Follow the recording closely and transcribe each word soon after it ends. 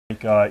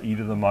e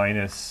to the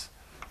minus,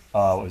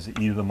 was it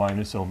e to the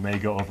minus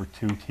omega over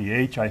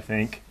 2th, I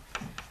think.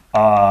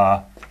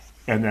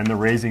 And then the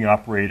raising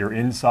operator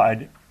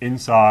inside and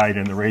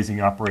the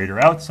raising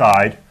operator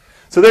outside.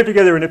 So they're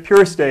together in a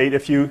pure state.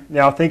 If you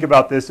now think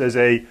about this as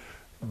a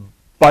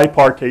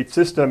bipartite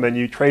system and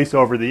you trace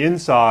over the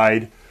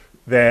inside,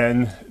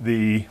 then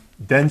the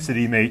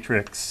density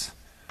matrix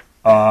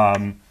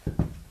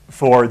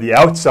for the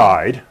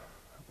outside,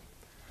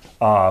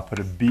 put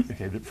a B,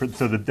 okay,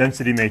 so the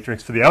density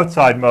matrix for the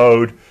outside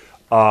mode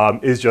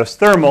is just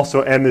thermal,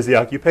 so M is the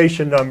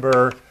occupation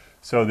number.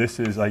 So this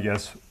is, I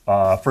guess,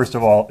 first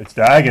of all, it's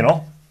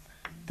diagonal,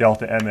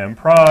 delta MM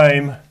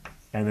prime,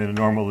 and then a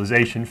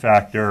normalization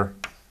factor,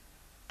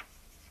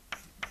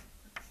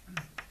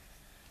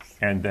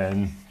 and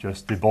then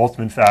just the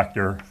Boltzmann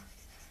factor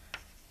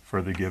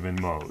for the given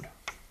mode.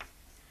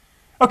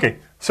 Okay,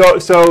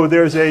 so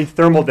there's a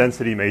thermal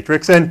density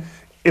matrix, and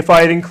if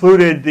I had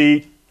included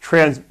the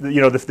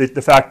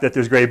the fact that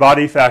there's gray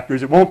body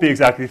factors, it won't be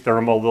exactly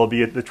thermal. There'll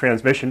be the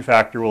transmission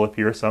factor will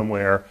appear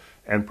somewhere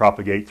and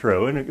propagate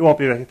through, and it won't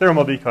be exactly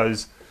thermal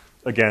because,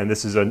 again,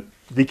 this is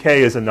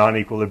decay is a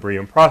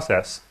non-equilibrium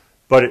process,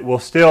 but it will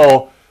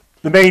still.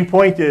 The main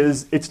point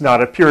is it's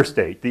not a pure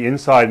state. The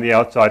inside and the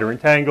outside are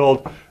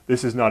entangled.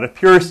 This is not a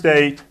pure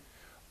state,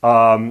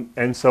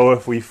 and so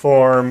if we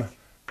form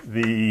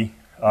the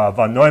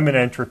von Neumann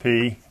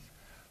entropy,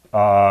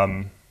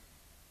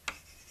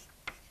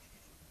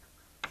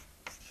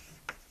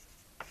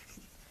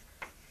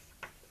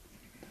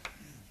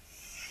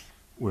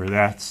 where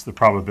that's the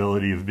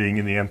probability of being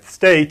in the nth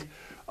state,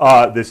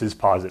 this is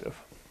positive.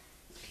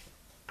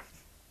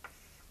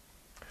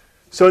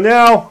 So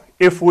now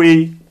if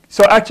we,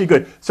 so actually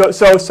good.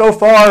 So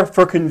far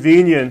for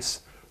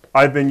convenience,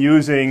 I've been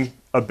using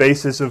a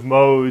basis of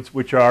modes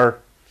which are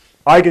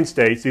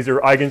eigenstates. These are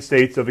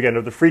eigenstates of, again,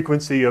 of the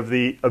frequency of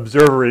the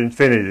observer at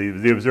infinity,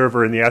 the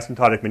observer in the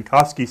asymptotic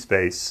Minkowski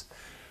space.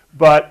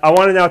 But I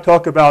want to now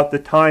talk about the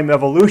time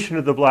evolution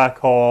of the black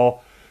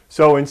hole.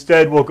 So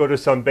instead, we'll go to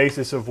some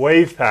basis of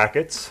wave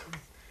packets.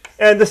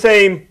 And the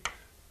same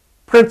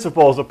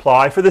principles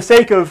apply. For the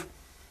sake of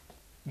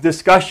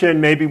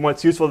discussion, maybe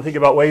what's useful to think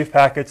about wave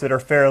packets that are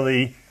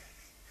fairly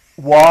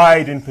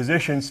wide in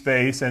position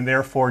space and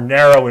therefore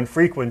narrow in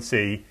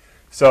frequency.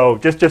 So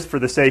just for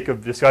the sake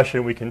of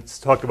discussion, we can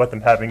talk about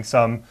them having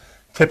some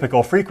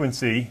typical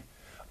frequency.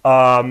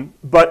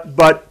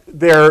 But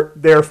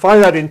they're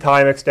finite in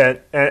time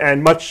extent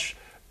and much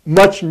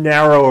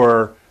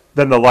narrower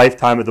than the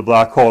lifetime of the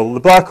black hole. The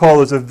black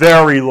hole is a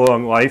very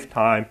long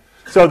lifetime.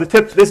 So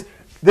this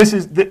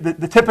is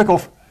the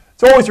typical.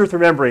 It's always worth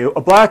remembering.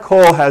 A black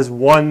hole has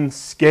one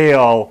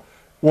scale,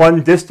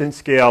 one distance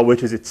scale,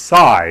 which is its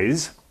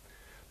size.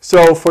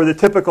 So for the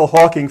typical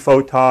Hawking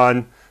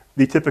photon,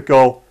 the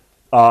typical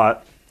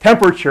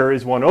temperature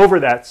is 1 over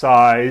that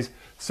size.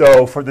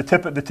 So for the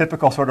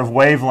typical sort of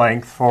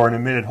wavelength for an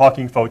emitted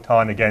Hawking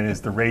photon, again,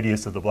 is the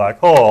radius of the black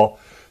hole.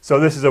 So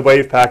this is a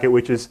wave packet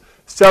which is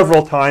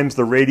several times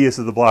the radius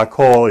of the black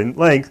hole in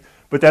length,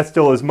 but that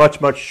still is much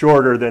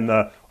shorter than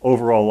the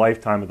overall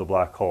lifetime of the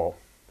black hole.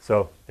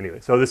 So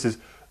anyway, so this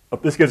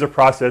gives a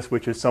process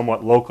which is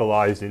somewhat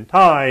localized in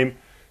time,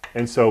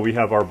 and so we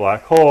have our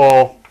black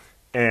hole,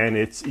 and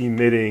it's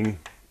emitting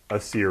a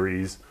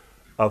series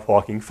of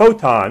Hawking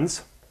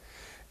photons.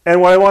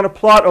 And what I want to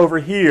plot over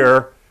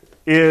here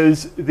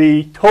is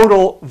the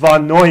total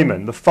von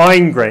Neumann, the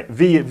fine-grained,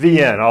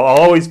 Vn. I'll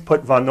always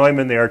put von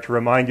Neumann there to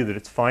remind you that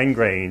it's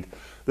fine-grained,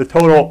 the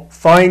total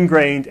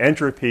fine-grained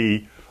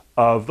entropy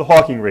of the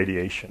Hawking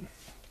radiation.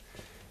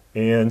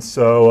 And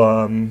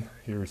so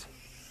here's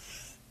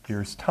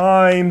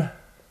time.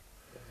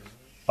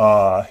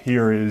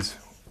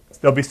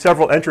 There'll be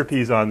several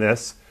entropies on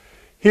this.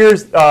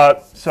 Here's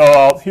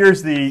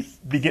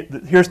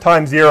here's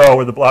time 0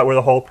 where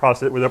the whole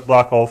process, where the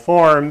black hole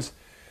forms.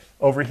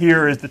 Over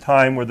here is the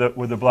time where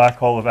the black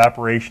hole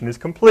evaporation is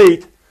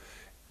complete,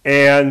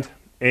 and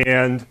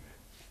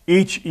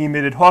each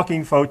emitted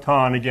Hawking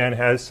photon again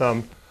has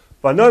some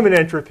von Neumann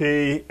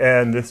entropy,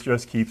 and this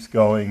just keeps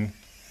going,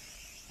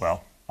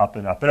 well, up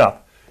and up and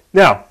up.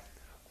 Now,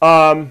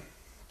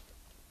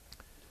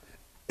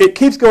 it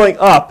keeps going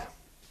up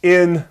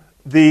in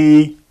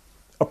the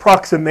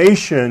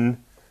approximation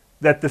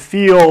that the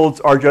fields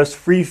are just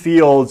free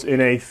fields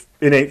in a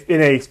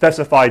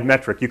specified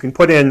metric. You can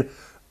put in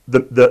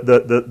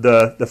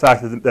the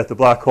fact that the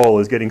black hole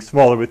is getting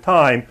smaller with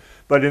time,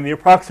 but in the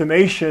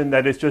approximation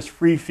that it's just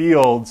free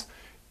fields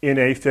in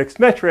a fixed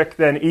metric,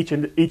 then each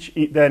emission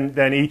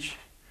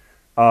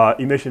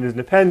is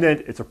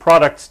independent. It's a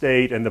product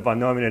state, and the von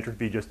Neumann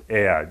entropy just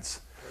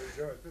adds.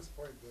 Joe, at this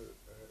point, does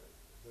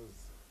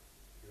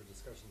your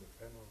discussion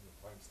depend on the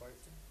time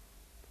slicing?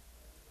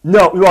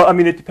 No, well, I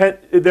mean, it depends.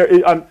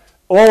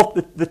 All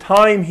the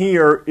time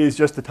here is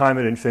just the time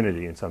at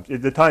infinity. In some,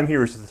 the time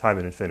here is just the time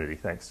at infinity.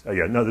 Thanks.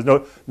 Yeah, no, there's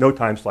no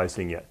time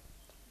slicing yet.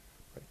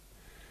 Right.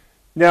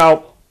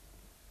 Now,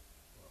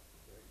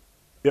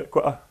 yeah.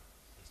 Started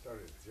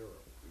at 0.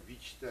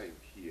 Which time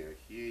here?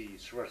 Here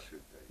is Schwarzschild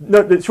time.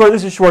 No, this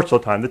is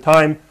Schwarzschild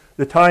time. The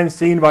the time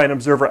seen by an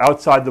observer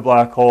outside the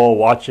black hole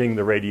watching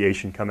the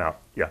radiation come out.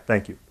 Yeah,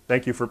 thank you.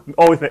 Thank you for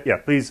always, yeah,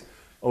 please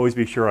always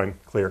be sure I'm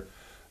clear.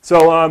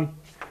 So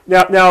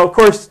now, of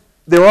course,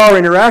 there are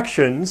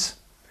interactions.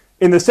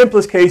 In the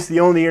simplest case,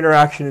 the only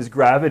interaction is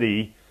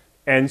gravity.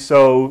 And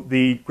so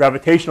the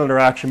gravitational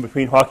interaction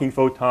between Hawking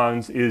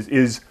photons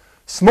is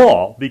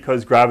small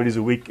because gravity is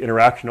a weak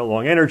interaction at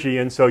long energy.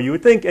 And so you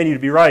would think, and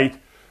you'd be right,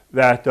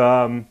 that,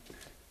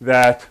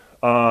 that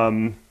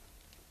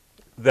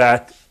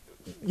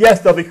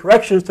yes, there'll be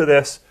corrections to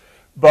this,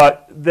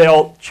 but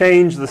they'll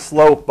change the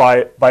slope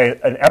by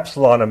an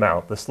epsilon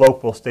amount. The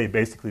slope will stay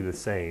basically the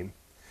same.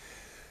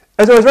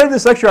 As I was writing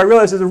this lecture, I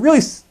realized there's a really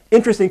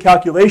interesting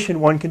calculation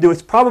one can do.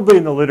 It's probably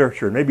in the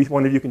literature. Maybe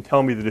one of you can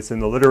tell me that it's in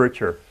the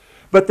literature.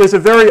 But there's a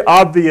very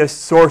obvious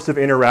source of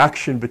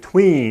interaction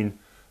between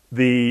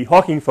the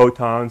Hawking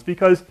photons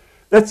because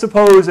let's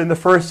suppose in the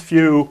first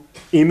few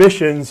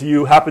emissions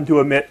you happen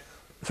to emit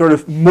sort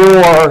of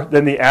more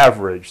than the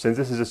average, since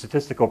this is a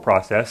statistical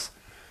process.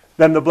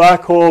 Then the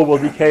black hole will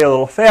decay a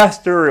little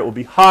faster, it will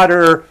be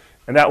hotter,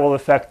 and that will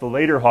affect the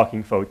later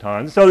Hawking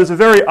photons. So there's a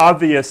very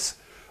obvious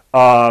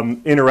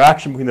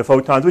interaction between the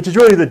photons, which is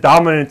really the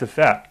dominant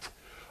effect.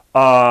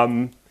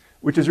 It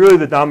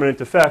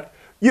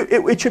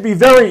should be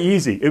very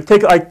easy. It would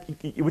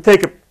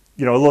take a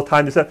little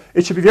time to set.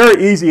 It should be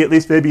very easy, at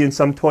least maybe in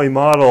some toy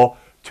model,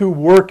 to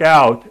work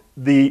out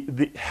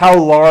how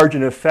large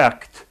an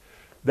effect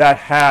that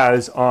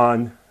has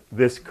on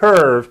this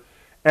curve.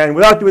 And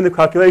without doing the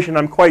calculation,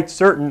 I'm quite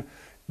certain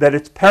that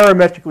it's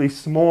parametrically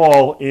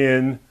small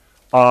in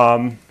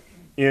the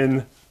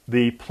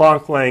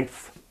Planck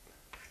length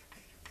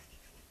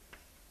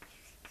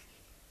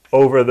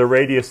over the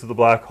radius of the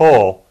black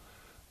hole.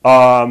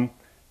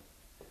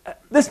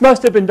 This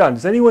must have been done.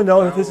 Does anyone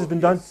know if this has been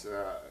done?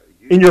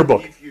 In your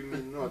book.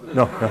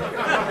 No.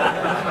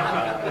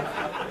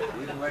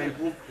 In my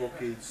book,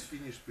 okay, it's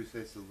finished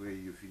precisely where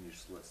you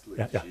finished last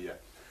lecture. Yeah.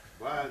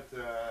 But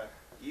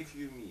if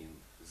you mean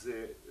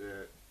the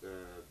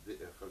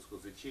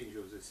change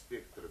of the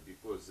spectra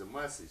because the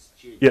mass is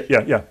changing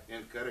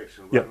and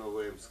correction 1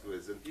 over m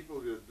squared, then people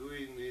were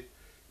doing it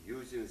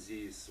using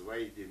this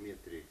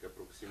y-diametric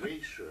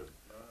approximation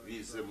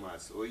with the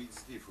mass, or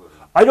it's different?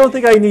 I don't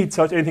think I need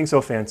anything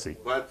so fancy.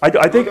 But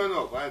I think,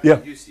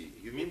 but you see,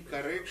 you mean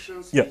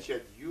corrections which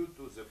are due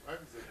to the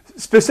fact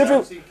that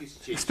something is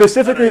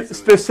changing.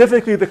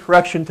 Specifically the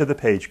correction to the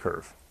page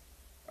curve.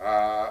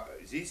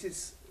 This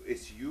is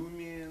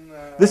assuming...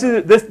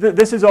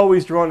 This is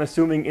always drawn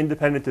assuming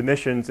independent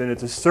emissions, and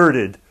it's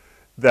asserted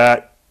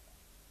that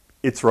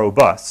it's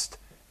robust.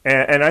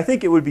 And I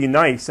think it would be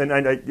nice, and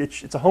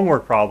it's a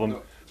homework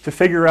problem, to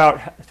figure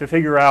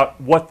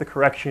out what the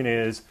correction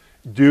is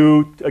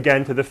due,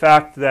 again, to the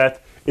fact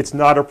that it's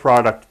not a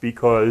product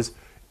because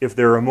if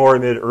there are more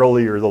emitted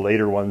earlier, the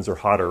later ones are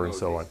hotter and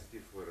so on.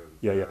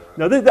 Yeah.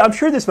 Now, I'm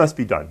sure this must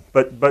be done,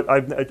 but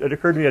it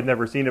occurred to me I'd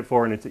never seen it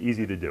before, and it's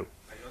easy to do.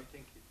 I don't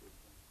think it would.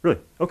 Really?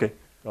 Okay.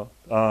 Well,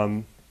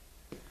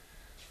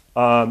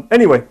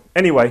 anyway.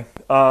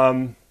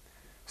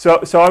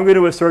 So I'm going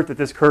to assert that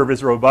this curve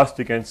is robust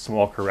against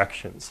small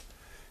corrections.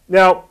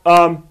 Now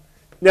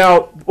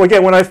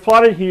again, what I've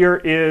plotted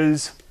here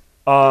is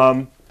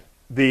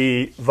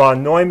the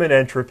von Neumann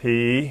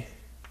entropy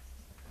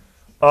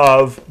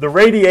of the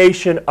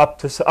radiation up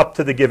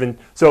to the given.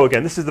 So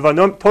again, this is the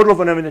total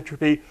von Neumann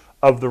entropy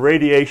of the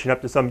radiation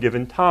up to some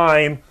given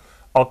time.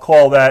 I'll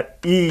call that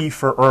E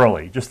for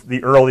early, just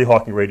the early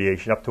Hawking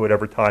radiation up to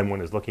whatever time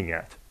one is looking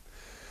at.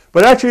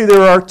 But actually,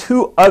 there are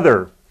two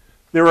other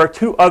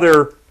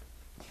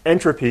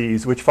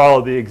entropies which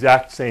follow the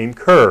exact same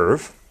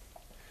curve.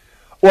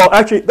 Well,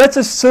 actually, let's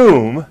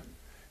assume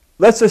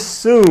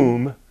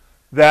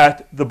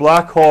that the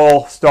black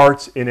hole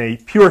starts in a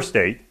pure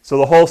state, so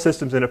the whole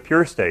system's in a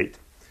pure state.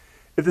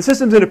 If the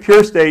system's in a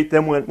pure state,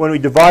 then when we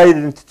divide it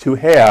into two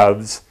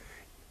halves,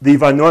 the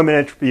von Neumann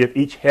entropy of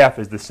each half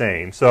is the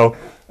same. So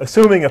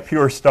assuming a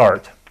pure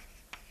start,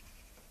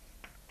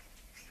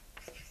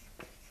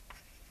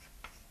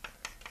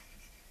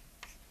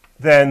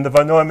 then the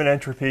von Neumann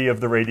entropy of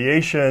the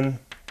radiation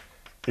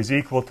is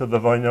equal to the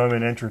von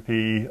Neumann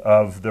entropy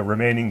of the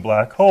remaining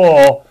black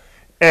hole,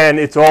 and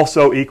it's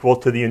also equal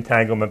to the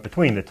entanglement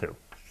between the two.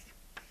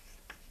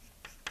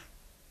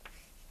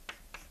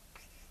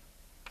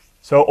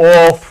 So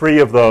all three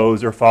of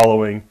those are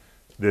following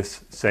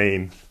this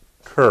same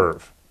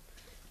curve.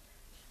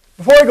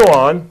 Before I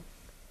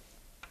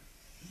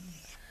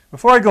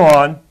go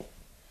on,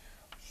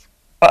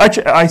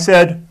 actually, I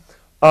said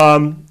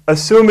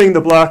assuming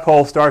the black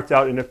hole starts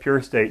out in a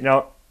pure state.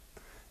 Now,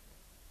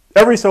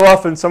 every so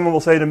often, someone will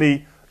say to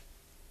me,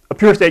 a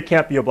pure state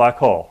can't be a black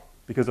hole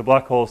because a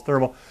black hole is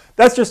thermal.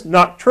 That's just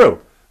not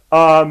true.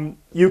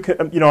 You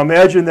can,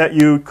 imagine that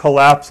you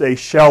collapse a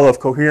shell of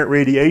coherent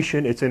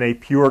radiation. It's in a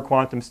pure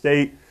quantum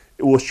state.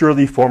 It will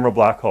surely form a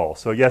black hole.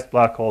 So yes,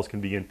 black holes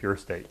can be in pure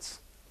states.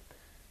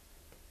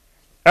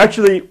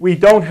 Actually, we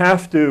don't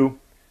have to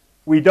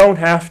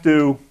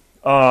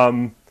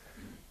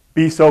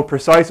be so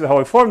precise about how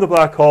we form the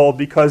black hole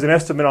because an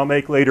estimate I'll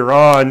make later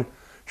on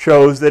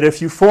shows that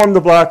if you form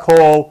the black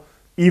hole,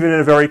 even in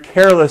a very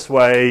careless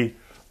way,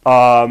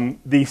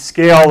 the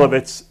scale of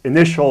its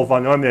initial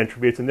von Neumann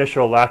entropy, its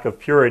initial lack of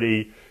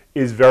purity,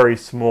 is very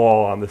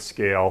small on the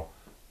scale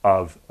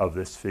of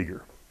this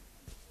figure.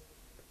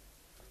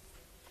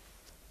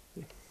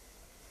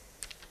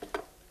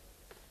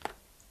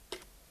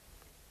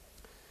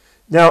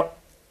 Now,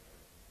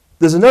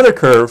 there's another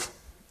curve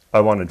I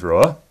want to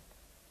draw,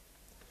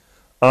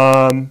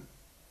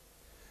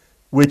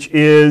 which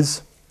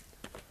just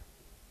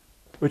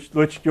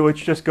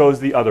goes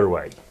the other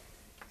way.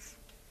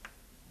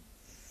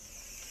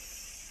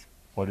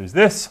 What is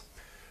this?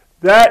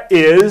 That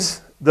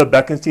is the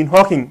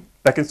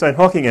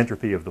Bekenstein-Hawking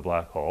entropy of the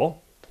black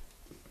hole.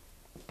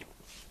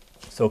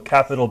 So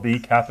capital B,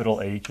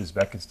 capital H is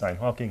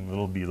Bekenstein-Hawking,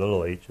 little b,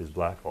 little h is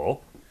black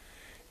hole.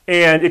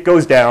 And it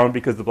goes down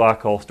because the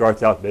black hole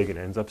starts out big and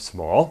ends up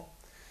small.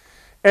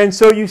 And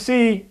so you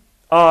see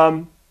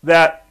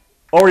that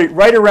already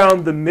right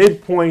around the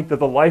midpoint of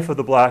the life of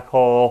the black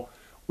hole,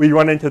 we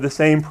run into the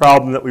same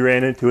problem that we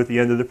ran into at the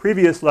end of the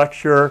previous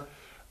lecture.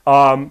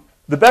 The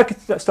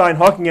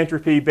Bekenstein-Hawking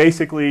entropy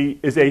basically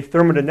is a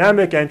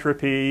thermodynamic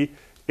entropy.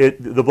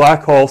 The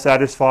black hole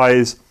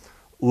satisfies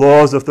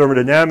laws of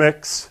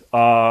thermodynamics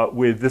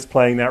with this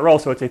playing that role.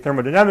 So it's a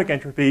thermodynamic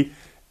entropy,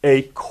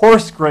 a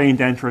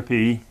coarse-grained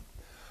entropy,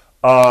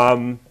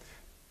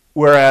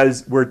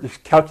 whereas we're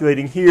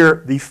calculating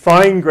here the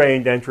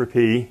fine-grained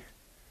entropy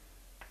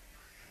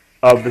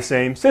of the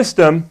same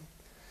system.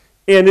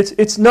 And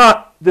it's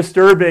not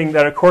disturbing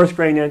that a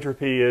coarse-grained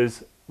entropy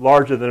is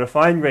larger than a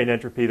fine-grained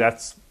entropy.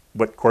 That's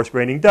what coarse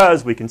graining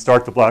does. We can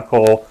start the black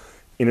hole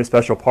in a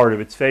special part of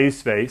its phase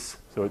space.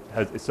 But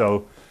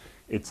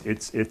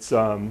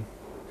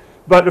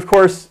of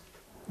course,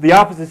 the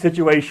opposite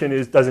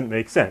situation doesn't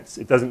make sense.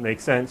 It doesn't make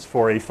sense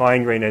for a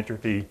fine-grained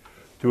entropy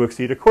to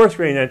exceed a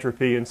coarse-grained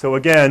entropy. And so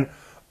again,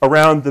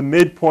 around the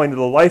midpoint of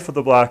the life of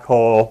the black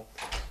hole,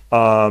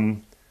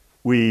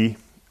 we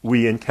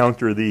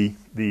encounter the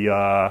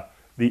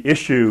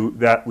issue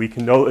that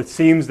it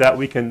seems that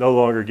we can no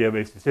longer give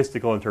a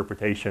statistical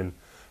interpretation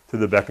to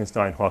the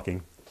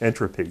Bekenstein-Hawking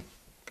entropy.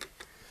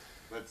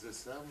 But the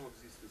sum of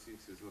these two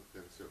things is not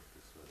conserved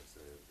as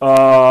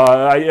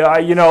far as I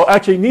you know,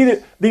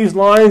 actually, these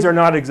lines are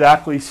not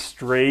exactly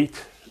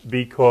straight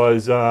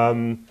because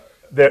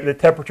the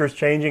temperature is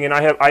changing, and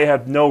I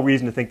have no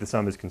reason to think the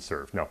sum is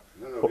conserved. No.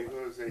 No,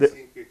 because I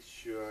think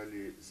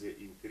actually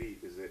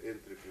the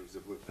entropy of the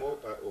black hole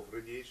of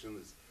radiation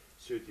is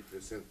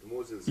 30%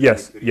 more than the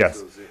entropy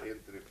of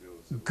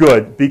the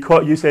Good,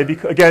 because you say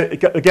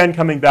again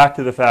coming back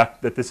to the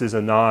fact that this is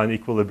a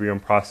non-equilibrium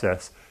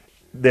process,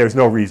 there's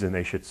no reason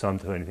they should sum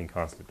to anything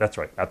constant. That's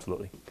right,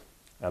 absolutely,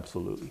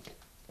 absolutely.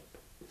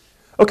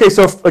 Okay,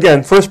 so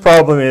again, first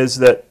problem is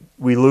that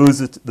we lose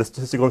the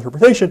statistical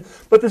interpretation,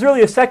 but there's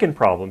really a second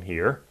problem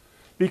here,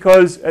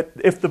 because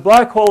if the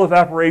black hole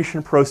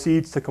evaporation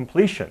proceeds to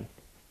completion,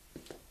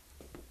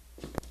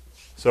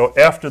 so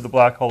after the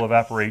black hole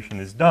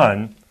evaporation is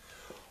done,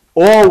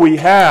 all we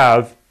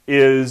have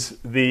is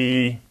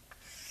the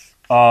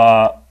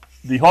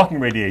Hawking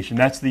radiation.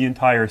 That's the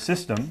entire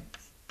system.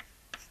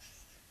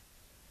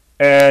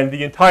 And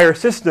the entire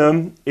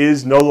system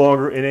is no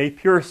longer in a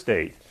pure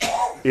state.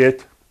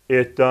 It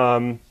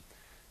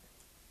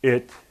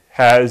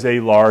has a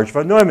large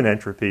von Neumann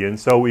entropy. And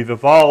so we've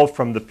evolved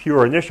from the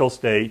pure initial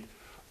state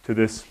to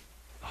this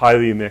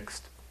highly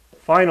mixed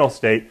final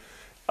state.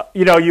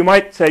 You know, you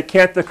might say,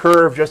 can't the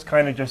curve just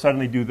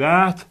suddenly do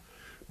that?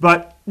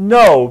 But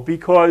no,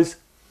 because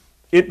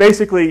it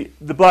basically,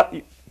 the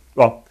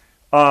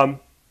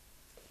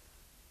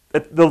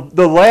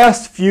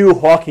last few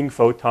Hawking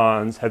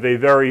photons have a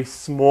very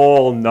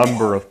small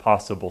number of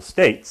possible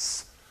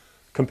states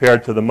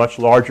compared to the much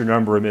larger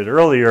number emitted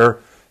earlier.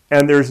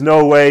 And there's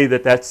no way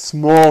that that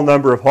small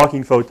number of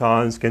Hawking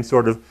photons can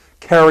sort of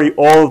carry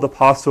all of the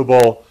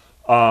possible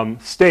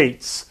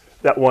states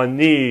that one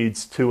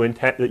needs to,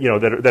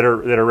 that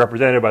are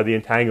represented by the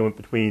entanglement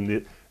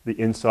between the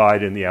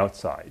inside and the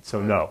outside.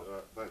 So no.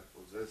 But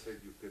on the other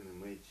side, you can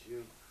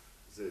imagine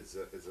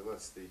that at the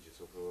last stages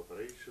of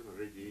evaporation,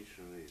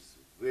 radiation is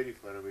very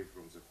far away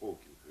from the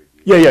Hawking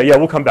radiation. Yeah.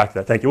 We'll come back to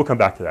that. Thank you. We'll come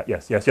back to that.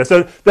 Yes.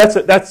 So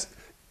that's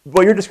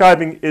what you're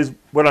describing is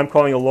what I'm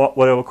calling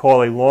what I will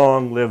call a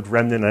long-lived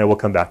remnant, and I will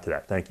come back to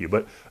that. Thank you.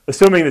 But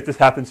assuming that this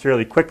happens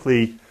fairly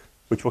quickly,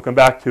 which we'll come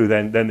back to,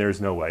 then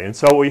there's no way. And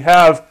so we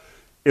have,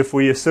 if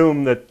we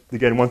assume that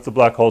again, once the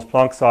black hole's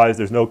Planck size,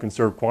 there's no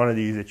conserved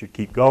quantities that should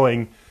keep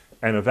going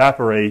and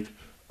evaporate.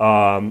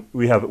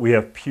 We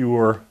have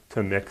pure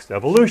to mixed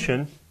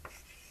evolution.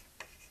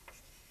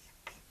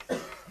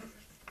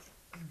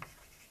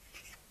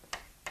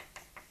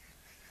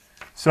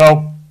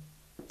 So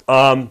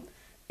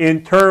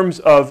in terms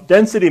of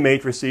density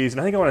matrices,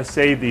 and I think I want to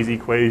save these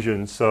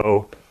equations,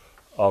 so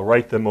I'll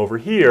write them over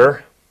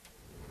here.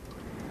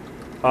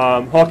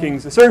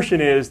 Hawking's assertion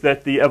is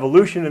that the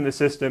evolution in the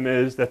system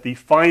is that the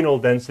final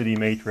density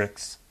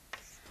matrix.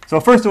 So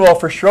first of all,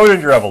 for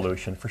Schrodinger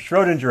evolution,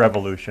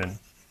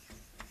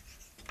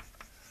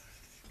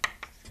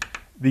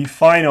 the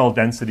final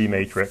density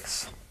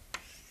matrix.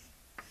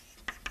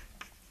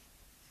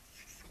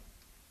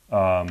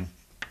 There's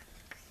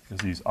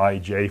these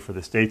ij for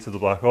the states of the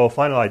black hole.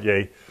 Final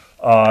ij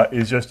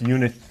is just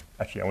unit.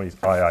 Actually, I want to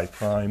use ii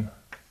prime.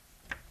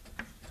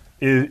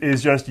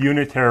 Is just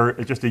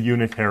unitary. Just a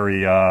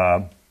unitary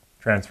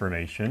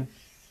transformation.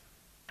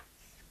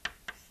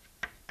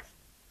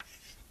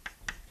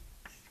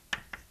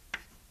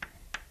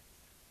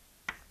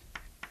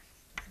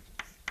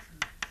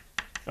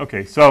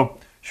 Okay, so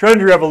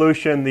Schrödinger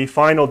evolution, the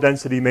final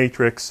density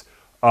matrix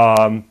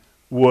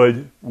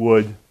would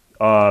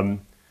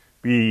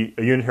be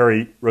a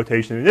unitary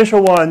rotation of the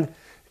initial one,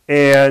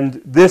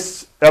 and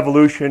this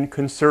evolution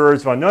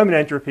conserves von Neumann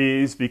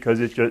entropies because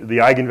the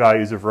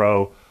eigenvalues of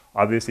rho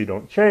obviously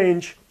don't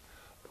change.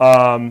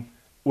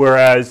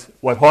 Whereas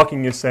what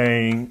Hawking is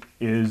saying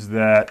is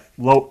that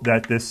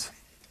this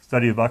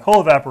study of black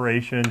hole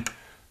evaporation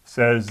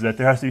says that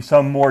there has to be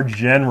some more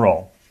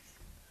general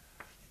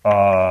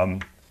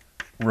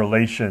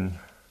relation,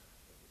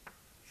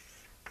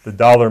 the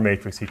dollar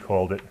matrix he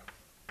called it,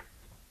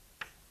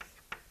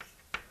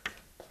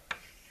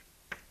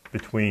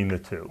 between the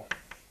two.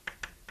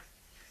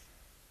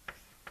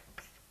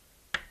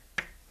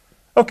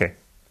 Okay,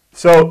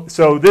 so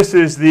this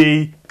is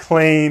the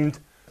claimed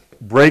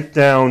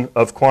breakdown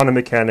of quantum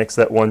mechanics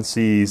that one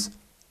sees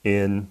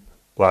in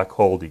black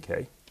hole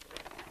decay.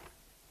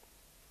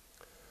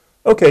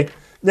 Okay,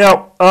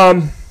 now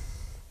let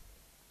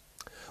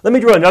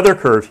me draw another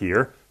curve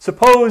here.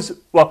 Suppose,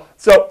 well,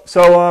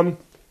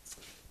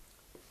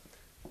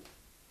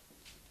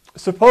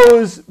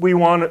 suppose we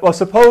want to, well,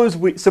 suppose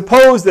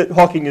that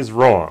Hawking is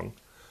wrong.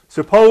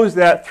 Suppose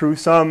that through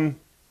some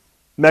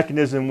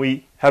mechanism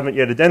we haven't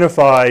yet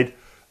identified,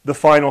 the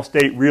final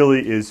state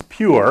really is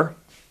pure.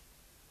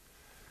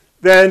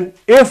 Then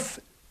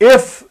leaving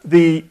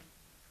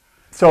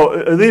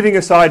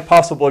aside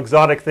possible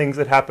exotic things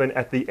that happen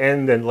at the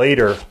end and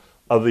later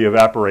of the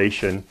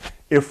evaporation,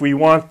 if we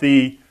want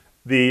the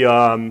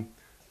von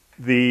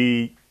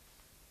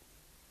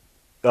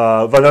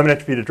Neumann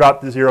entropy to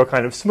drop to zero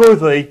kind of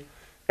smoothly,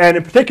 and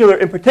in particular,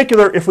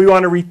 if we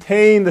want to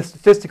retain the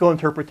statistical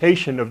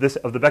interpretation of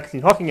the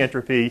Bekenstein-Hawking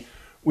entropy,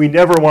 we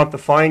never want the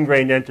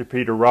fine-grained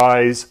entropy to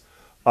rise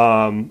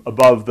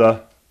above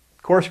the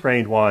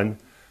coarse-grained one.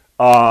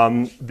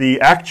 The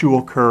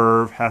actual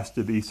curve has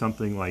to be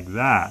something like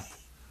that,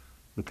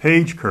 the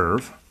page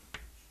curve.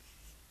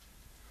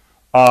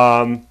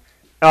 And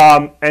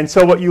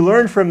so what you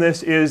learn from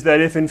this is that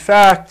if in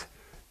fact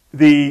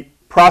the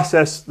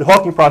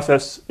Hawking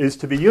process is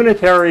to be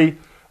unitary,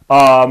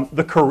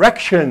 the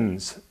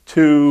corrections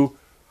to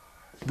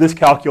this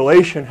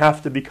calculation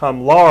have to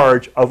become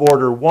large, of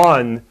order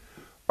 1,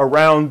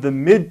 around the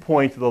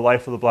midpoint of the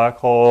life of the black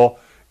hole,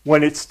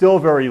 when it's still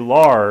very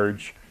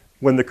large,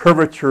 when the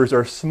curvatures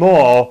are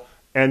small,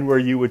 and where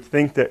you would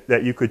think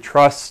that you could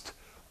trust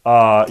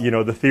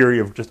the theory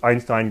of just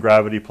Einstein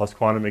gravity plus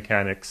quantum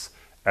mechanics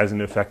as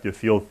an effective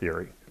field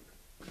theory.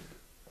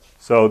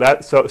 So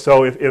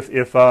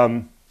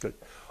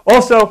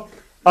also,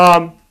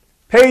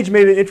 Page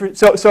made an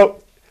interesting.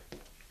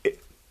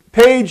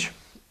 Page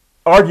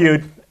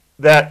argued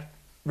that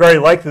very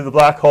likely the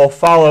black hole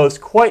follows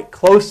quite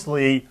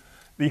closely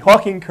the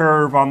Hawking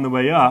curve on the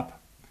way up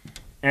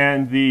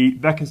and the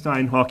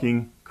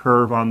Bekenstein-Hawking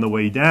curve on the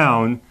way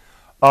down.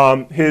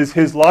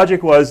 His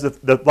logic was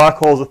that the black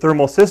hole is a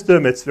thermal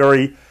system. It's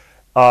very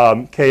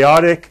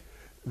chaotic.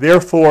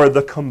 Therefore,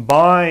 the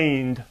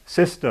combined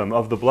system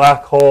of the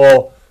black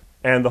hole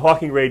and the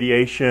Hawking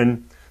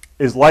radiation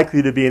is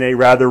likely to be in a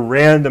rather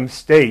random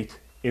state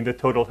in the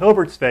total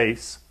Hilbert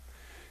space.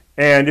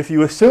 And if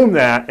you assume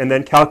that and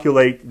then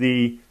calculate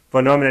the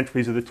von Neumann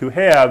entropys of the two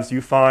halves,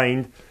 you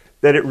find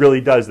that it really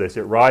does this.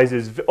 It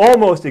rises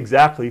almost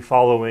exactly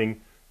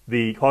following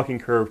the Hawking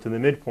curve to the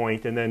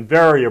midpoint and then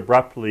very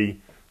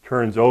abruptly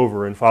turns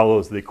over and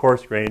follows the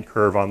coarse-grained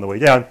curve on the way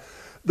down.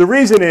 The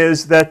reason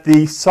is that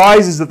the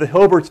sizes of the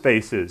Hilbert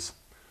spaces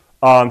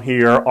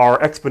here are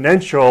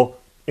exponential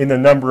in the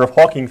number of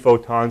Hawking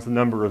photons, the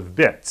number of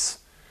bits.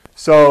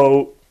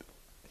 So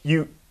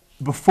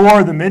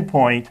before the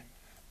midpoint,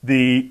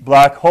 the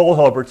black hole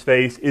Hilbert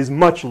space is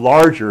much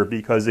larger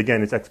because,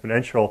 again, it's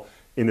exponential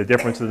in the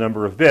difference of the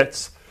number of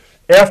bits.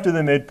 After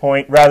the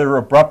midpoint, rather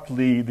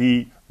abruptly,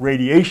 the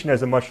radiation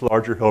has a much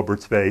larger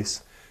Hilbert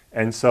space.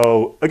 And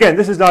so, again,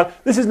 this is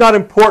not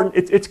important.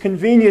 It's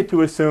convenient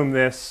to assume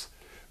this,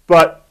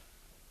 but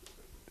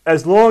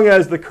as long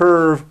as the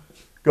curve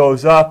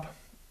goes up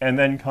and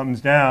then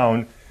comes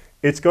down,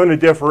 it's going to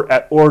differ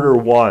at order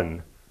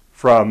 1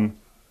 from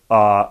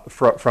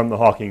the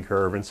Hawking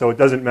curve, and so it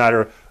doesn't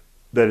matter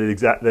that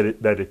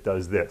it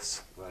does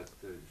this. But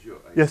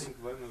Joe, I yes? think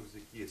one of the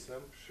key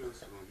assumptions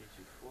from which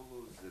it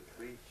follows that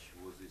Page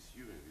was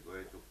assuming, because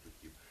I talked to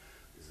him,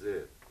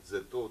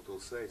 the total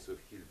size of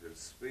Hilbert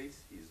space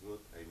is not,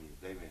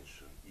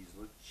 dimension is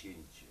not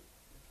changing.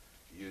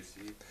 You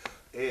see,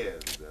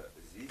 and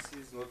this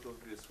is not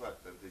obvious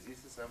fact, and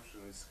this assumption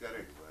is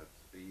correct. But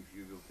if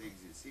you will take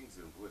these things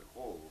in black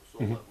hole of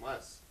solar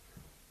mass,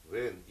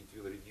 when it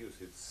will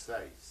reduce its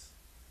size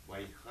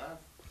by half,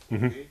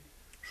 okay,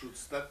 should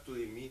start to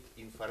emit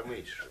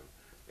information.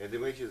 And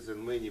imagine that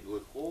many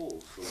black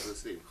holes of the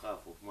same half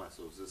of mass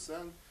of the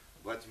sun,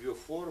 but were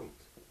formed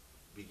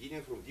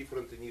beginning from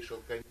different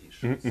initial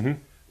conditions.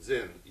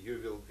 Then you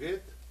will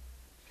get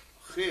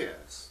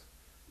hairs.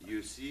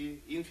 You see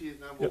infinite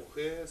number of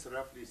hairs,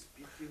 roughly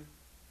speaking,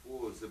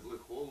 for the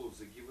black hole of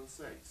the given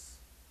size.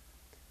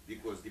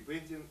 Because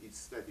depending, it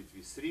started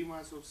with 3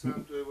 mass of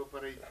sun to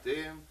evaporate,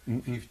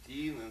 10,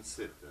 15,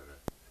 etc.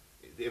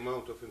 The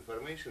amount of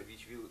information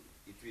which it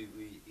will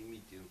be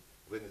emitting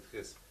when it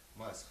has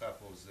mass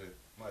half of the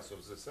mass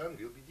of the sun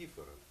will be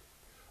different.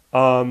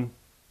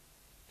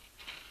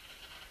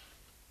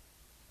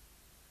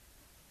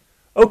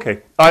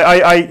 Okay.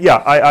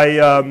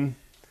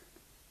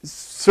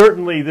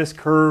 Certainly this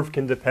curve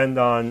can depend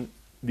on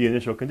the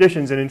initial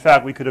conditions, and in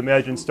fact, we could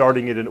imagine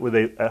starting it with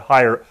a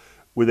higher,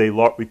 we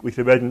could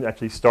imagine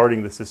actually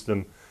starting the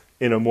system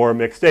in a more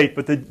mixed state.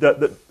 But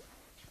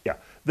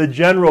the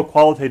general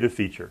qualitative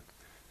feature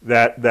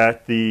that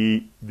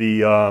the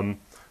von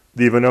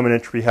Neumann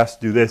entropy has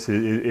to do this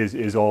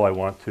is all I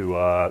want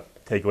to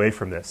take away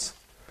from this.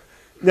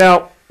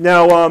 Now,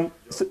 so,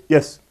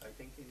 yes. I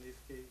think in this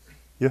case,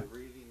 yeah. you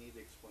really need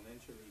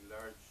exponentially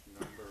large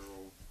number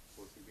of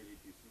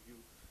possibilities. If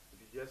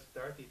you just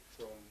started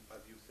from,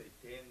 as you say,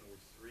 10 or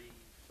 3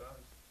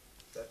 suns,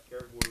 that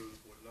curve will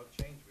not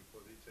change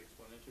because it's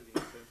exponentially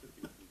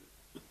insensitive to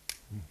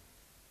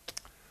this.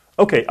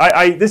 Okay,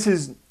 this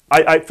is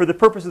for the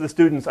purpose of the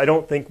students, I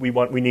don't think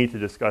we need to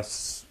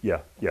discuss.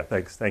 Yeah,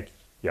 thank you.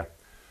 Yeah.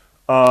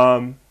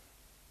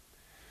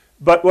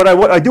 But what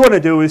I do want to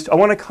do is I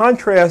want to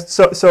contrast.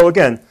 So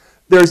again,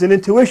 there's an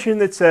intuition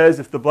that says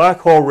if the black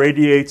hole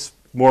radiates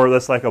more or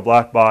less like a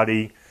black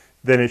body,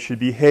 then it should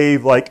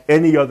behave like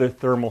any other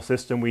thermal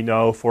system we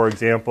know. For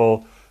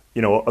example,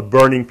 a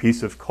burning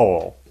piece of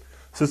coal.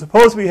 So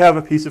suppose we have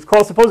a piece of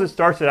coal. Suppose it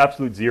starts at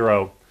absolute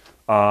 0.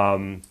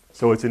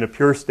 So it's in a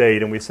pure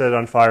state, and we set it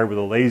on fire with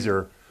a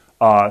laser.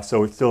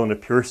 So it's still in a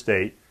pure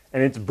state,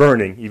 and it's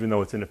burning even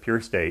though it's in a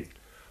pure state.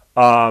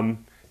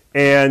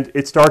 And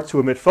it starts to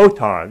emit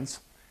photons.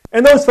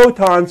 And those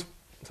photons,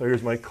 so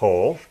here's my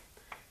coal.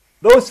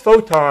 Those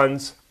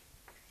photons,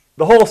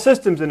 the whole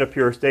system's in a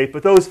pure state,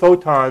 but those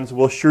photons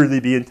will surely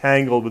be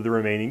entangled with the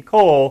remaining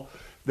coal.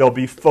 There'll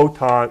be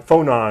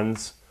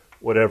phonons,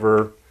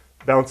 whatever,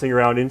 bouncing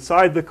around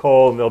inside the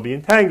coal, and they'll be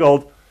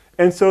entangled.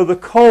 And so the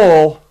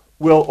coal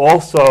will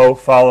also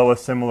follow a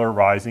similar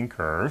rising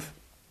curve.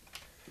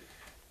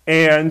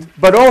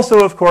 But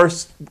also, of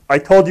course, I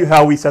told you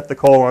how we set the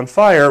coal on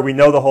fire. We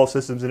know the whole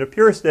system's in a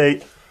pure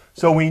state.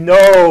 So we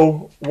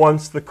know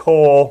once the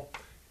coal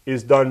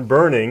is done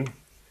burning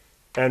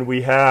and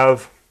we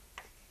have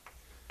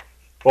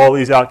all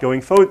these outgoing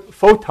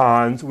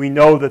photons, we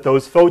know that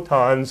those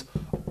photons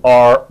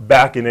are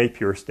back in a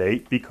pure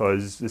state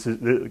because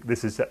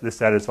this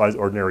satisfies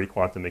ordinary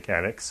quantum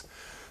mechanics.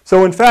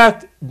 So in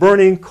fact,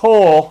 burning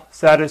coal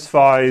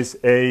satisfies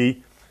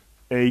a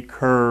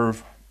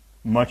curve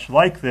much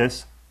like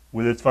this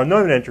with its von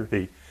Neumann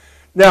entropy.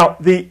 Now,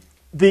 the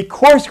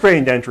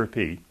coarse-grained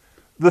entropy,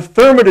 the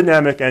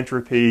thermodynamic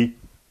entropy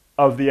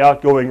of the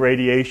outgoing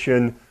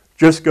radiation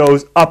just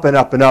goes up and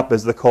up and up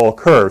as the coal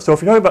curves. So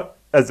if you're talking about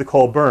as the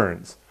coal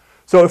burns.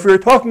 So if we were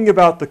talking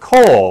about the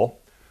coal,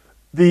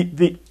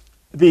 the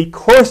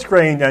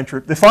coarse-grained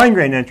entropy, the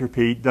fine-grained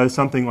entropy does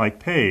something like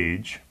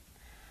Page,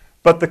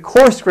 but the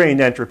coarse-grained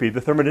entropy, the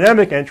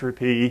thermodynamic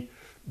entropy,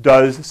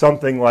 does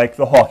something like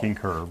the Hawking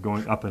curve,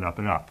 going up and up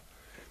and up.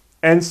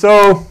 And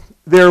so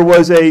there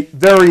was a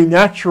very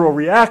natural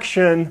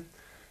reaction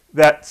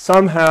that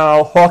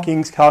somehow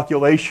Hawking's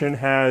calculation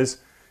has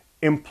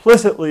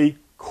implicitly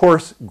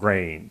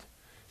coarse-grained.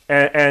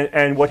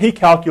 And what he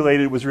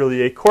calculated was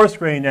really a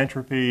coarse-grained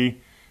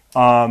entropy.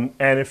 And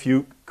if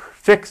you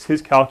fix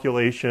his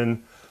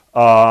calculation,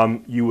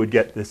 you would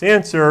get this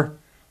answer.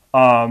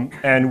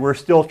 And we're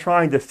still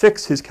trying to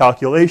fix his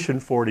calculation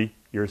 40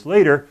 years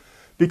later,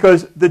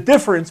 because the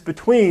difference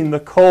between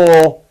the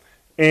coal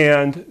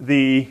and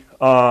the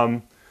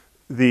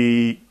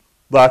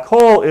black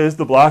hole is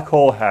the black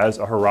hole has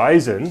a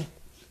horizon.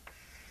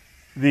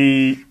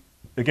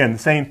 Again, the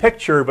same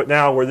picture, but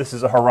now where this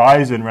is a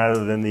horizon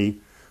rather than the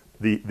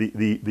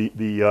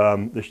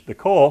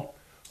coal.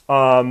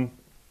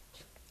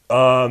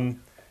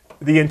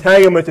 The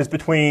entanglement is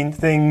between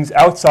things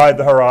outside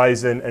the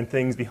horizon and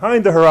things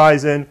behind the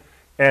horizon.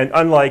 And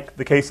unlike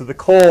the case of the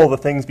coal, the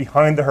things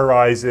behind the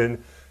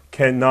horizon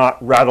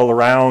cannot rattle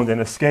around and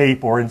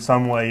escape or in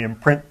some way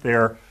imprint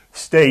their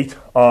state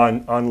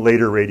on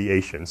later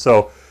radiation.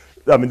 So,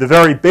 I mean, the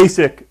very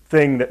basic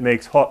thing that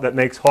makes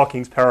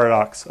Hawking's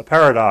paradox a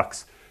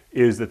paradox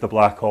is that the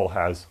black hole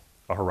has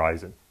a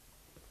horizon.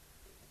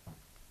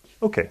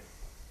 Okay.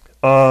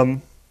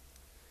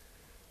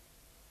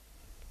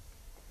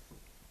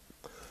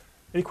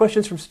 Any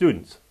questions from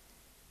students?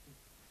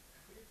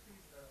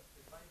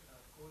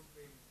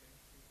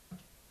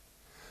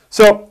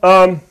 So,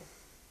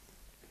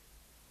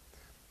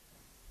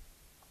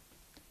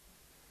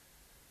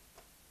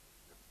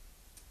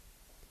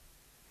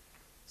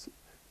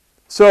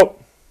 So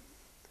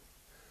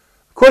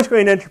coarse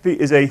grain entropy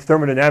is a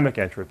thermodynamic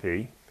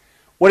entropy.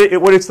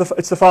 It's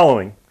the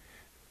following.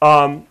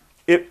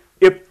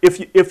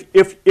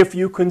 If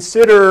you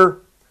consider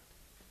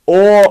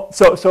all,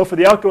 so for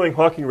the outgoing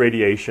Hawking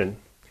radiation,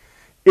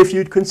 if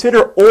you'd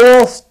consider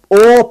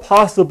all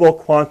possible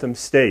quantum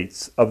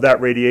states of that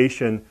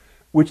radiation,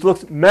 which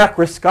looks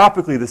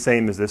macroscopically the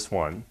same as this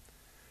one,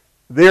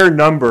 their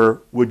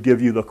number would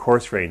give you the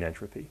coarse grain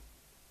entropy.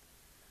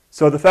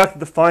 So the fact that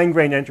the fine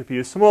grain entropy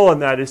is small in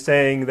that is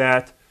saying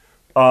that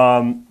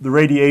the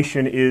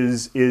radiation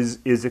is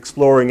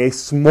exploring a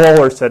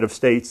smaller set of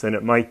states than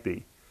it might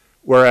be.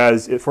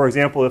 Whereas, for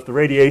example, if the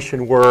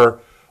radiation were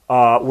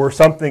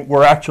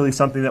actually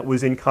something that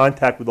was in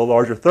contact with a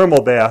larger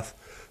thermal bath,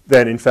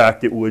 then in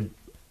fact it would,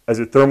 as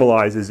it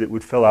thermalizes, it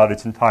would fill out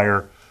its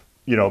entire,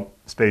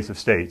 space of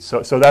states.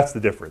 So that's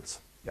the difference.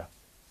 Yeah.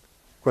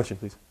 Question,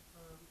 please.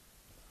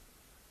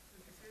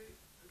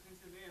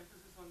 Since you lay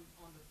emphasis on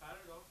the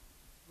paradox,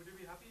 would you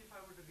be happy if I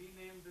were to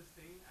rename this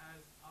thing as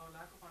our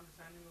lack of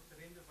understanding of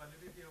the range of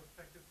validity of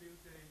effective field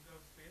theory in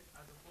curved space,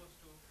 as opposed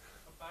to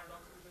a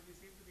paradox, because we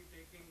seem to be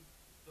taking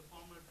the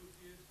formula too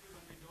seriously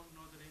when we don't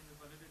know the range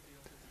of validity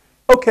of this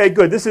thing? Okay,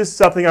 good. This is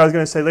something I was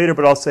going to say later,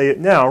 but I'll say it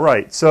now.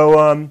 Right.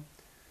 So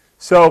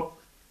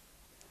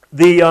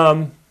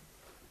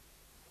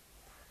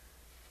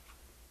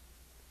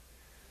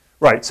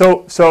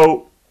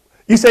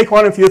you say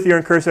quantum field theory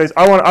in curved space.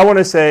 I want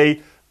to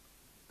say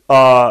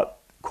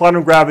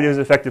quantum gravity is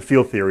effective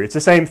field theory. It's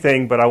the same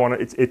thing, but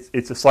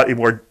it's a slightly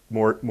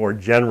more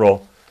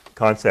general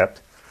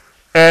concept.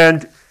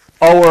 And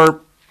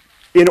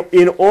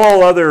in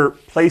all other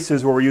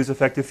places where we use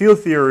effective field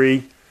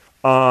theory,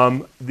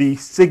 the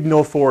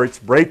signal for its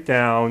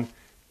breakdown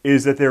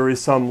is that there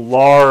is some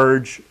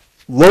large,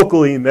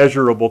 locally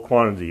measurable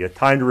quantity, a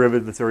time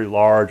derivative that's very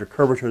large, a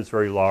curvature that's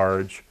very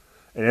large,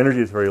 an energy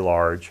that's very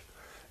large.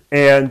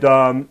 And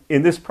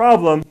in this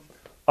problem,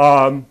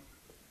 I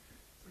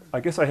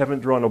guess I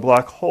haven't drawn a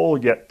black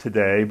hole yet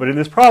today, but in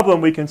this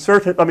problem we can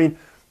the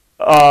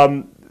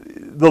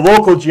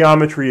local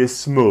geometry is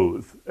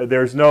smooth.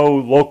 There's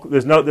no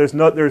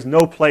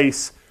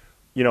place,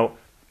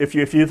 if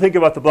you think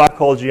about the black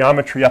hole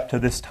geometry up to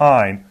this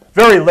time,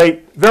 very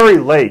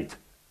late,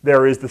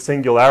 there is the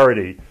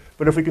singularity.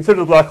 But if we consider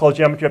the black hole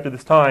geometry up to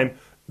this time,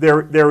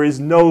 there is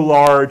no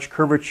large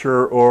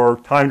curvature or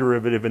time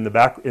derivative in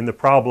the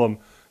problem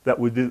that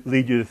would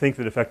lead you to think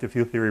that effective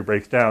field theory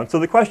breaks down. So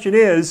the question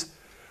is,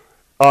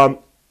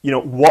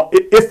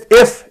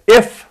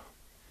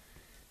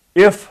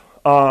 if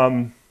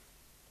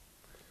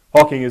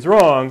Hawking is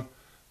wrong,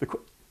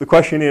 the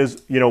question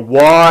is,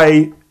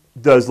 why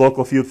does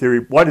effective field theory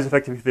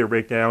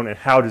break down, and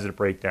how does it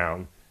break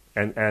down?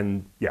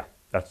 And yeah,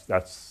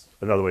 that's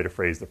another way to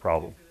phrase the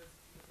problem.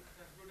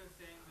 That's good at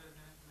saying there's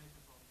an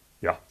information problem.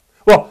 Yeah.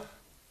 Well,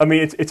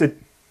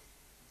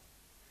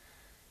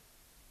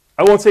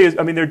 I won't say.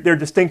 They're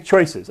distinct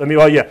choices. I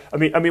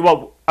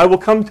will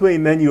come to a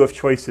menu of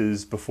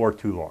choices before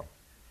too long.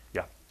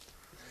 Yeah.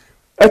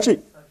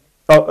 Actually,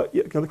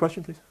 another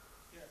question, please.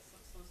 Yeah. So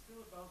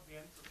still about the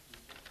entropy.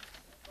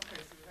 Okay.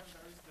 So we have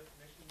various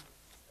definitions,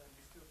 and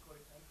we still call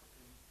it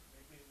entropy.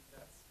 Maybe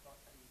that's what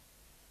we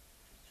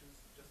choose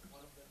just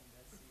one of them and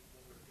then see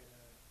whether we get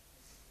a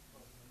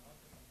problem or not.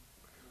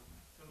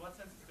 So in what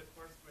sense is the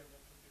coarse grain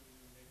entropy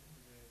related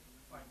to the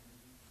fine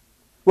grain?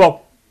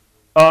 Well.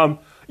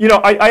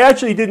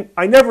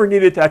 I never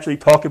needed to actually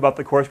talk about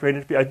the coarse grain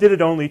entropy. I did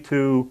it only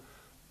to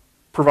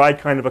provide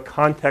kind of a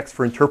context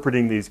for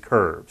interpreting these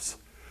curves.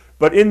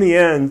 But in the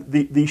end,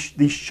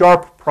 the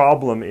sharp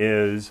problem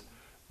is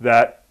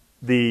that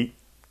the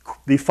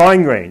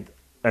fine-grained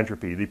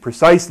entropy, the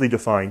precisely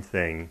defined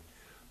thing,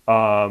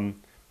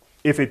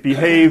 if it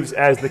behaves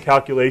as the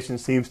calculation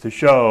seems to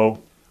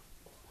show,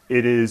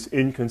 it is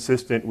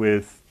inconsistent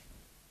with,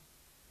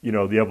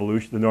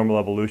 the normal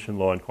evolution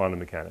law in quantum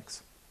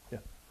mechanics.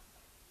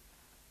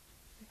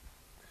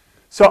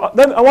 So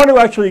then I want to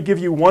actually give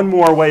you one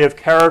more way of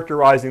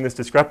characterizing this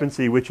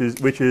discrepancy, which is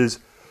due to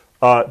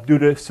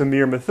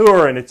Samir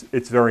Mathur, and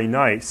it's very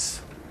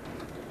nice.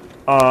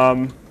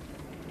 I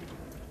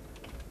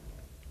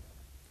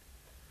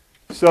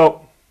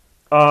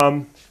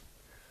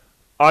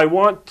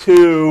want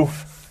to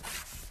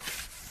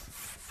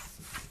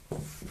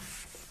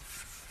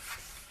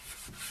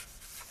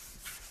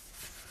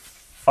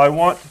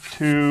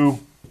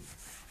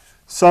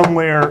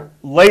somewhere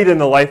late in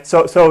the life.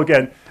 So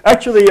again.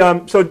 Actually,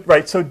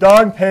 so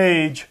Don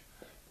Page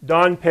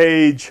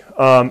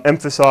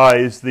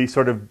emphasized the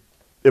sort of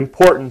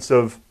importance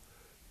of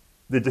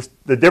the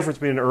difference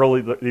between the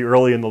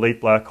early and the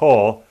late black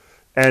hole,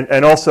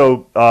 and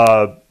also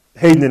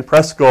Hayden and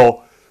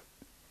Preskel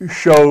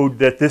showed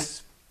that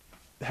this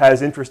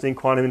has interesting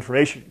quantum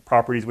information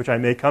properties, which I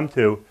may come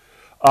to.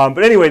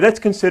 But anyway,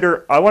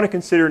 I want to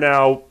consider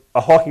now a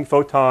Hawking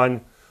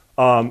photon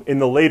in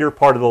the later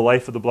part of the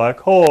life of the black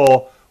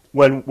hole,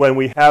 when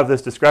we have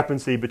this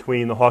discrepancy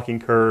between the Hawking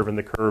curve and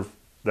the curve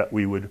that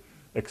we would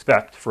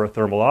expect for a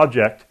thermal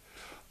object.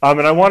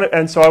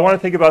 And so I want to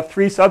think about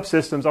three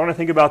subsystems. I want to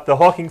think about the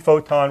Hawking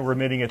photon we're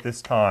emitting at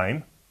this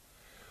time,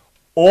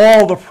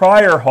 all the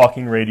prior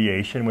Hawking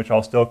radiation, which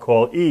I'll still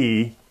call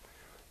E,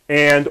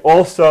 and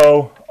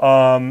also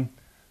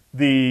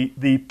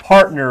the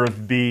partner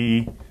of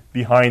B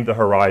behind the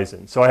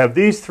horizon. So I have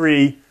these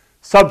three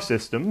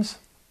subsystems.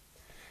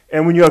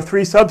 And when you have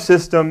three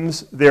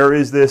subsystems, there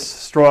is this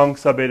strong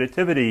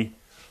subadditivity.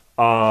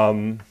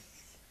 So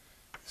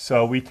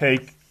we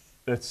take,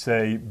 let's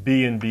say,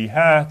 B and B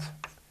hat,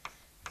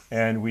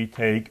 and we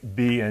take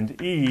B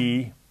and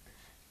E,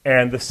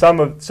 and the sum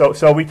of,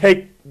 so we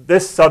take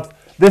this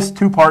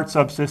two-part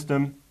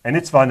subsystem and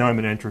its von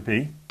Neumann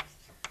entropy,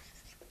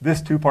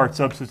 this two-part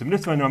subsystem and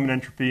its von Neumann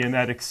entropy, and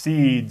that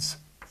exceeds,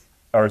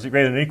 or is it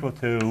greater than or equal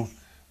to,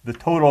 the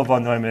total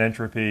von Neumann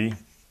entropy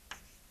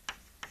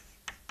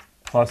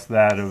plus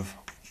that of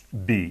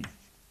B.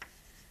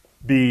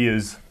 B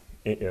is,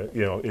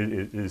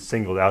 is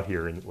singled out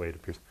here in the way it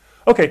appears.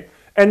 Okay,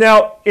 and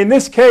now in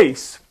this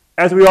case,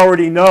 as we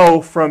already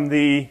know from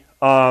the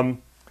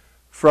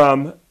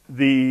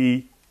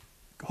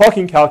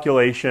Hawking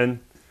calculation,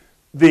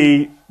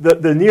 the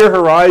near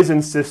horizon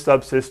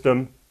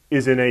subsystem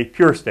is in a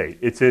pure state.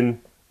 It's in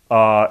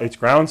its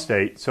ground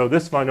state. So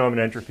this von Neumann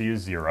entropy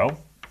is 0.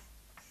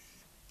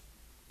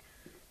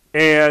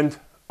 And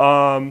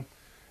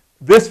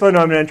this von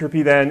Neumann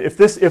entropy then, if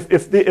this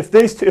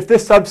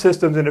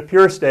subsystem's in a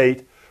pure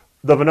state,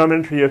 the von Neumann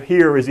entropy of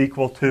here is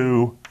equal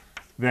to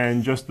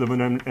then just the von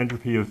Neumann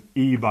entropy of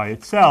E by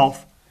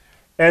itself.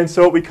 And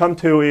so what we come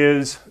to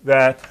is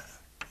that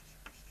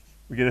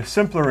we get a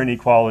simpler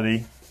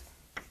inequality.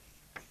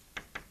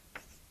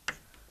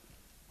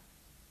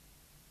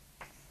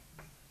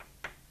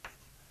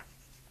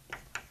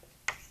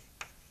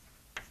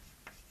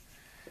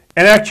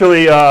 And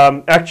actually,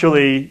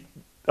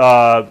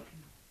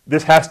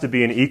 this has to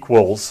be an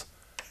equals,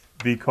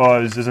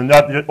 because there's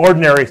another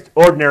ordinary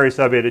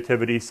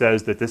subadditivity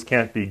says that this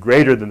can't be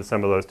greater than the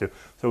sum of those two,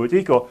 so it's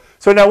equal.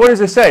 So now, what does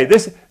this say?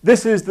 This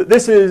is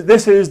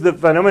the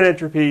von Neumann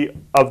entropy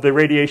of the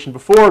radiation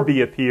before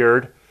B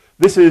appeared.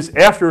 This is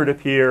after it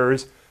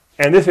appears,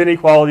 and this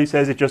inequality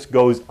says it just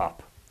goes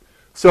up.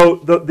 So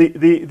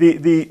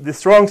the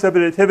strong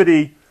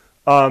subadditivity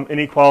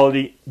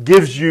inequality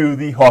gives you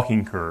the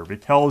Hawking curve.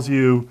 It tells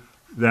you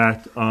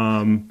that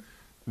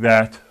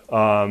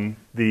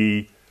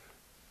the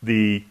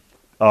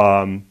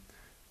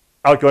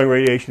outgoing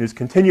radiation is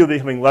continually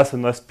becoming less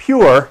and less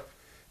pure,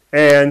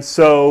 and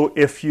so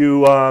if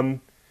you are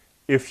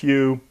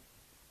going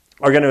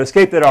to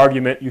escape that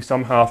argument, you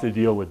somehow have to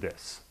deal with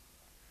this.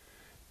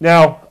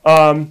 Now,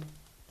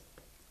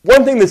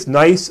 one thing that's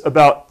nice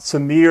about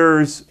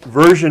Samir's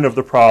version of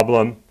the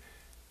problem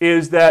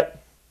is that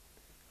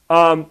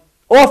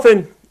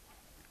often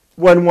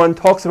when one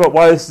talks about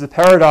why this is a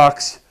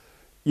paradox,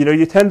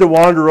 you tend to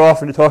wander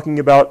off into talking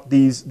about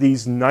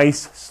these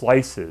nice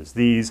slices,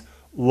 these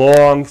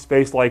long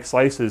space-like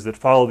slices that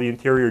follow the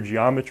interior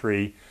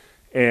geometry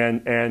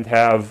and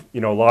have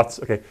lots.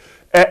 Okay,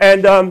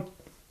 and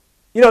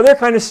they're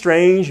kind of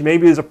strange.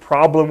 Maybe there's a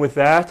problem with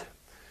that,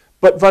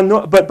 but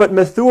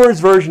Mathure's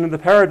version of the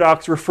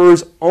paradox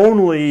refers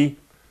only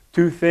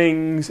to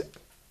things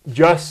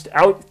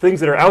things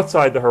that are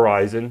outside the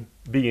horizon,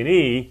 B and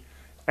E,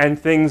 and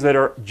things that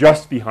are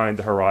just behind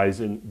the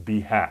horizon, B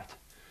hat.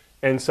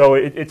 And so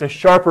it's a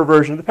sharper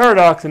version of the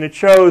paradox, and it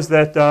shows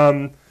that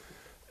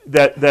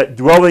that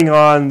dwelling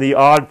on the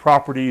odd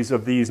properties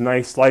of these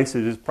nice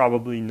slices is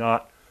probably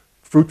not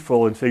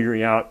fruitful in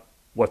figuring out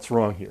what's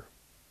wrong here.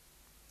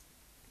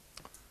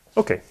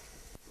 Okay.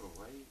 So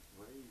why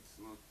it's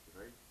not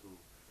right to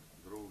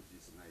draw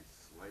these nice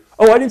slices?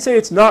 Oh, I didn't say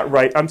it's not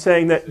right. I'm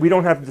saying that we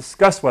don't have to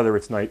discuss whether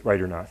it's right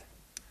or not.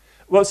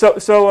 Well, so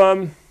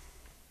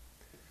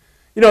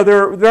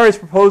there are various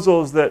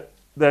proposals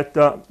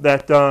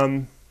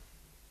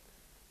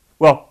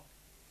well,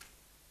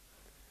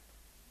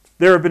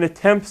 there have been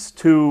attempts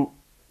to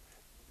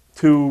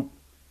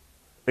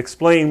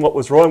explain what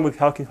was wrong with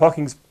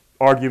Hawking's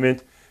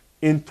argument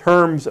in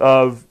terms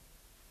of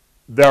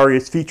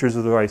various features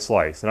of the right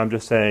slice, and I'm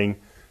just saying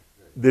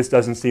this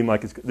doesn't seem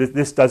like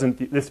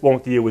this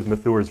won't deal with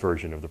Mathure's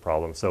version of the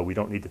problem, so we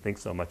don't need to think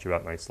so much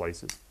about nice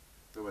slices.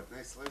 So what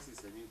nice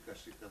slices, I mean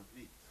Cauchy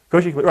complete.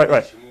 Cauchy, right.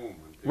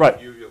 Right.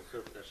 If you will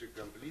have Cauchy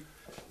complete,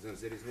 then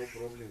there is no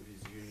problem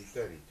with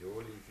unitarity.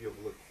 Only if your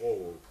black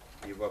hole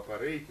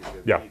evaporated,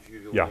 and if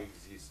you will make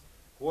this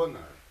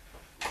corner,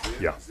 then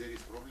there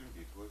is problem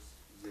because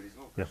there is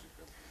no Cauchy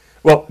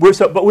complete. Well,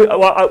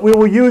 we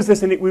will use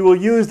this, and we will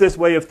use this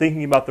way of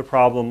thinking about the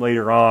problem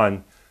later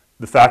on.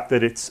 The fact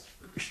that it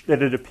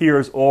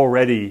appears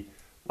already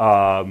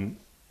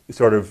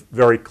sort of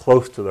very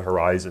close to the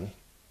horizon.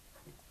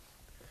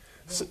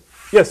 So,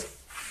 yes.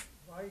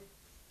 Why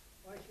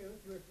can't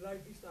you apply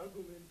this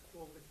argument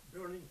for the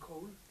burning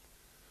coal?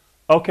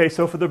 Okay,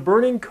 so for the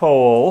burning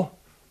coal,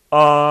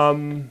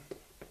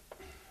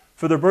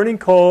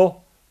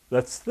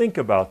 let's think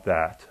about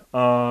that.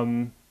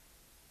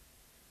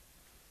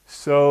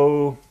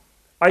 So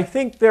I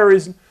think there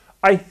is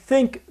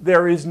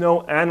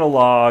no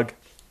analog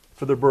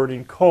for the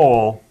burning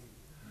coal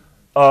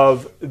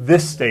of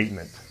this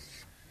statement.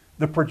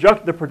 The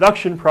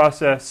production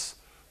process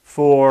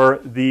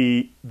for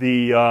the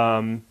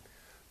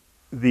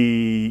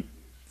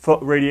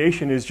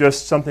radiation is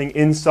just something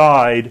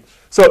inside.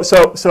 So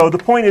the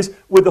point is,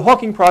 with the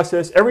Hawking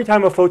process, every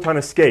time a photon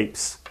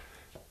escapes,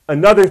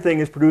 another thing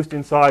is produced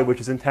inside which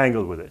is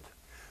entangled with it.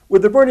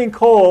 With the burning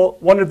coal,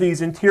 one of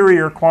these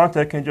interior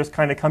quanta can just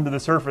kind of come to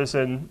the surface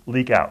and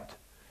leak out.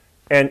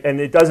 And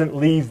it doesn't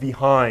leave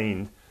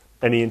behind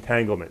any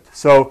entanglement.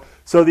 So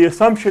the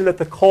assumption that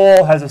the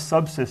coal has a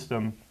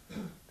subsystem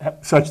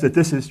such that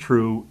this is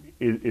true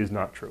is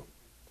not true.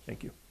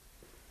 Thank you.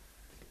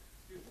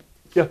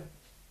 Yeah? Have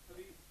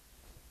you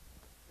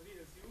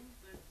assumed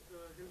that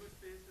Hilbert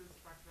space is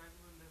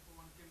factorizable and therefore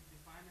one can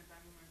define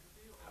entanglement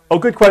entropy? Oh,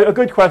 a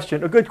good question.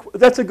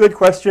 That's a good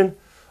question.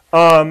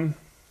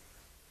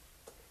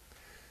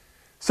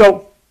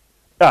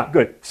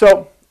 Good.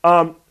 So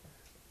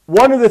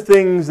one of the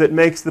things that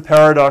makes the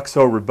paradox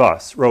so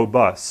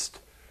robust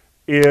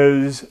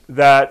is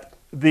that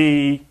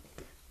the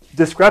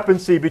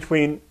discrepancy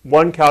between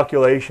one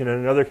calculation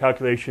and another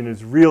calculation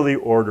is really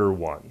order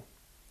 1.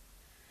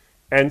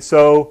 And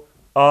so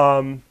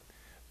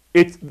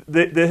this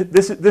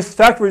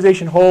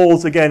factorization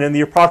holds, again, in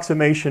the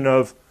approximation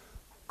of,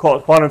 call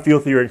it quantum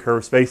field theory and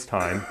curved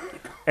spacetime.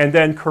 And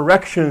then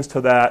corrections to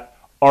that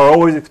are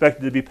always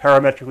expected to be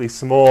parametrically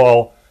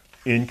small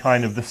in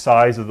kind of the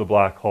size of the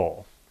black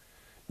hole.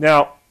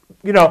 Now,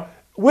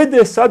 with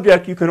this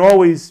subject, you can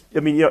always,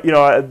 you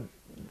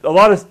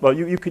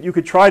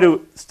could try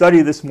to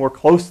study this more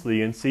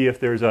closely and see if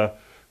there's a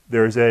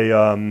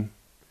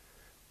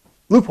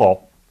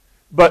loophole.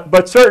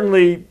 But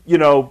certainly,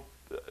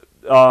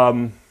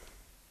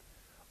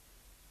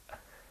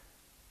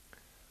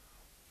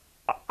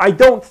 I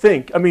don't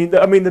think.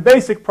 The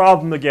basic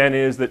problem again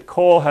is that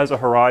coal has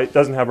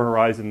doesn't have a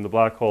horizon, the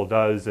black hole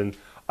does, and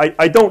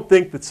I don't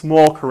think that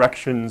small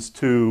corrections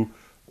to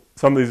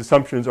some of these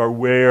assumptions are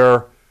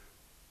where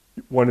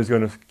one is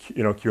going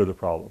to, cure the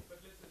problem. But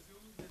let's assume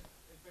that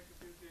effective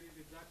field theory is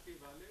exactly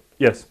valid.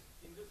 Yes.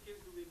 In this case,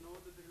 do we know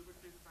that the Hilbert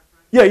space is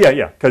factorizable?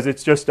 Yeah. Because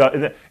it's just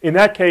in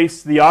that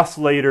case, the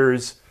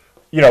oscillators.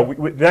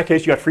 In that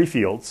case, you got free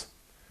fields.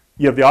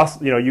 You have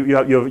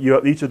you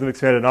have each of them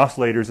expanded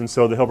oscillators, and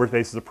so the Hilbert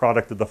space is a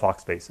product of the Fock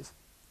spaces.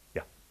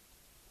 Yeah.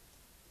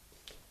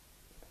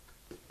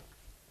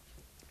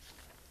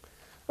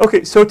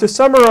 Okay. So to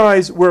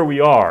summarize where we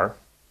are.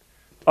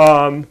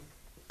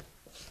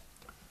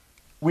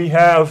 We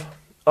have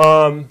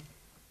so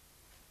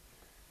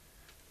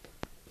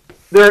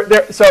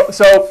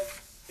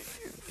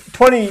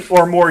 20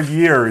 or more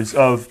years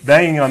of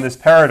banging on this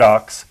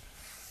paradox,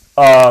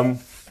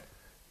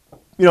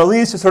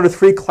 leads to sort of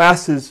 3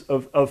 classes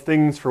of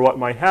things for what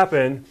might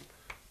happen.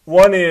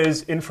 One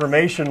is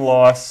information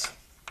loss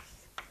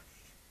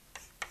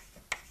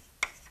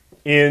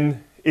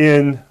in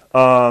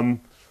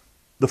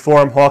the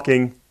form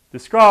Hawking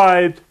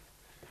described.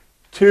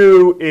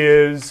 2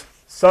 is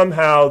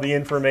somehow the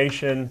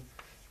information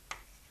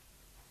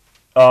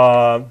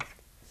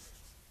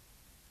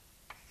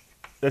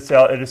let's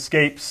say it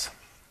escapes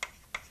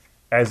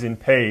as in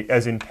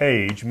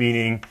page,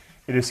 meaning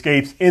it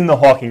escapes in the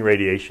Hawking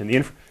radiation.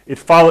 It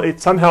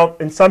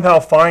somehow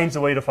finds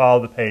a way to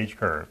follow the page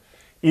curve.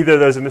 Either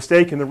there's a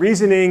mistake in the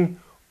reasoning,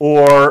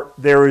 or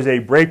there is a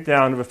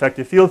breakdown of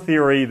effective field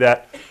theory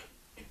that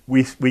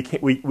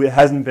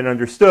hasn't been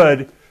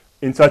understood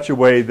in such a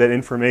way that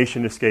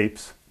information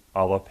escapes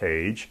a la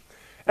page.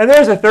 And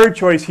there's a third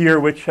choice here,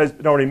 which has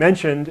been already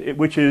mentioned,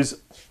 which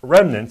is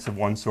remnants of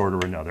one sort or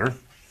another.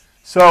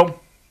 So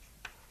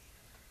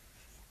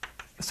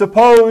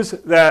suppose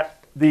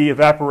that the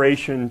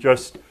evaporation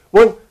just...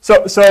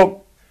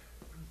 So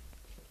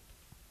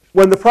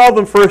when the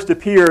problem first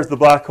appears, the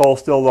black hole is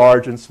still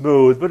large and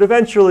smooth, but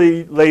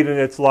eventually, late in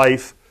its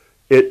life,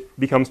 it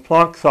becomes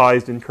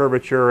Planck-sized in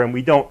curvature, and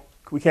we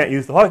can't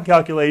use the Hawking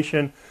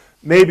calculation.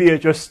 Maybe it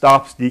just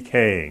stops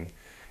decaying.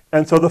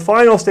 And so the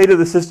final state of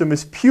the system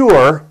is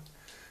pure.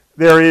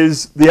 There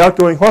is the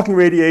outgoing Hawking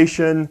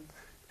radiation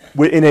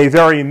in a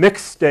very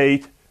mixed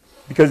state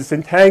because it's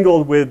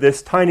entangled with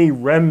this tiny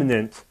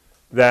remnant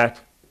that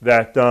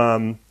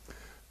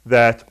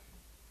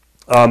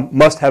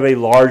must have a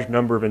large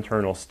number of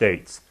internal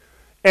states.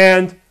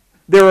 And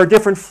there are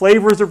different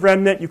flavors of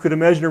remnant. You could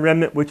imagine a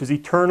remnant which is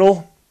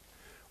eternal,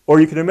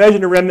 or you could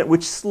imagine a remnant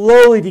which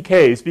slowly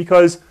decays,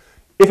 because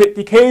if it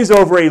decays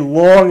over a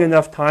long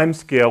enough time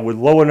scale with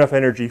low enough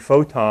energy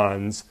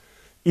photons,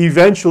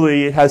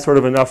 eventually it has sort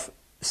of enough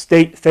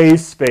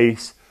phase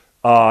space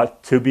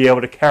to be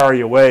able to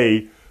carry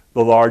away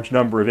the large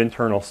number of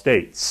internal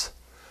states.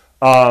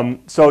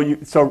 So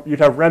you'd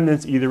have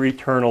remnants either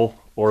eternal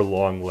or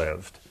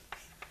long-lived.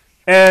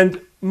 And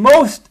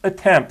most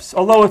attempts,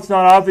 although it's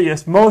not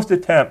obvious, most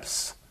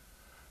attempts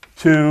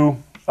to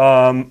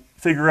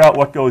figure out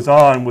what goes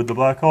on with the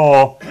black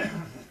hole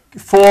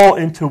fall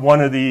into one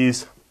of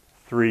these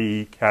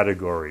 3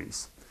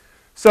 categories.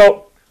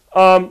 So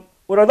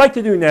what I'd like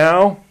to do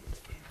now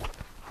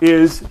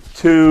is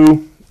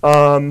to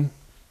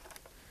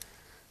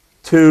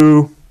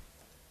to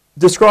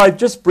describe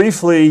just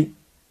briefly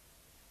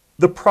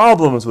the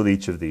problems with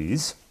each of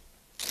these,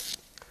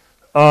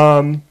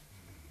 and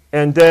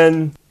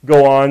then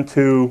go on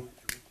to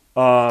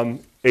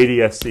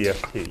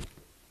ADS-CFT.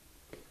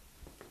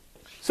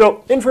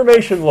 So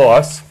information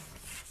loss,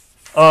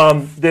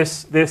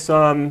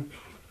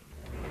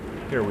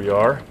 here we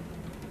are,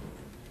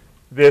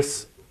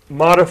 this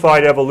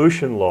modified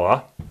evolution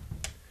law.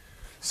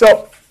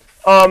 So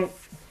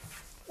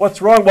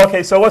what's wrong? Well,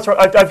 okay, so what's wrong?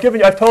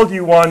 I've told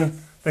you one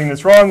thing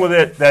that's wrong with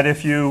it, that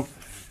if you,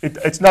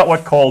 it's not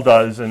what Cole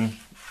does, and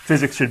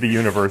physics should be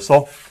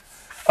universal.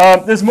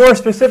 There's more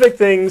specific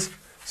things.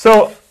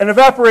 So an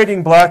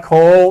evaporating black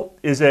hole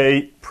is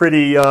a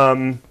pretty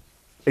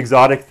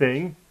exotic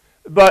thing.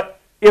 But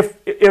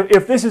if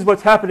this is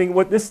what's happening,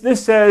 what this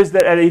says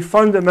that at a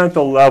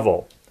fundamental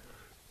level,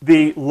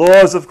 the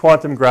laws of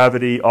quantum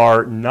gravity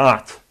are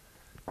not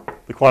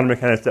the quantum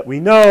mechanics that we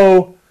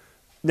know.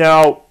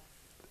 Now,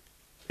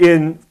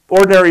 in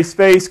ordinary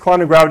space,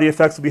 quantum gravity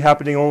effects will be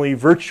happening only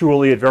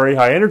virtually at very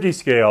high energy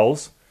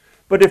scales.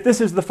 But if this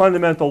is the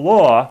fundamental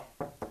law,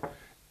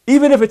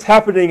 even if it's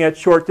happening at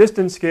short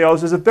distance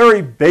scales, there's a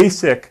very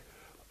basic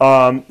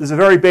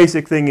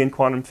thing in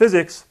quantum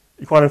physics,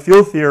 in quantum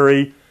field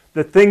theory,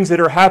 that things that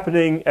are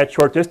happening at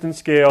short distance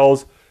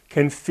scales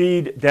can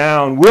feed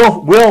down,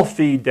 will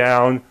feed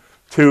down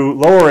to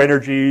lower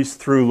energies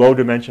through low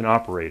dimension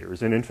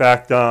operators. And in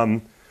fact,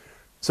 so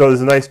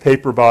there's a nice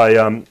paper by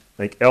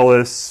like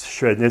Ellis,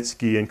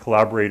 Shrednitsky, and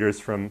collaborators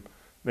from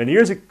many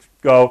years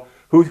ago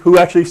who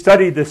actually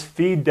studied this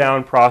feed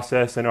down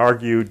process and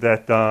argued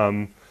that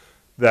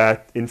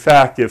that in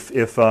fact, if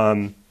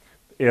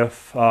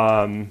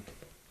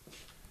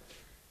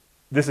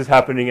this is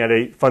happening at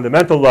a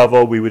fundamental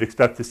level, we would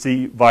expect to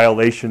see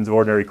violations of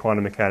ordinary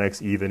quantum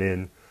mechanics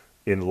even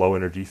in low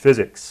energy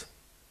physics.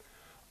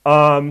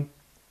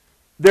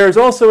 There's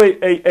also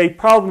a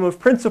problem of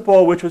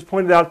principle which was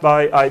pointed out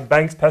by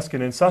Banks,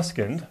 Peskin, and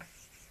Susskind.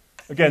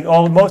 Again,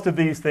 most of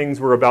these things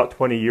were about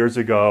 20 years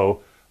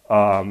ago.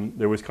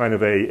 There was kind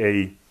of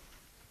a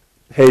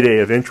heyday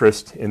of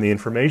interest in the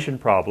information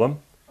problem.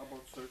 How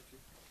about 30?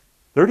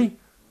 30?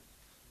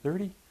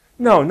 30?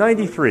 No,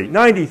 93.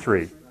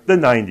 93. The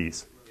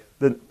 90s.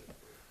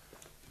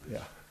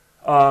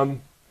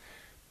 And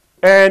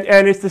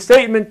it's the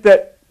statement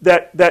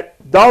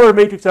that dollar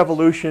matrix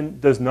evolution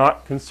does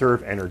not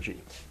conserve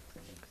energy.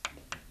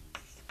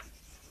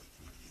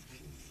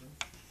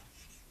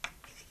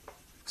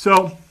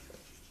 So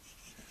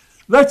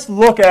let's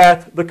look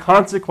at the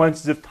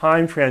consequences of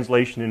time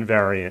translation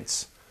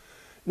invariance.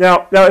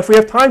 Now if we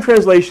have time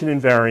translation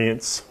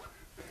invariance,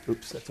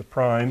 oops, that's a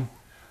prime,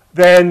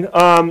 then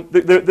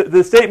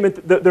the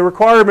statement, the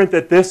requirement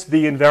that this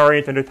be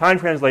invariant under time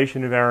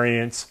translation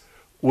invariance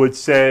would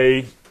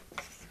say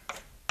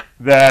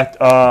that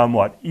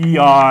what,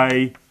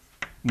 EI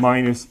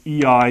minus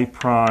EI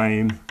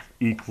prime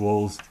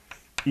equals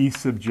E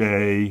sub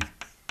j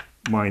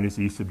minus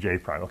E sub j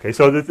prime. Okay,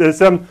 so there's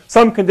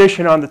some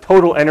condition on the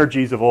total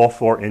energies of all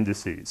four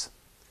indices.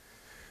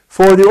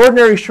 For the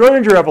ordinary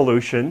Schrodinger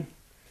evolution,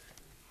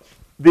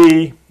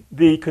 the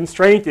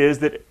constraint is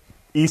that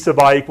E sub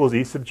I equals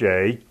E sub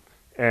j,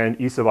 and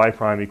E sub I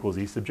prime equals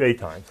E sub j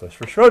times. So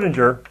for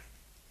Schrodinger,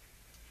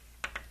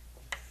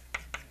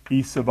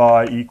 E sub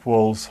I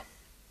equals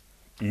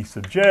E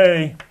sub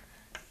j,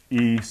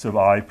 E sub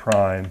I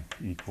prime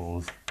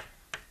equals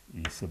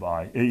E sub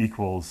I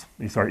equals,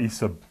 sorry, E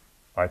sub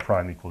I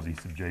prime equals E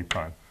sub j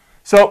prime.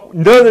 So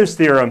Noether's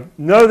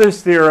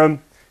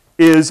theorem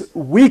is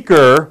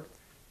weaker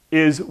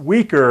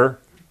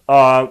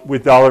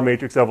with dollar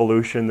matrix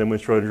evolution than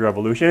with Schrodinger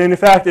evolution. And in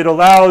fact, it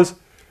allows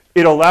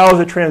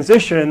a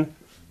transition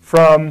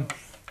from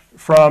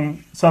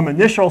some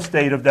initial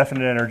state of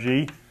definite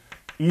energy,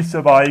 E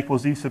sub I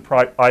equals E sub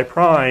I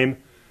prime,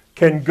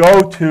 can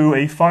go to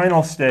a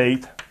final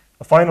state,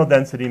 a final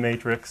density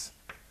matrix,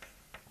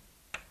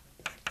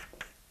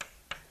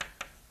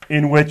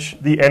 in which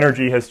the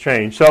energy has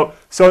changed. So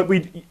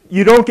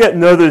you don't get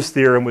Noether's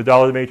theorem with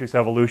dollar matrix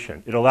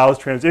evolution. It allows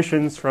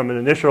transitions from an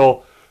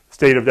initial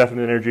state of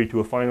definite energy to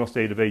a final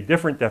state of a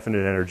different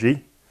definite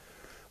energy.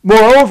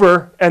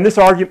 Moreover, and this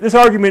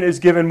argument is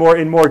given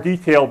in more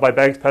detail by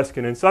Banks,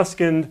 Peskin, and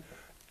Susskind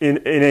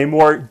in a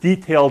more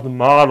detailed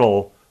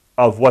model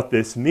of what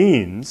this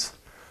means.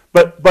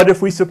 But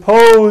if we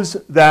suppose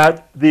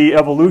that the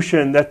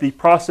evolution, that the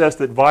process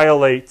that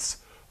violates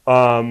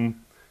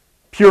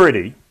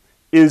purity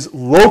is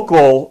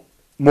local,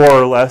 more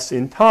or less,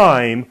 in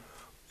time,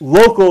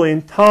 local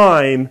in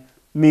time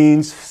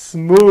means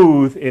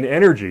smooth in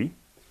energy,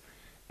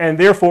 and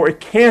therefore it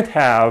can't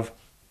have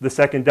the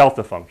second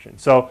delta function.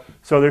 So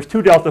there's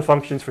two delta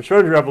functions for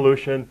Schrodinger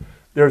evolution.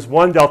 There's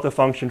one delta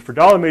function for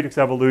dollar matrix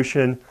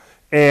evolution,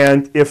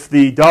 and if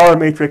the dollar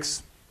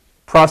matrix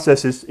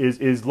process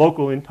is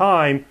local in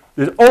time,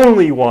 there's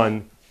only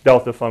one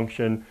delta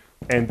function,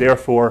 and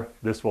therefore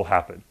this will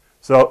happen.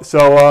 So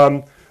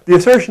the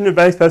assertion of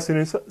Banks, Peskin,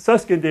 and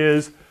Susskind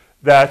is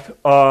that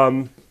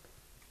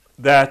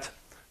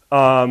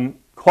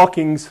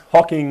Hawking's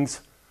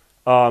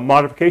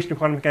modification of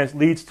quantum mechanics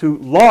leads to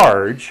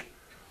large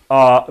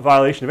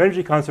violation of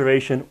energy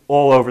conservation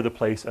all over the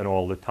place and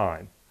all the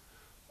time.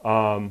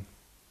 30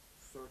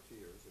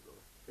 years ago,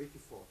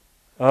 84.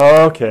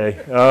 Okay,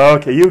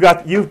 okay,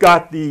 you've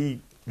got the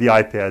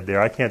iPad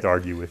there. I can't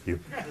argue with you.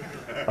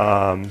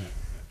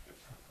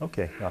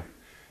 Okay,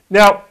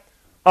 now,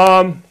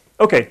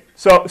 okay,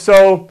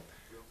 so,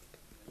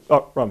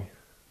 oh, Rami.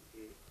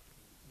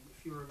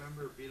 If you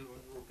remember, Bill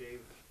Monroe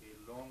gave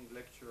a long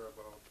lecture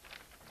about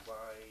why.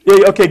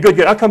 Yeah, okay, good.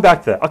 I'll come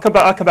back to that. I'll come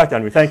back down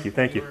to it. Thank you.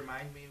 Can you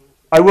remind me?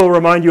 I will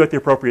remind you at the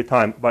appropriate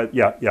time. But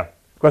yeah.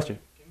 Question.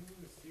 Can you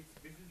see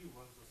explicitly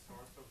what's the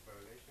source of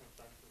violation of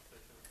time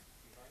concession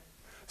design?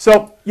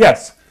 So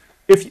yes,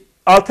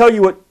 I'll tell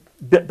you what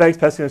Banks,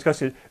 Peskin, and Scusi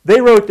did.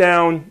 They wrote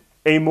down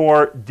a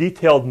more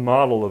detailed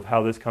model of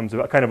how this comes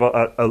about, kind of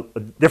a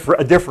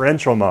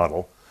differential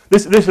model.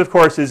 This of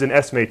course is an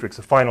S matrix,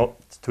 a final.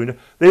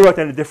 They wrote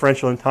down a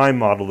differential in time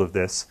model of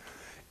this.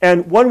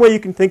 And one way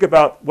you can think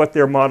about what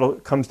their model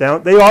comes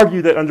down, they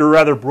argue that under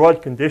rather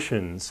broad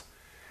conditions,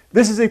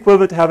 this is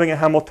equivalent to having a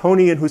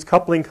Hamiltonian whose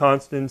coupling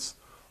constants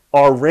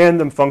are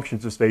random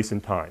functions of space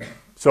and time.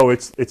 So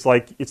it's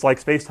like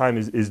space-time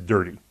is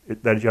dirty.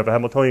 That is, you have a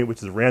Hamiltonian which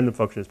is a random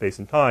function of space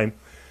and time.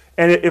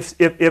 And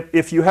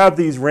if you have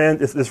this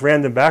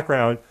random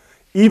background,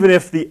 even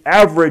if the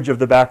average of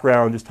the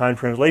background is time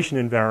translation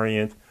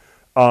invariant,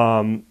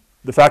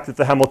 the fact that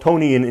the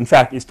Hamiltonian in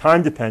fact is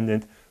time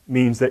dependent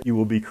means that you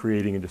will be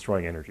creating and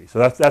destroying energy. So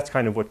that's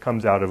kind of what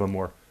comes out of a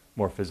more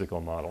physical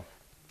model.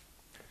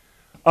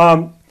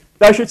 I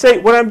should say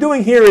what I'm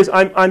doing here is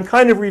I'm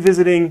kind of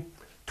revisiting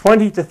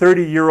 20 to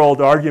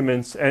 30-year-old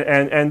arguments,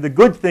 and the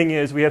good thing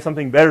is we have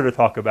something better to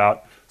talk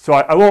about. So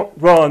I won't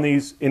dwell on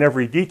these in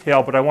every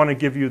detail, but I want to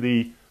give you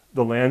the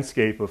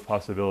landscape of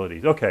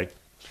possibilities. Okay,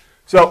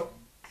 so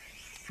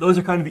those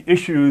are kind of the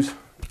issues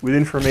with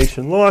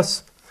information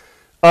loss.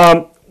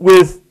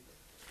 With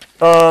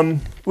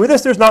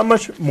this, there's not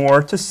much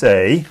more to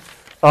say,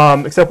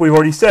 except we've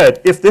already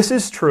said, if this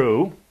is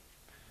true,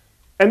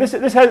 and this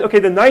has, okay,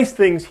 the nice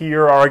things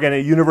here are, again,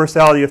 a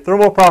universality of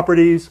thermal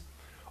properties.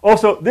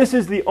 Also, this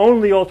is the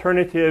only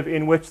alternative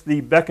in which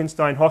the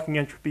Bekenstein-Hawking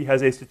entropy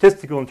has a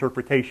statistical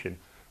interpretation.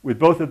 With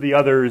both of the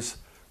others,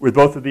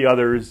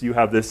 you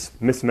have this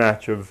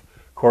mismatch of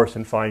coarse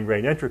and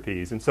fine-grained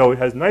entropies. And so it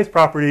has nice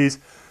properties.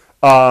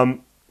 The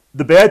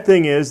bad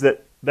thing is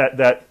that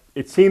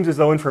it seems as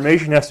though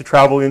information has to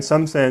travel in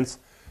some sense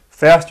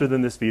faster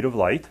than the speed of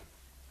light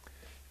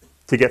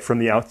to get from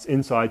the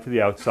inside to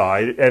the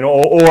outside. And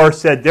or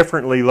said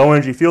differently,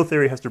 low-energy field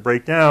theory has to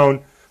break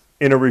down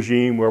in a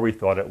regime where we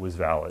thought it was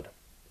valid.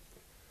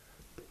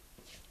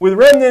 With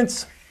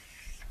remnants,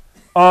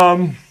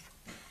 the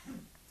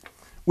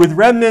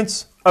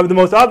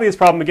most obvious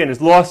problem, again,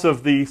 is loss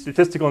of the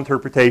statistical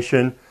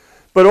interpretation.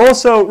 But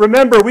also,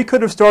 remember, we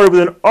could have started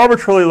with an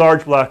arbitrarily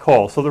large black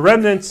hole. So the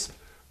remnants,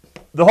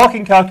 the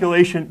Hawking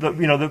calculation,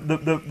 we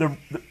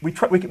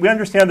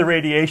understand the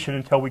radiation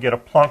until we get a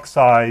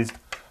Planck-sized,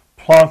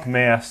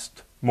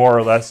 Planck-massed, more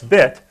or less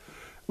bit.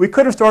 We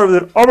could have started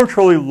with an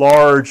arbitrarily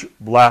large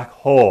black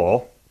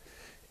hole,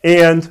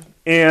 and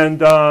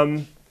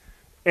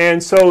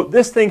so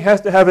this thing has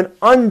to have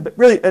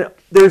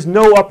there's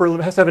no upper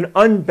limit. It has to have an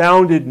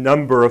unbounded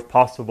number of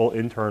possible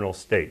internal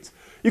states.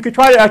 You could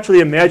try to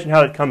actually imagine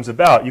how it comes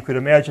about. You could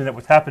imagine that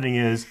what's happening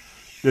is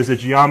there's a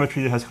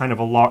geometry that has kind of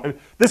a large.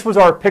 This was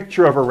our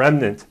picture of a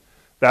remnant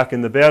back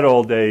in the bad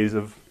old days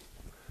of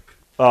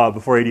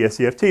before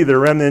ADS-CFT. The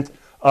remnant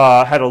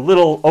had a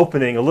little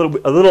opening, a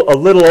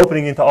little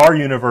opening into our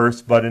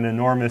universe, but an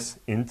enormous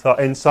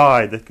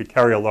inside that could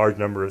carry a large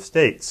number of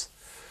states.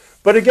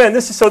 But again,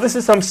 this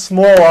is some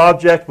small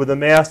object with a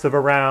mass of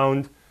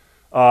around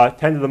 10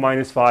 to the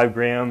minus 5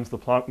 grams, the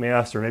Planck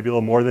mass, or maybe a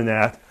little more than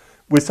that,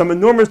 with some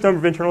enormous number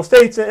of internal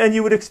states. And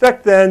you would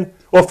expect then,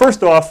 well,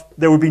 first off,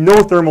 there would be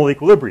no thermal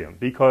equilibrium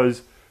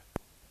because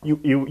you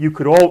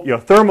could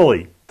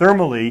thermally,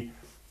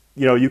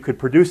 you could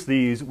produce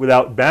these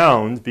without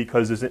bounds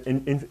because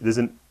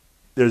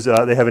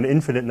they have an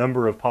infinite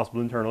number of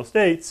possible internal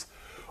states.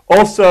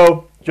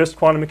 Also, just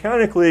quantum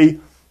mechanically,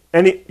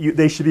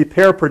 they should be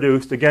pair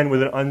produced again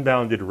with an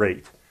unbounded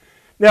rate.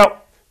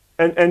 Now,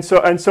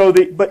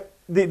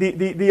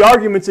 the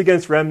arguments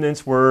against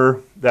remnants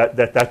were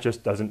that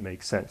just doesn't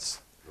make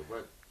sense.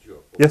 But Joe,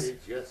 yes. Okay,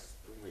 just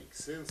to make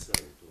sense out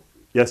of it.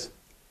 Yes.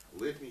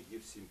 Let me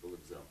give simple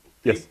example.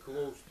 Yes. Take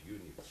closed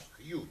units,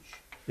 huge.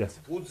 Yes.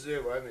 Put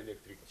there one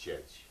electric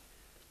charge.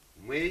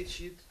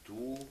 Match it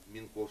to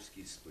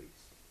Minkowski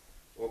space.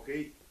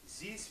 Okay,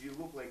 this will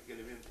look like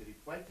elementary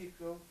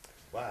particle,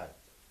 but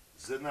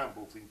the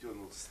number of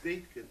internal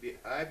state can be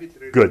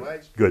arbitrarily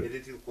large, and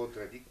it will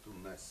contradict to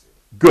nothing.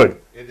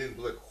 Good. And in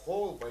black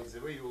hole, by the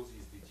way, all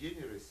this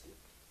degeneracy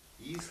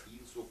is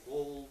in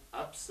so-called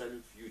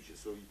absolute future.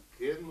 So you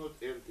cannot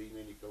enter in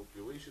any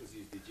calculations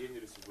this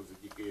degeneracy for the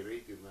decay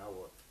rate in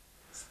our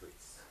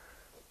space.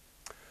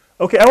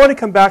 Okay, I want to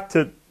come back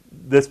to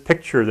this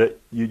picture that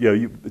I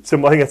think it's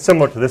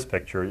similar to this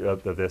picture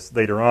of this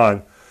later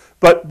on,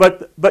 but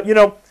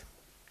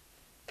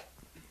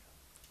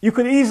you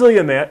could easily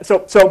imagine,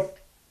 so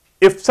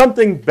if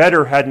something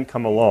better hadn't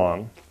come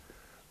along,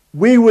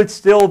 we would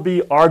still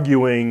be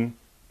arguing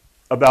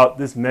about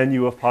this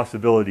menu of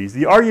possibilities.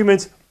 The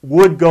arguments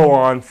would go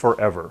on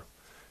forever.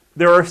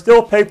 There are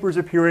still papers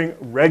appearing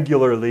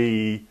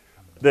regularly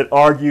that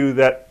argue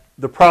that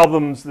the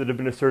problems that have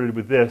been asserted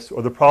with this,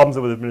 or the problems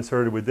that would have been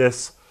asserted with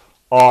this,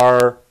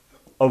 are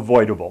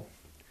avoidable.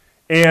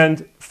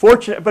 And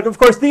but of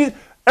course,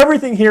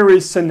 everything here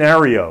is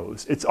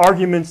scenarios. It's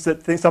arguments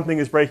that think something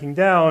is breaking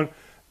down,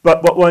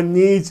 but what one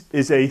needs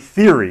is a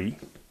theory.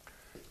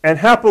 And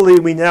happily,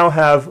 we now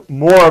have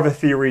more of a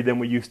theory than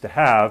we used to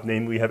have,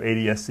 namely we have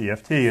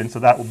ADS-CFT, and so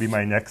that will be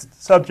my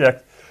next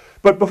subject.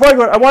 But before I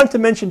go on, I wanted to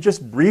mention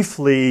just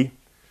briefly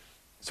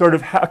sort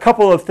of a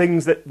couple of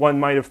things that one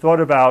might have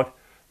thought about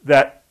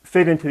that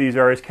fit into these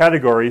various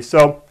categories.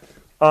 So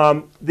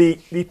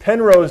the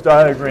Penrose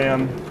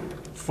diagram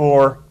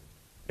for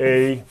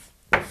a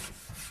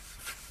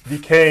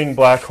decaying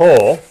black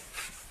hole.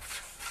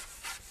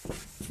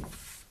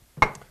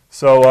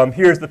 So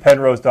here's the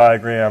Penrose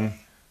diagram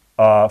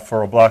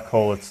for a black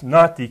hole that's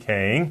not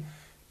decaying.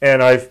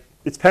 And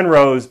it's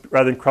Penrose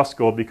rather than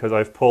Kruskal because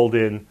I've pulled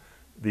in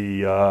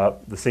the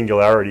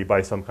singularity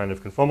by some kind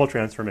of conformal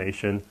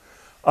transformation.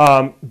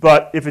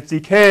 But if it's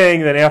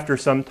decaying, then after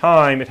some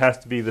time, it has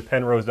to be the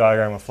Penrose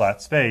diagram of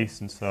flat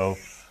space. And so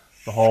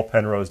the whole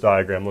Penrose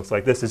diagram looks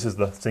like this. This is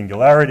the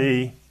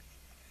singularity.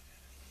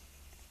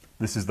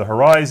 This is the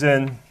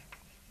horizon.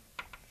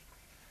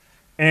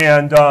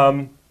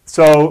 And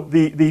so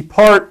the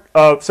part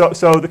of,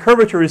 so the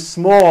curvature is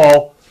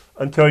small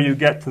until you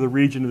get to the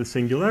region of the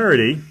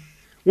singularity.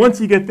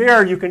 Once you get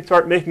there, you can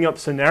start making up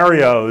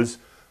scenarios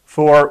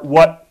for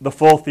what the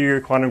full theory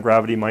of quantum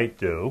gravity might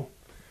do.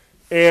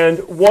 And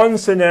one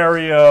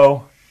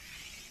scenario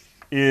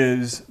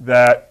is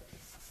that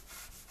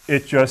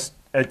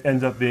it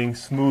ends up being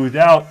smoothed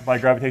out by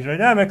gravitational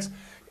dynamics,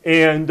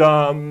 and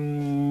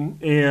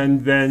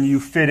then you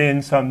fit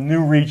in some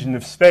new region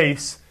of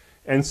space,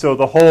 and so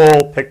the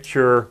whole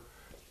picture,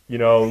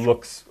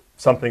 looks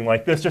something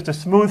like this, just a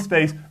smooth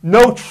space,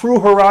 no true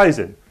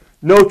horizon.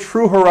 No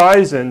true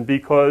horizon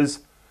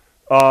because,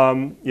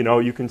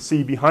 you can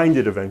see behind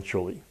it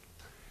eventually.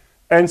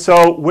 And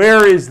so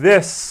where is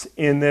this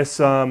in this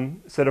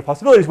set of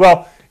possibilities?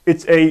 Well,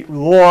 it's a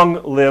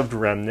long-lived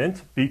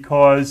remnant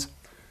because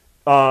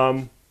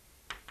if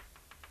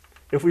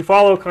we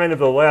follow kind of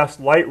the last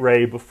light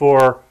ray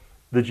before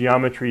the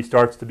geometry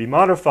starts to be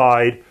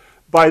modified,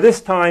 by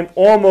this time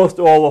almost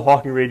all the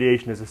Hawking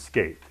radiation has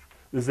escaped.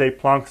 This is a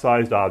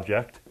Planck-sized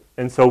object,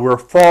 and so we're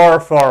far,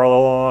 far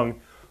along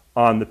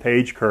on the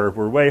page curve.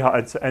 We're way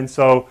high, and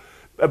so,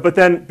 but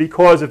then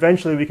because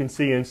eventually we can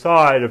see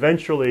inside,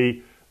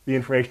 eventually the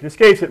information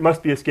escapes, it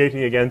must be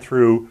escaping again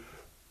through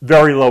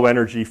very low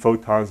energy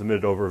photons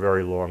emitted over a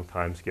very long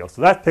time scale.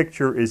 So that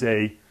picture is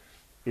a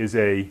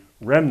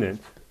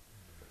remnant.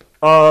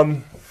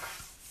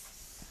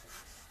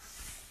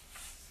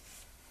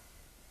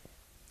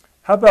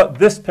 How about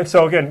this picture?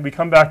 So again, we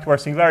come back to our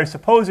singularity.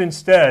 Suppose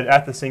instead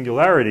at the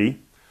singularity,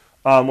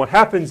 what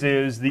happens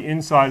is the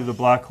inside of the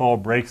black hole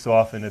breaks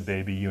off in a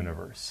baby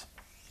universe.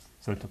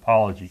 So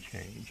topology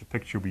change, a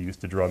picture we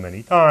used to draw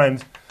many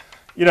times.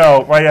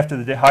 Right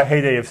after the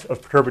heyday of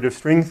perturbative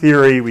string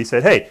theory, we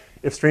said, hey,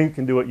 if string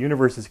can do it,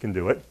 universes can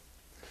do it.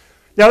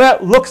 Now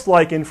that looks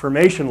like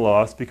information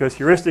loss because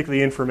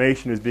heuristically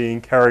information is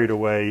being carried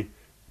away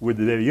with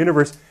the baby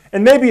universe.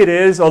 And maybe it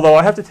is, although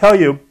I have to tell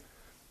you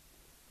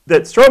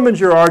that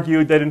Strominger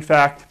argued that in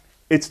fact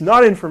it's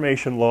not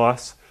information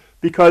loss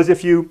because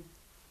if you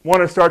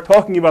want to start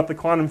talking about the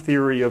quantum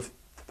theory of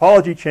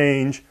topology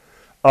change,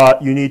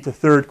 you need to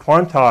third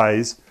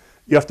quantize.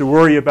 You have to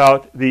worry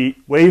about the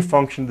wave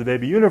function of the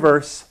baby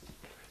universe.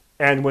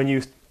 And when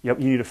you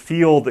need a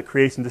field that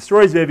creates and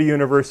destroys baby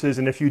universes.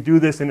 And if you do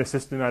this in a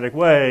systematic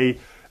way,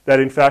 that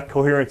in fact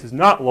coherence is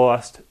not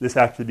lost, this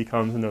actually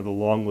becomes another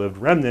long-lived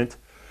remnant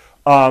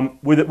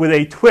with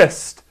a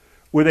twist.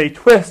 With a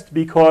twist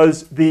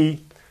because the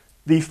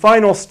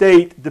final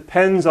state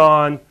depends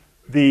on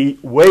the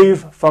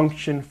wave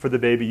function for the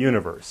baby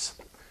universe,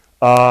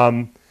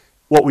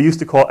 what we used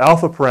to call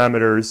alpha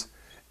parameters.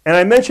 And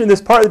I mention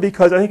this partly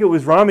because I think it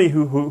was Rami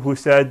who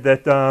said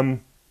that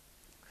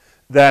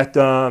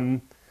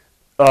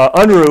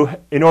Unruh,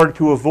 in order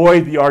to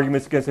avoid the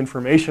arguments against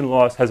information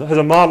loss, has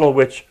a model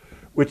which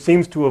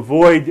seems to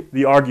avoid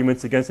the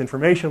arguments against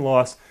information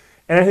loss.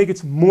 And I think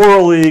it's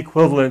morally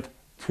equivalent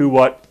to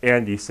what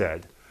Andy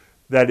said.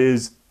 That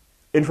is,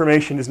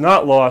 information is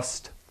not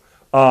lost.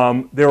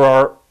 There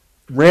are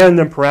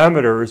random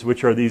parameters,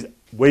 which are these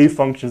wave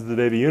functions of the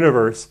baby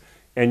universe,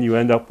 and you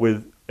end up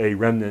with a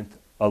remnant,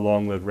 a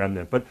long-lived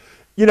remnant. But,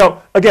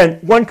 again,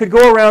 one could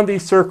go around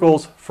these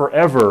circles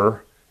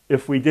forever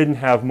if we didn't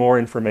have more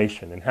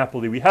information. And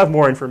happily, we have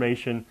more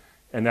information,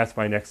 and that's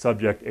my next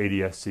subject,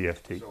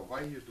 ADS-CFT. So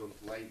why you don't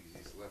like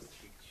this last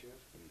picture,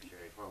 which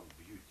I found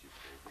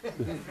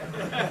beautiful?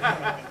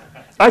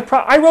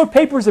 I wrote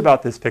papers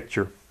about this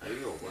picture. I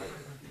know, but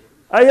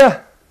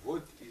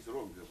What is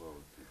wrong?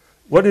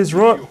 What is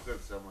wrong? You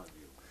have some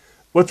idea.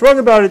 what's wrong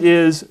about it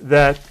is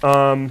that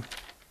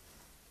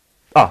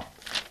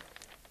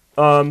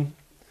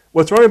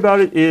what's wrong about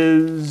it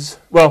is,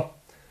 well,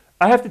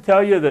 I have to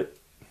tell you that,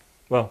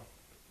 well,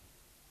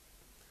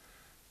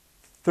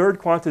 third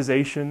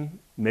quantization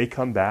may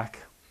come back.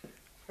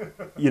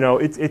 You know,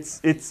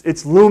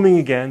 it's looming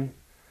again,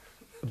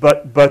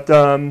 but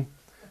rather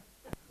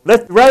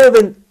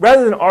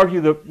than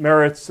argue the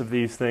merits of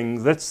these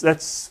things,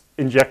 let's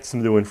inject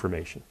some new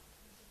information.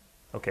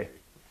 Okay,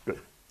 good.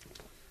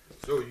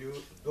 So you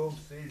don't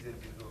say that you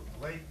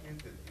don't like it,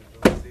 and you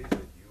don't say that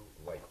you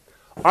like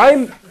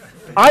it.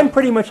 I'm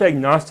pretty much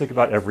agnostic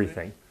about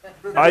everything,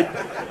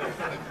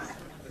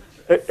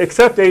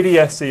 except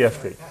ADS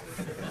CFT.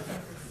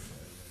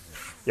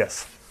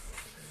 Yes.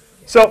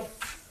 So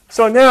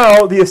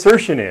now the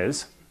assertion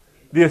is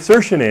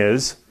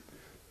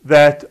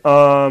that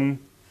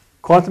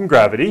quantum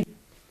gravity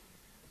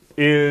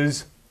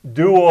is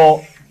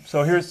dual.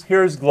 So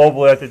here's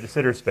global at the de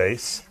Sitter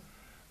space.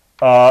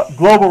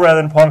 Global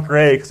rather than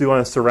Poincare because we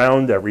want to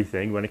surround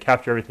everything. We want to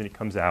capture everything that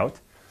comes out.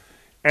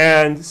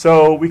 And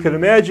so we could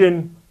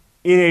imagine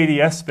in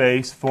ADS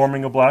space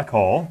forming a black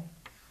hole,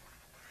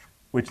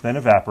 which then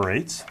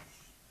evaporates.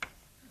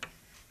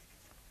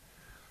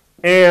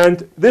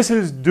 And this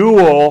is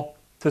dual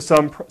to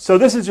some, so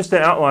this is just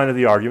an outline of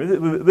the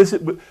argument.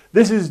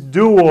 This is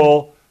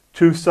dual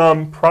to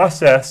some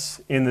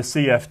process in the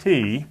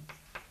CFT.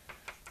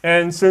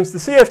 And since the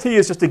CFT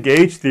is just a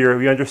gauge theory,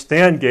 we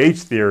understand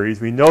gauge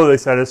theories, we know they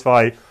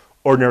satisfy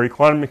ordinary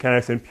quantum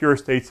mechanics and pure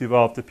states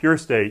evolve to pure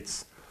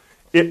states,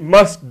 it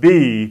must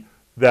be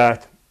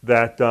that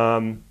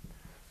a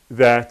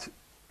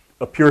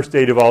pure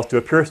state evolves to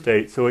a pure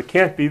state. So it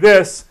can't be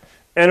this.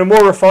 And a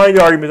more refined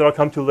argument that I'll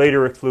come to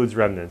later excludes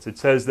remnants. It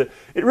says that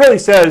it really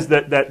says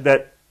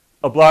that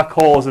a black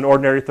hole is an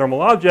ordinary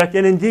thermal object,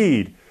 and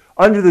indeed,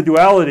 under the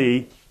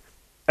duality,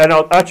 and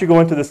I'll actually go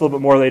into this a little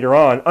bit more later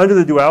on. Under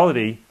the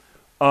duality,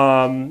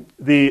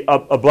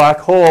 a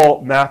black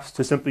hole maps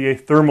to simply a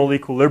thermal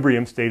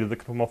equilibrium state of the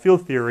thermal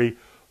field theory,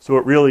 so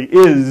it really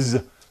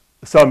is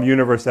some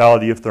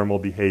universality of thermal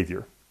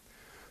behavior.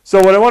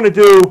 So what I want to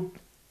do,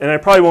 and I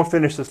probably won't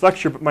finish this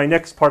lecture, but my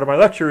next part of my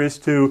lecture is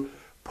to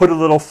put a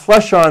little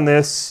flesh on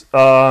this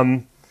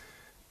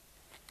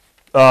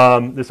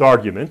this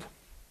argument.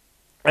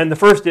 And the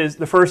first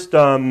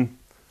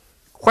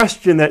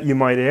question that you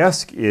might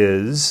ask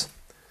is,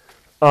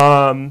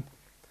 why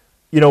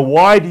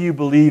do you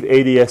believe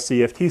ADS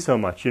CFT so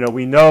much?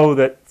 We know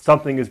that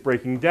something is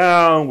breaking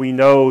down. We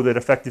know that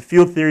effective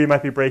field theory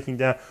might be breaking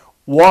down.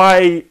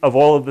 Why, of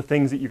all of the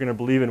things that you're going to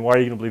believe in, why are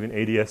you going to believe in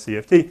ADS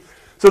CFT?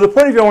 So the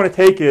point of view I want to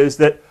take is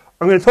that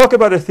I'm going to talk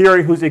about a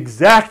theory whose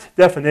exact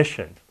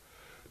definition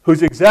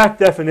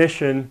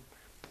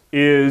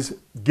is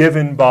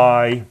given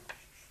by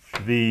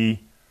the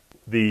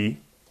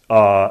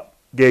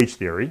gauge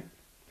theory.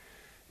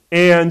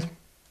 And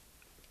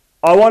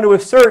I want to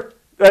assert,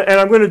 and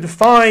I'm going to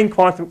define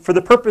quantum, for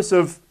the purpose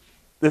of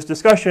this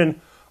discussion,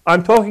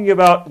 I'm talking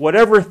about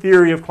whatever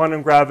theory of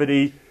quantum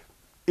gravity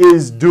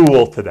is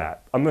dual to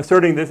that. I'm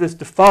asserting that this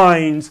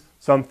defines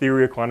some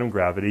theory of quantum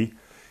gravity.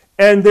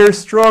 And there's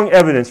strong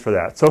evidence for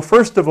that. So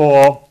first of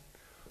all,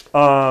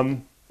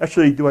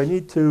 actually, do I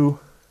need to?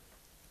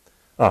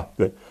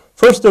 Good.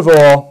 First of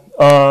all,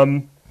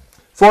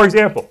 for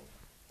example,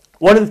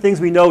 one of the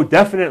things we know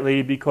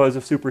definitely because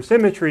of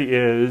supersymmetry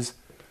is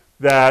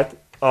that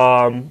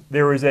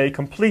there is a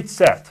complete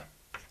set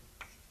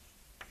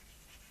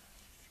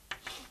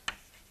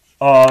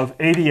of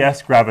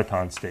ADS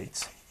graviton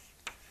states.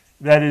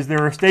 That is,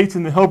 there are states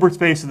in the Hilbert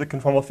space of the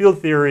conformal field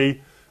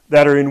theory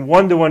that are in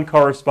one-to-one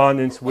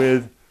correspondence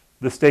with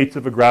the states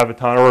of a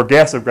graviton or a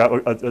gas of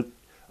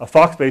a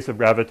Fock space of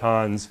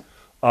gravitons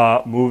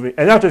moving,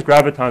 and not just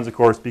gravitons, of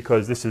course,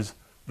 because this is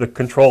the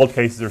controlled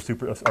cases are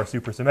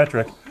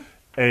supersymmetric.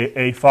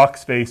 A Fock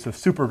space of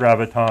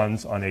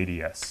supergravitons on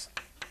ADS.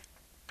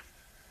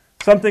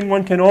 Something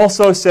one can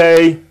also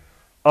say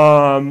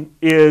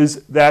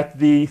is that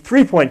the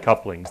three-point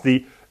couplings,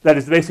 that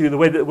is basically the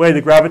way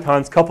the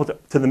gravitons couple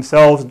to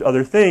themselves and to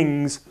other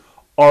things,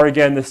 are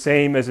again the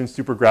same as in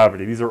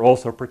supergravity. These are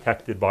also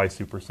protected by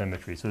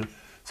supersymmetry.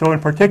 So in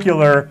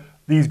particular,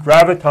 these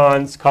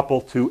gravitons couple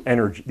to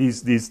energy.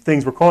 These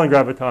things we're calling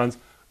gravitons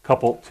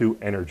couple to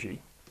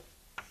energy.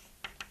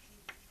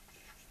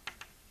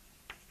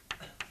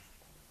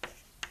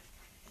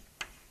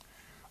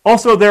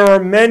 Also, there are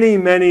many,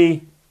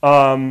 many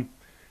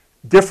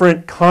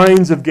different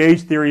kinds of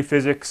gauge theory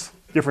physics,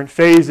 different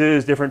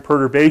phases, different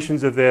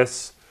perturbations of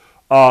this,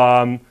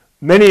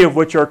 many of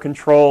which are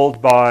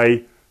controlled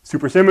by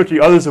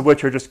supersymmetry, others of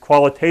which are just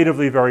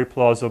qualitatively very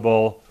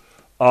plausible,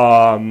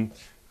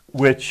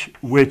 which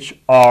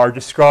are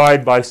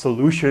described by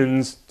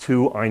solutions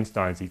to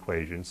Einstein's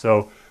equation.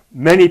 So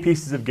many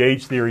pieces of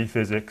gauge theory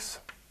physics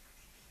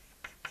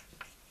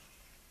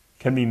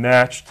can be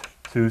matched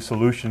to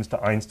solutions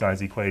to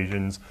Einstein's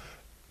equations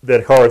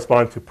that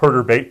correspond to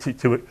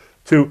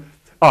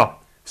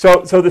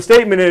So the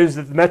statement is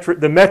that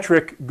the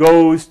metric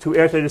goes to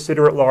anti-de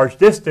Sitter at large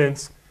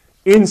distance,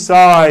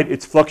 inside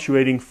it's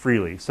fluctuating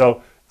freely.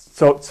 So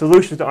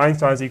solutions to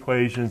Einstein's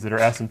equations that are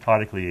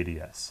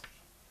asymptotically ADS.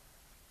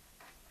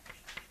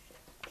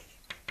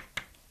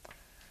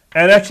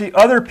 And actually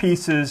other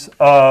pieces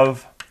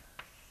of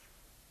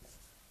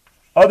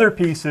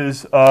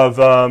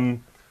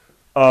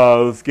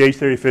gauge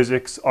theory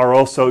physics are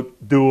also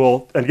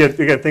dual, and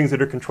again things that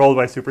are controlled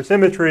by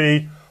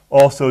supersymmetry,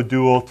 also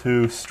dual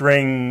to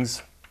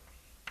strings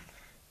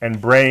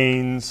and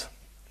branes,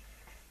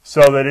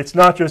 so that it's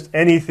not just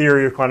any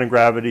theory of quantum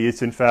gravity,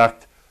 it's in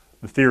fact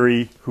the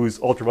theory whose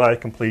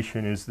ultraviolet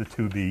completion is the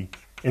 2B.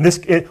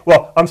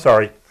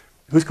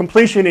 Whose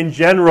completion in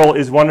general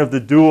is one of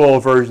the dual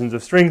versions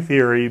of string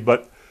theory,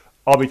 but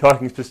I'll be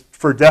talking just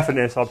for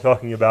definiteness, I'll be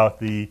talking about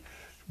the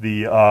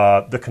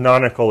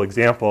canonical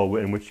example,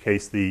 in which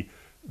case the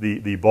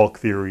bulk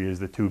theory is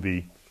the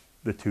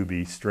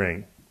 2B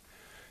string.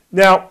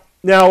 Now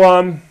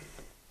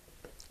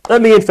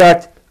let me in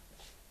fact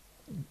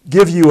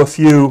give you a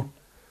few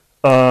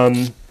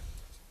let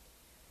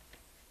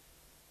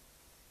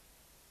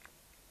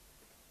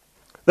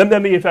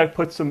me in fact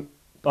put some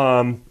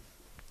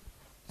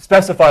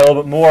specify a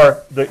little bit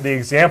more the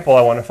example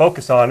I want to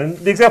focus on. And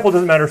the example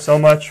doesn't matter so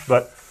much,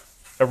 but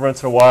every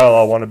once in a while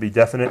I'll want to be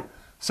definite.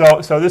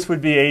 So this would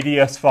be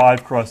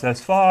ADS5 cross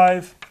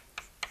S5.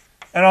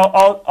 And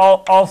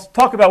I'll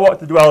talk about what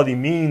the duality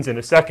means in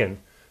a second.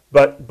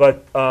 But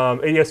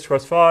ADS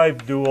cross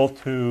 5 dual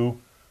to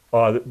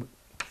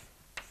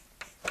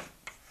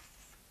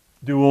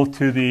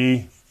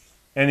the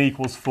n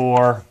equals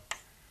 4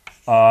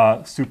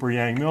 super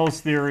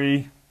Yang-Mills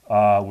theory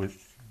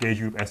with gauge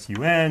group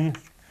SUN.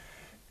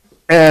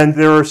 And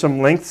there are some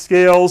length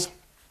scales.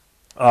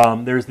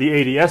 There's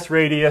the ADS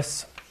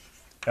radius,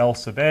 L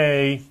sub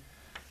A.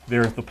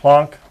 There's the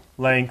Planck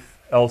length,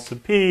 L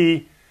sub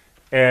P.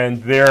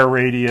 And their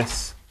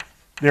radius,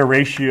 their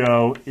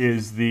ratio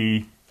is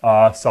the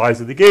size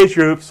of the gauge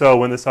group. So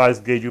when the size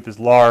of the gauge group is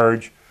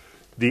large,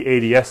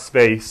 the ADS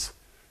space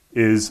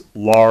is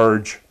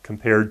large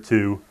compared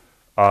to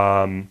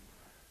the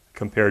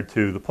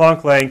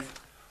Planck length.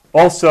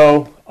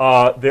 Also,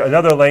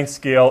 another length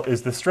scale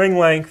is the string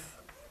length.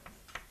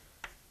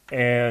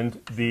 And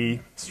the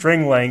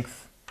string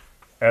length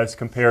as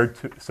compared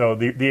to, so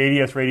the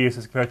ADS radius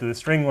is compared to the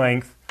string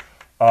length.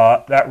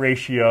 That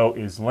ratio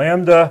is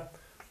lambda.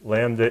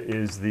 Lambda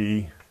is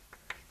the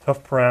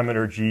tough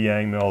parameter G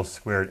Yang-Mills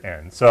squared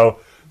n. So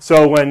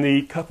when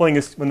the coupling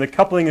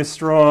is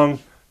strong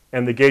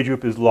and the gauge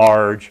group is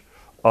large,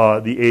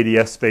 the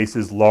ADS space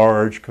is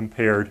large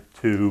compared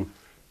to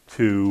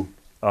the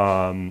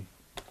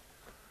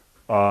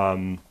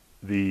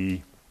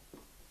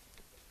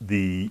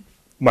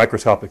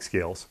microscopic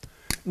scales.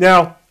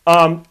 Now,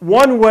 there's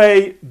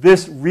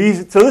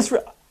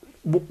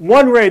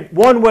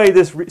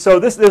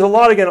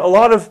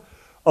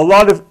a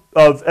lot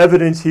of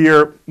evidence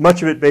here,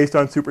 much of it based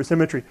on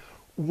supersymmetry.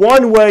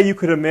 One way you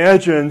could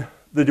imagine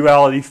the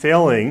duality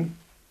failing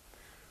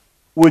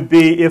would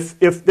be if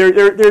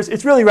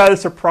it's really rather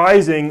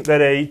surprising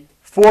that a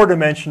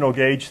 4-dimensional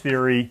gauge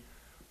theory,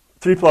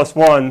 3 plus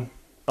 1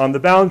 on the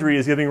boundary,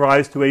 is giving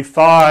rise to a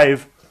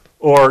 5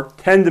 or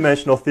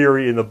 10-dimensional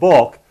theory in the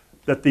bulk,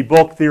 that the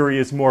bulk theory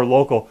is more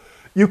local.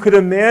 You could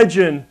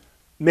imagine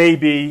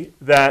maybe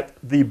that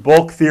the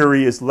bulk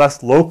theory is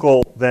less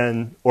local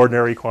than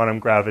ordinary quantum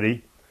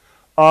gravity.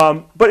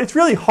 But it's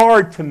really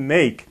hard to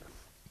make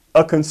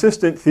a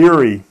consistent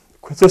theory,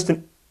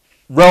 consistent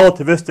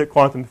relativistic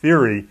quantum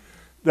theory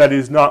that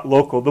is not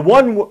local. The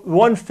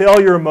one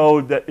failure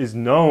mode that is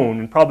known,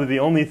 and probably the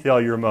only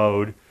failure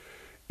mode,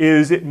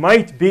 is it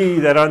might be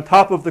that on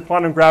top of the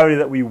quantum gravity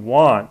that we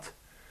want,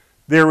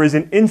 there is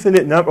an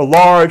infinite number, a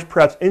large,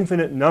 perhaps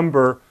infinite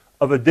number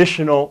of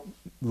additional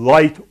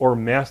light or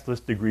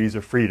massless degrees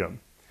of freedom.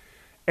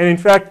 And in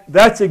fact,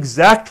 that's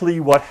exactly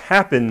what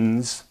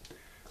happens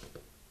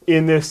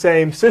in this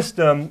same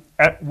system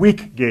at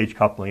weak gauge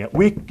coupling. At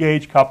weak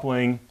gauge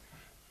coupling,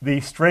 the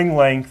string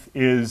length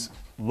is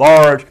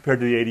large compared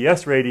to the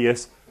ADS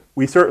radius.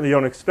 We certainly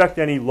don't expect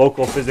any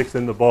local physics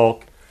in the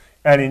bulk.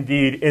 And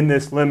indeed, in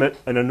this limit,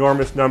 an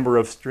enormous number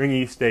of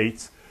stringy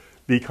states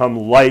become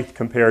light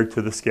compared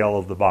to the scale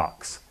of the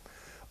box.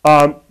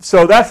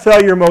 So that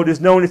failure mode is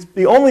known. It's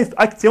the only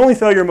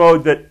failure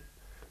mode that,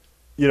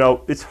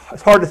 it's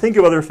hard to think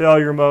of other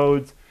failure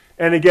modes.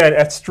 And again,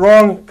 at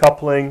strong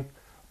coupling,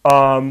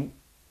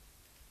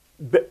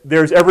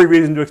 there's every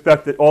reason to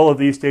expect that all of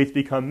these states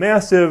become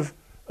massive.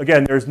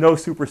 Again, there's no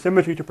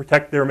supersymmetry to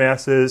protect their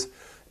masses.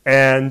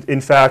 And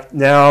in fact,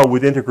 now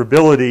with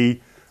integrability,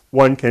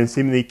 one can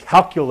seemingly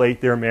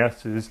calculate their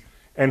masses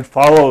and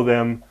follow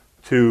them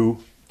to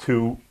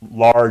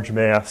large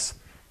mass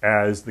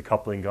as the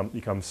coupling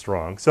becomes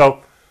strong. So,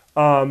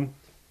 I'm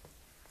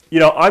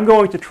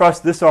going to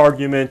trust this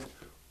argument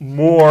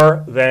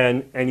more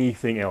than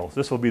anything else.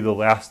 This will be the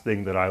last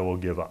thing that I will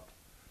give up.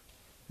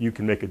 You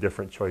can make a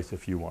different choice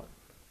if you want.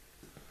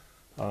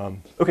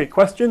 Okay,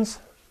 questions?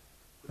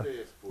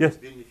 Yes.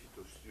 Benefit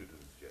of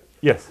students, Jack.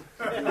 Yes.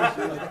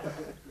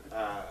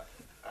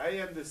 I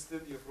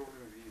understand your problem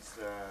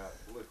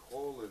with black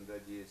hole and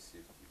ADS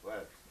safety.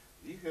 But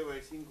we have, I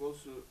think,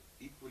 also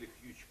equally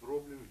huge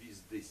problem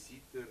with de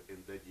Sitter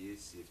and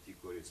ADS safety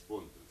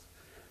correspondence.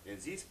 And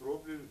this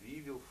problem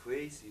we will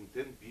face in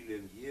 10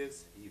 billion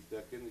years if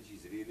dark energy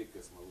is really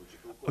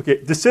cosmological.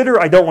 Okay, de Sitter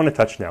I don't want to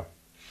touch now.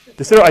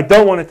 De Sitter I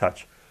don't want to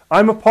touch.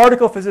 I'm a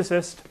particle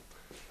physicist.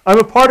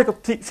 Particle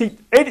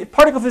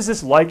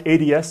physicists like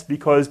ADS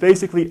because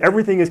basically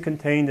everything is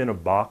contained in a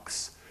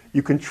box.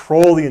 You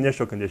control the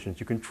initial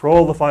conditions. You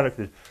control the final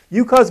conditions.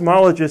 You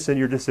cosmologists in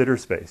your de Sitter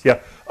space.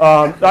 Yeah.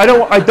 I don't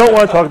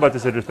want to talk about de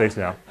Sitter space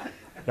now.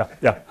 Yeah.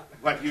 Yeah.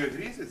 But you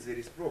agree that there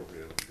is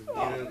problem.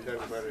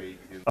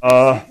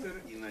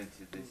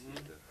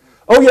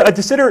 Oh yeah,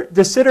 de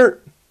Sitter.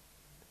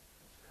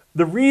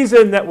 The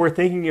reason that we're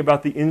thinking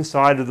about the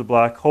inside of the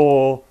black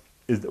hole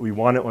is that we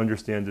want to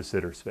understand de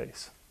Sitter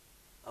space.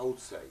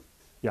 Outside.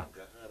 Yeah.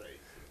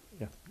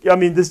 Yeah. I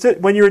mean,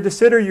 when you're a de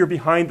Sitter, you're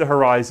behind the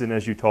horizon,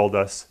 as you told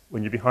us.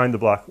 When you're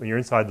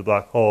inside the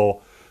black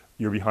hole,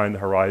 you're behind the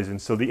horizon.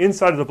 So the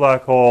inside of the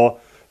black hole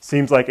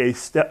seems like a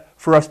step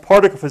for us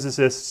particle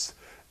physicists.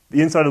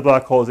 The inside of the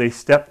black hole is a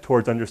step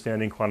towards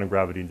understanding quantum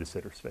gravity in de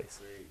Sitter space.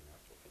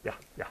 Yeah.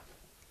 Yeah.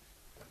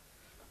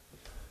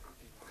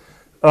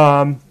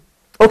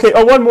 Okay.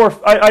 Oh, one more.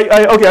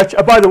 Okay.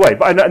 By the way,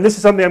 and this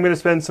is something I'm going to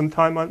spend some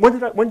time on.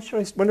 When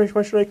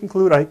should I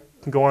conclude? I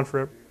can go on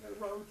forever.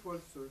 Around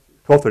 12:30.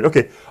 12:30.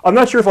 Okay. I'm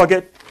not sure if I'll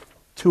get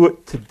to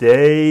it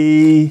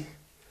today.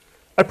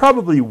 I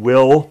probably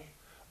will.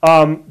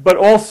 But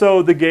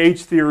also, the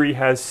gauge theory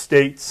has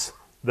states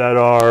that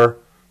are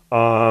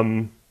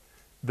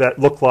that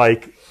look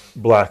like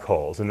black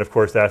holes, and of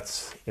course,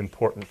 that's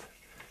important.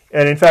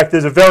 And in fact,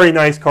 there's a very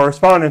nice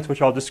correspondence,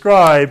 which I'll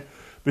describe,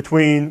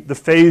 between the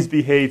phase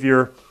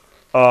behavior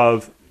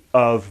of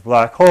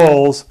black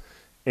holes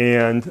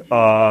and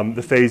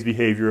the phase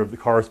behavior of the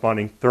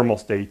corresponding thermal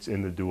states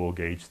in the dual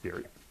gauge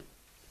theory.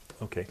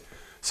 Okay,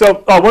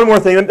 so one more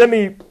thing. Let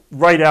me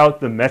write out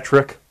the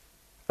metric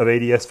of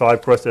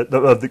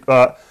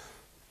ADS5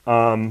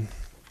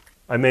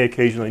 I may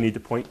occasionally need to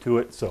point to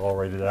it, so I'll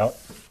write it out.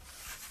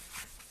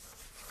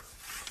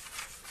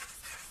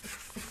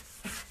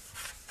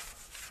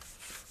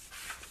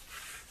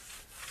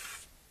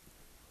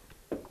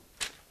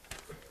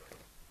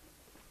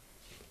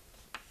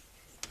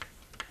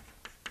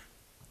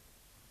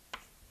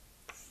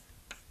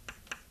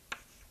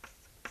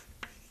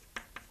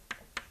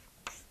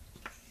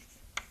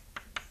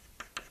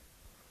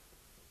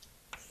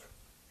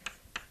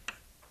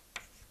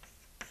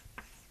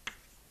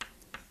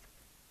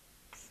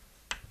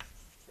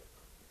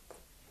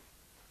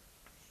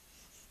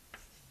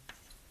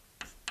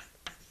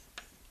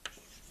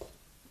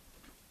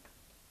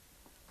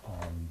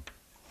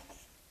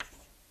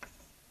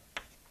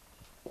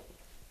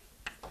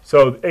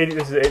 So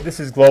this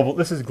is global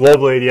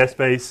ADS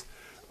space,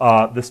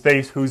 the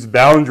space whose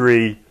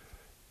boundary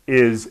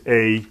is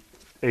a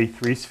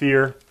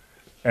 3-sphere,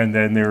 and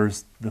then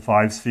there's the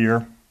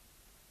 5-sphere.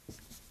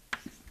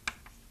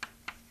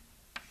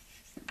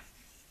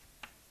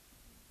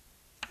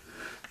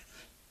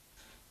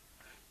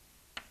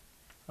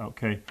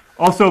 Okay.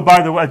 Also,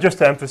 by the way, just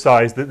to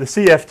emphasize that the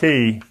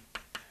CFT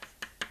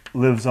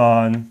lives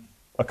on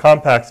a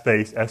compact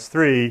space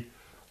S3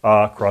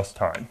 across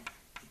time.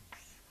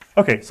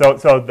 Okay, so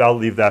I'll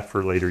leave that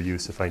for later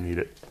use if I need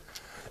it.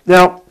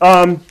 Now,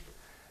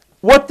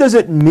 what does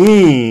it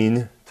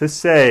mean to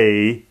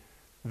say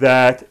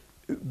that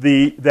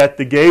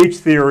the gauge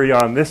theory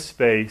on this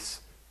space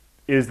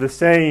is the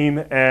same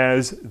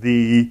as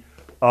the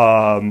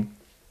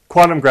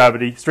quantum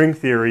gravity string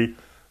theory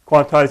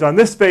quantized on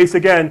this space,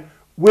 again,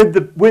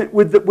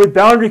 with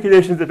boundary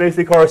conditions that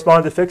basically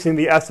correspond to fixing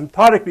the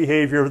asymptotic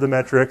behavior of the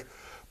metric,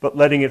 but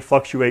letting it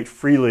fluctuate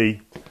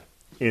freely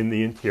in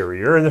the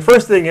interior? And the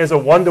first thing is a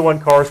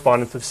one-to-one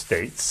correspondence of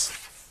states.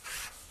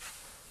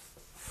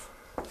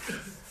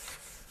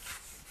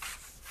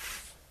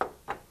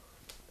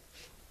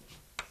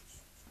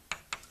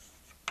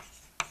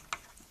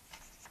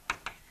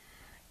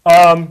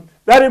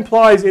 That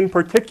implies in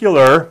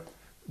particular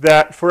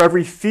that for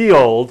every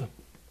field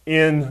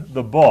in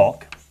the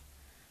bulk,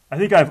 I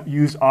think I've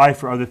used I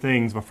for other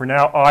things, but for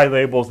now I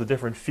labels the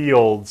different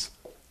fields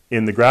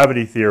in the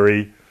gravity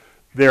theory.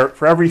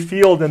 For every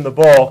field in the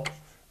bulk,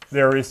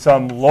 there is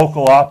some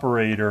local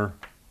operator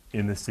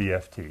in the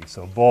CFT.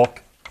 So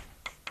bulk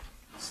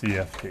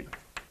CFT.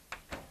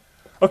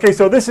 Okay,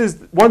 so this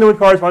is one-to-one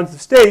correspondence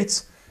of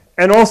states,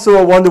 and also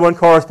a one-to-one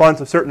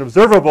correspondence of certain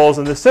observables.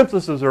 And the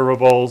simplest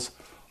observables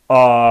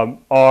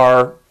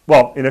are,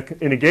 well, in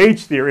a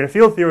gauge theory, in a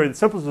field theory, the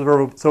simplest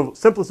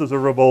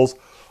observables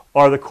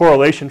are the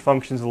correlation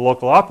functions of the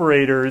local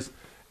operators.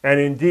 And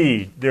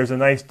indeed, there's a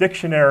nice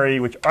dictionary,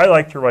 which I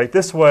like to write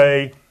this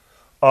way.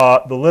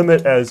 The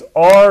limit as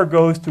r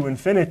goes to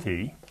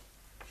infinity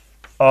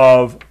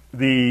of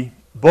the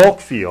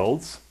bulk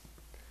fields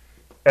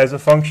as a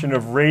function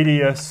of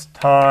radius,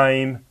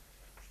 time,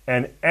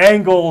 and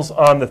angles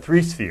on the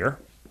 3-sphere,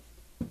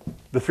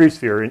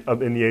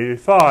 in the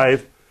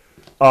 885,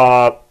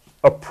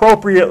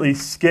 appropriately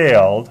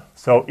scaled.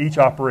 So each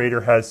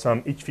operator has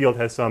some, each field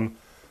has some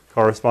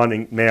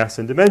corresponding mass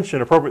and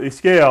dimension appropriately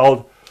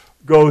scaled,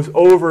 goes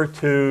over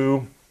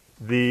to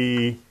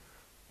the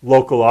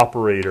local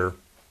operator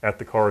at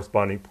the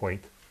corresponding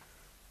point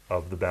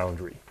of the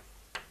boundary.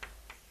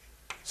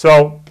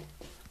 So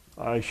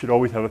I should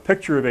always have a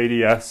picture of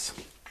ADS.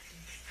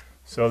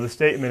 So the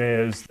statement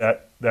is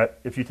that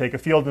if you take a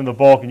field in the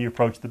bulk and you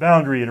approach the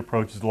boundary, it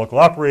approaches the local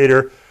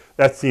operator.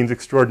 That seems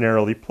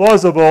extraordinarily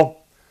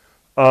plausible.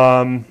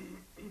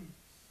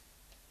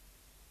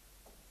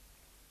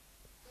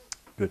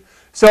 Good.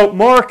 So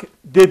Mark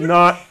did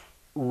not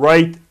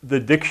write the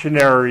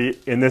dictionary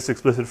in this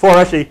explicit form.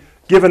 Actually,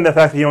 given the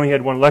fact that he only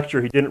had one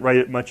lecture, he didn't write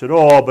it much at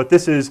all. But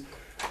this is,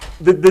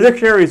 the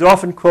dictionary is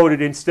often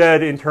quoted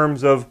instead in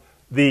terms of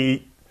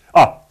the,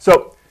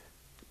 so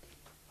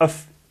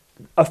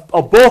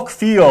a bulk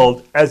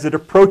field as it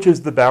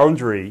approaches the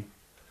boundary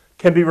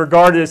can be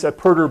regarded as a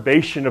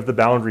perturbation of the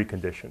boundary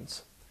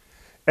conditions.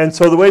 And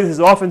so the way this is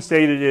often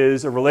stated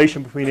is a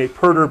relation between a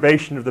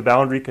perturbation of the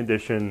boundary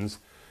conditions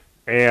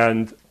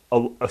and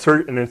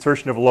an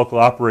insertion of a local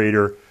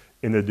operator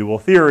in the dual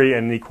theory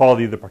and the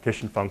equality of the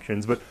partition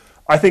functions. But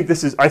I think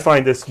this is, I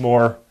find this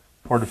more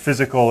sort of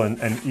physical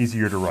and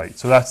easier to write.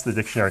 So that's the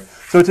dictionary.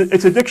 So it's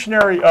a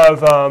dictionary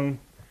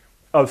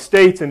of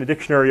states and a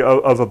dictionary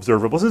of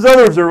observables. There's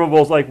other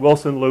observables like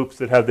Wilson loops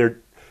that have their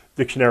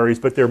dictionaries,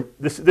 but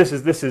this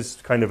is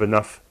kind of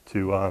enough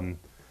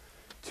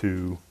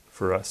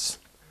for us.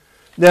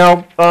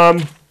 Now,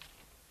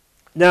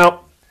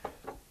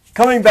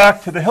 coming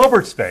back to the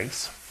Hilbert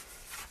space,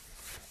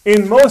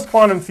 in most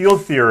quantum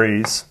field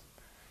theories,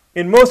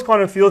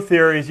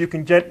 you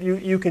can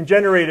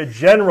generate a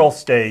general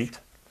state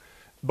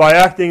by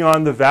acting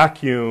on the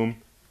vacuum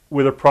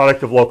with a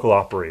product of local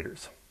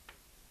operators.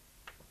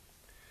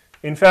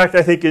 In fact,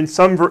 I think in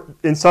some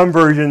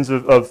versions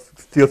of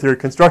field theory,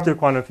 constructive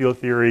quantum field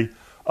theory,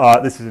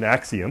 this is an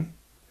axiom.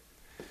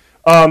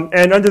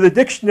 And under the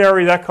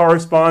dictionary, that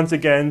corresponds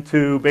again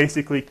to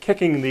basically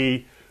kicking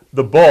the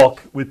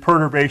bulk with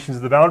perturbations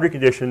of the boundary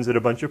conditions at a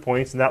bunch of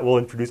points, and that will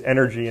introduce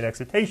energy and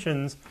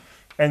excitations.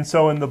 And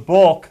so in the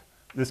bulk,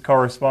 this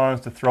corresponds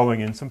to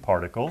throwing in some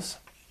particles.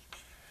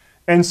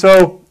 And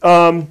so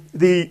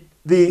the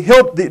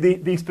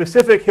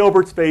specific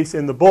Hilbert space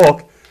in the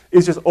bulk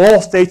is just all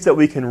states that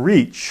we can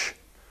reach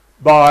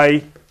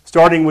by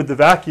starting with the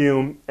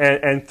vacuum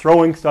and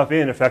throwing stuff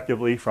in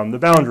effectively from the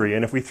boundary.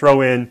 And if we throw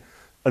in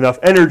enough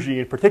energy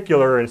in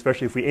particular, and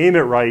especially if we aim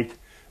it right,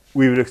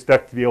 we would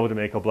expect to be able to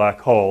make a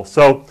black hole.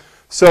 So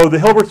the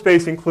Hilbert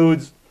space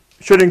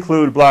should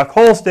include black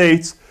hole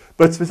states,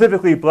 but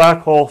specifically black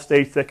hole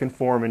states that can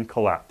form and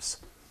collapse.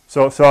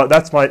 So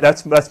that's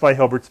my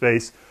Hilbert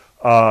space,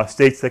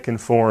 states that can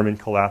form and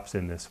collapse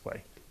in this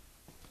way.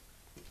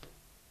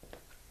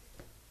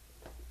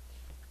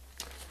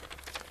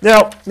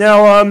 Now,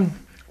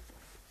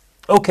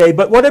 okay,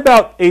 but what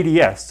about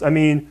ADS? I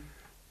mean,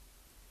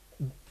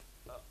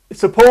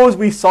 suppose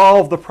we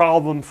solve the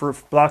problem for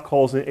black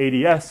holes in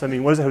ADS. I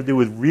mean, what does it have to do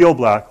with real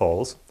black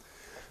holes?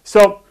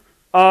 So,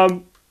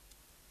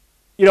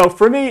 you know,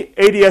 for me,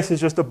 ADS is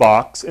just a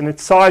box, and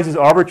its size is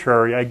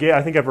arbitrary.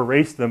 I think I've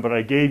erased them, but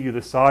I gave you the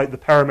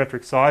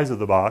parametric size of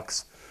the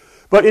box.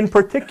 But in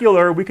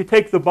particular, we could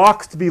take the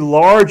box to be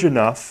large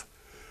enough.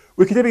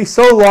 We could be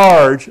so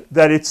large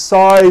that its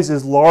size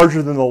is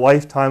larger than the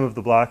lifetime of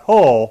the black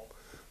hole.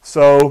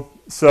 So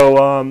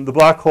the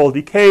black hole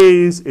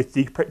decays, its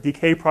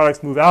decay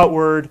products move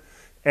outward,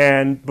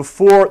 and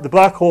before the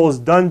black hole is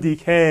done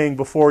decaying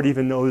before it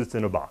even knows it's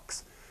in a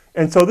box.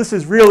 And so this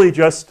is really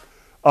just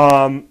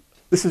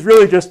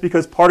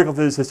because particle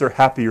physicists are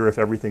happier if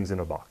everything's in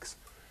a box.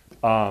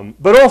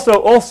 But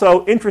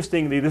also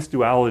interestingly, this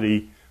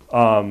duality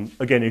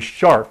again is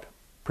sharp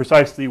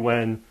precisely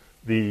when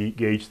the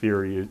gauge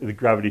theory, the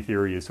gravity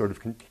theory, is sort of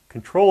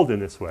controlled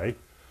in this way.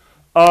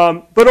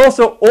 But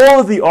also, all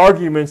of the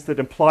arguments that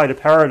imply a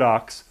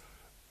paradox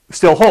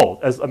still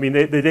hold. I mean,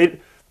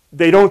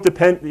 they don't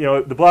depend. You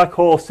know, the black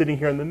hole is sitting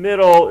here in the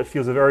middle. It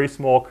feels a very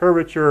small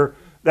curvature.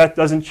 That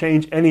doesn't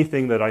change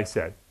anything that I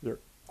said. Is there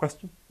a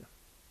question? Yeah.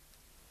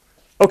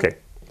 Okay,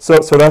 so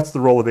that's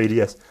the role of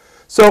ADS.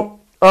 So,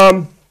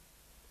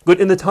 good.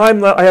 In the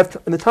time I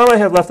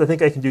have left, I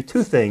think I can do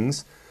two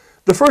things.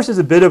 The first is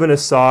a bit of an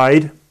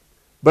aside,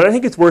 but I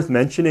think it's worth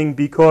mentioning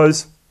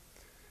because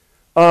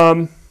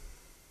when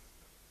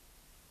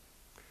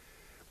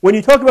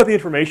you talk about the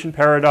information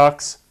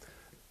paradox,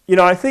 you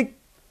know, I don't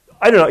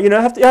know, you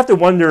know, you have to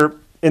wonder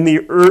in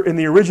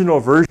the original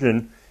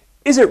version,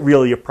 is it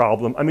really a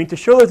problem? I mean, to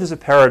show that there's a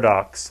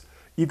paradox,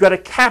 you've got to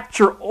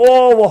capture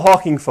all the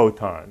Hawking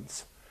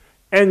photons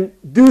and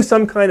do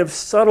some kind of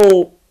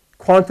subtle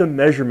quantum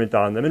measurement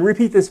on them and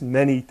repeat this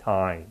many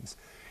times.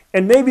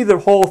 And maybe the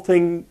whole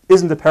thing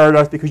isn't a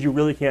paradox because you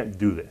really can't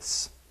do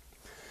this.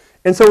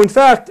 And so, in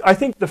fact, I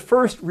think the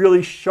first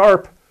really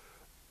sharp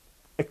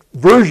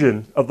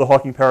version of the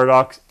Hawking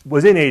paradox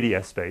was in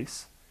ADS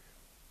space,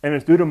 and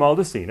it's due to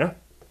Maldacena.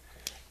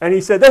 And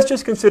he said, let's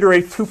just consider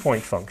a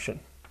two-point function.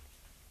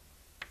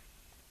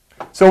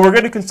 So we're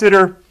going to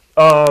consider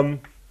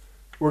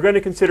we're going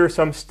to consider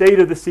some state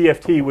of the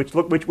CFT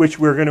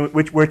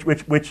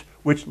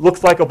which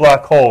looks like a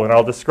black hole, and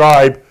I'll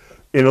describe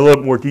in a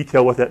little more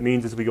detail what that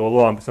means as we go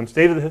along. But some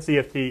state of the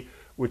CFT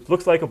which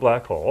looks like a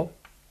black hole.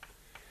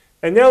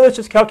 And now let's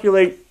just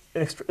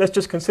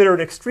consider an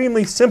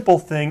extremely simple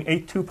thing,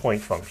 a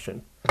 2-point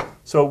function.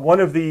 So one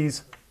of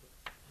these,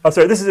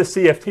 this is a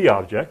CFT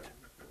object.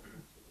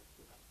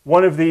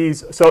 One of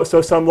these, so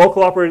some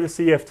local operator of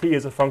the CFT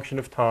is a function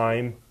of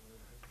time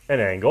and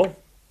angle.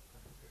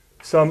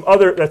 Some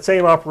other, that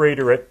same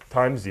operator at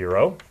time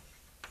 0.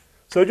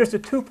 So just a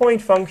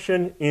 2-point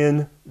function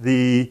in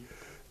the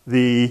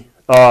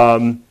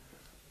graviton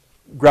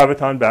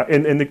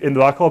in the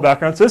black hole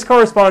background. So this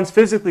corresponds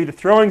physically to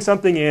throwing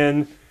something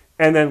in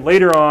and then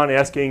later on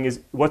asking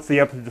what's the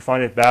amplitude to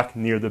find it back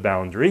near the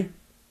boundary.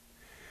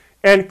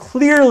 And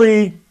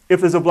clearly, if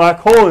there's a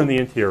black hole in the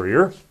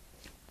interior,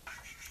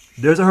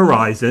 there's a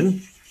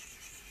horizon,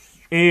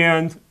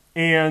 and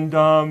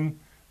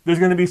there's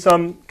going to be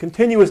some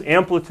continuous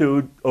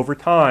amplitude over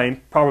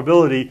time,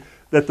 probability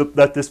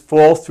that this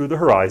falls through the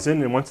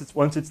horizon, and once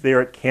it's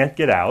there, it can't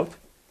get out.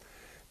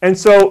 And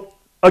so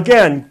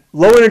again,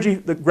 low energy,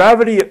 the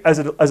gravity as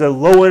a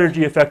low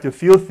energy effective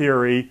field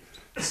theory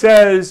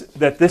says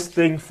that this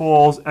thing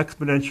falls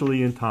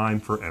exponentially in time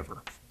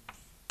forever.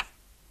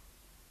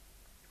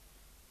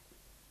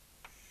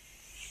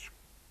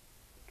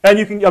 And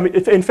you can,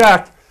 in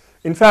fact,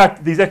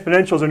 these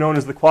exponentials are known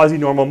as the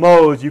quasi-normal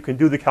modes. You can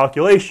do the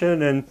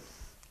calculation and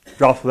it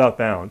drops without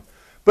bound.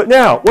 But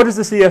now, what does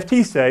the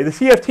CFT say? The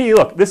CFT,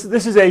 look, this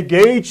is a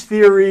gauge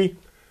theory.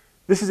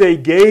 This is a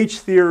gauge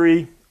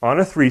theory on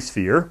a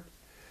 3-sphere.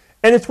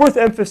 And it's worth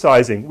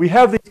emphasizing, we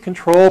have these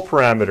control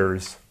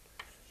parameters,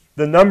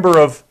 the number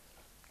of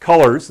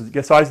colors,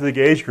 the size of the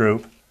gauge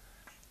group,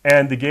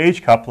 and the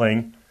gauge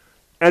coupling.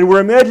 And we're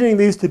imagining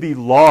these to be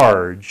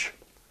large,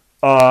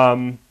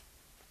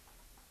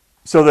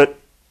 so that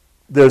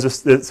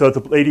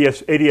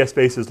the ADS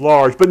space is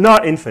large, but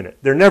not infinite.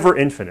 They're never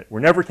infinite. We're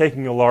never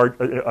taking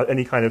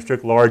any kind of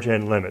strict large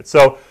n limit.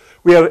 So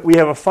we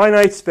have a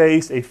finite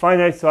space, a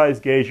finite size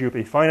gauge group,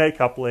 a finite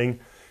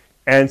coupling,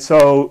 and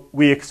so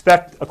we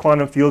expect a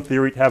quantum field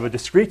theory to have a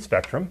discrete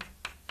spectrum.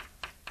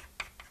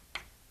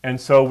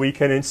 And so we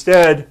can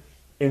instead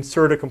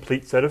insert a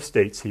complete set of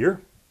states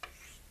here.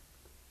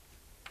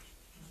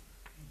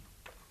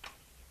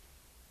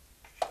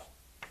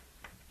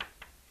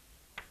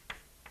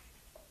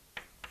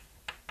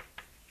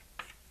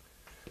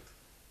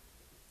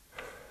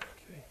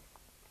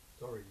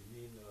 Sorry,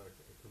 you mean a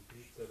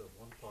complete set of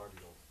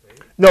one-particle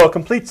states? No, a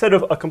complete set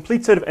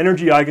of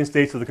energy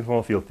eigenstates of the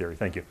conformal field theory.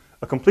 Thank you.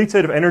 A complete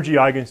set of energy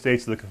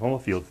eigenstates of the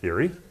conformal field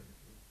theory.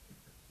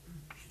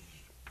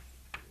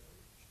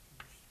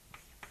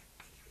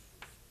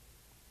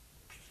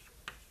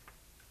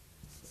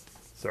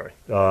 Sorry.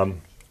 I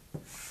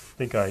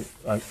think I'm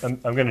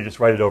going to just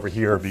write it over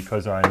here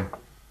because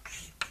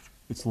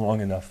it's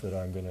long enough that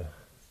I'm going to.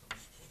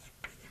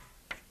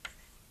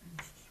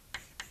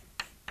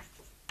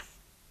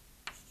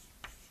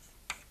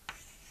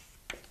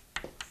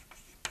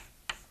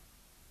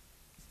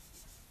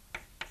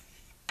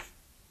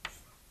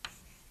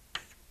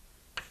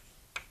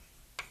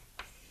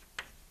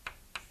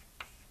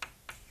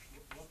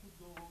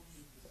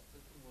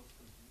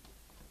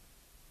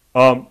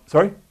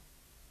 Sorry?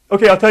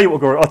 Okay, I'll tell you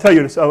what, Gordon. I'll tell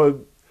you this.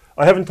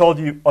 I haven't told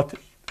you.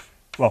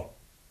 Well,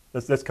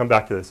 let's come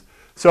back to this.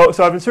 So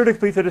I've inserted a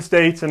complete set of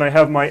states, and I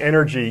have my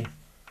energy.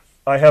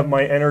 Since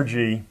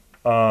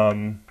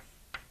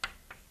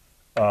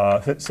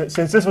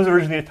this was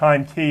originally at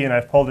time t, and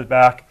I've pulled it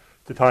back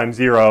to time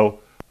 0,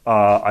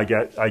 I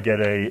get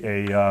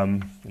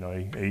an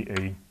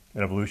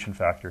evolution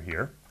factor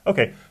here.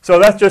 Okay, so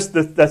that's just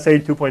that's a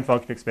 2-point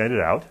function expanded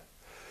out.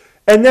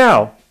 And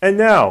now,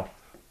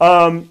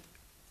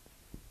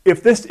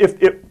 if this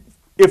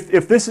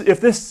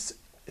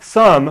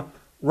sum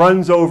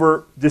runs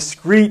over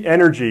discrete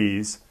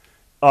energies,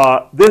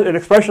 an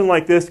expression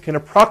like this can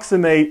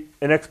approximate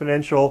an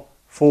exponential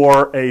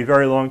for a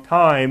very long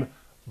time,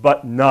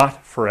 but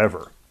not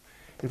forever.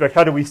 In fact,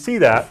 how do we see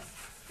that?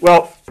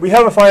 Well, we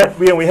have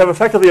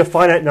effectively a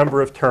finite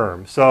number of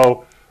terms.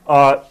 So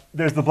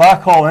there's the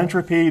black hole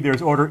entropy.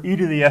 There's order e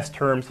to the s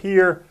terms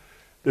here.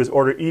 There's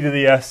order e to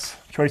the s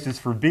choices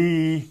for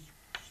B.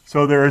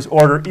 So there's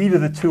order e to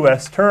the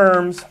 2s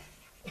terms.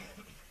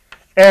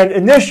 And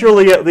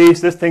initially, at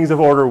least, this thing's of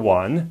order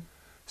 1.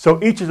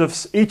 So each is of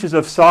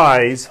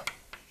size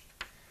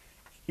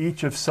e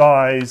to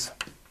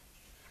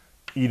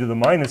the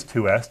minus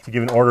 2s to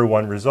give an order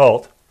 1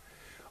 result.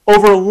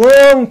 Over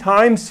long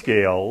time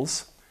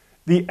scales,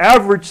 the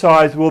average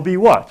size will be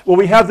what? Well,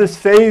 we have this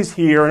phase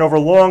here, and over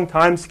long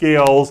time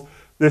scales,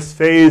 these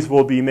phases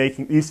will be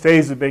making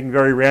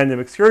very random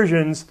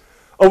excursions.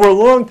 Over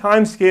long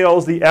time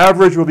scales, the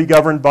average will be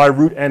governed by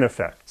root n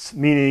effects,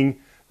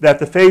 meaning that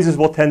the phases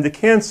will tend to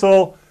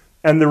cancel,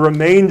 and the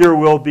remainder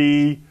will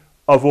be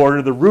of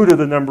order the root of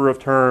the number of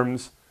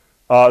terms,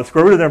 the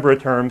square root of the number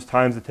of terms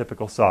times the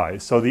typical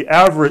size. So the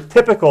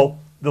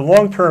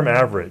long-term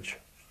average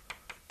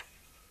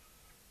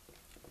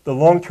the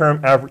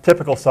long-term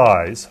typical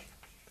size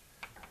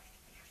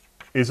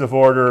is of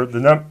order,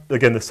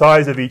 again, the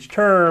size of each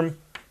term,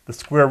 the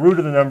square root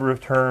of the number of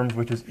terms,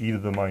 which is e to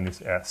the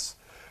minus s.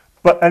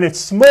 And it's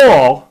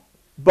small,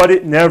 but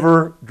it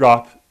never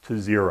drops to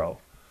 0.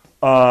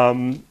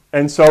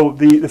 And so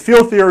the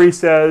field theory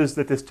says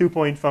that this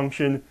 2-point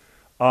function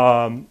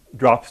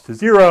drops to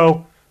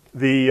 0.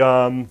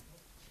 The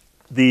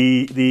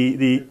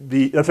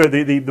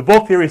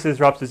bulk theory says it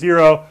drops to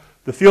 0.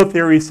 The field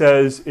theory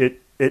says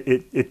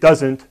it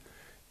doesn't.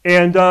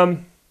 And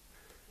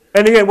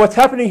again, what's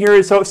happening here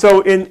is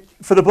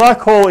for the black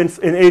hole in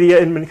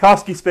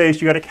Minkowski space,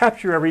 you got to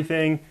capture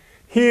everything.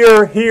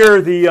 Here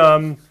the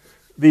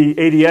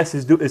ADS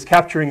is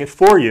capturing it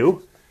for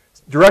you,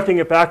 directing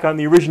it back on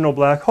the original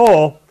black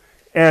hole,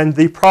 and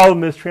the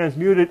problem is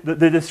transmuted.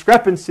 The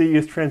discrepancy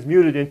is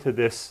transmuted into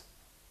this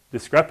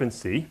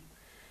discrepancy.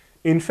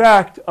 In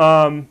fact,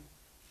 and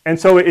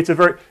so it's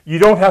you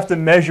don't have to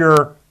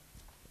measure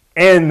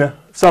n,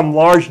 some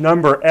large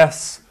number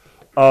s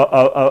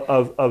of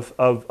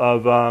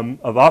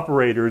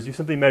operators. You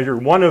simply measure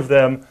one of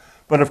them,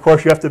 but of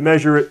course you have to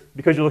measure it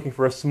because you're looking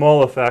for a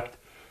small effect.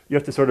 You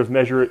have to sort of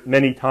measure it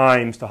many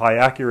times to high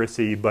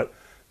accuracy. But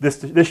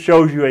this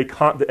shows you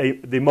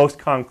the most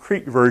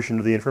concrete version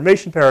of the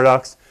information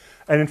paradox.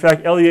 And in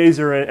fact,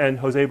 Eliezer and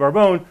Jose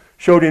Barbone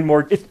showed in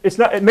more.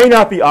 It may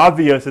not be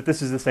obvious that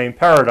this is the same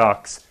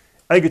paradox.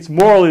 I think it's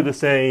morally the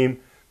same.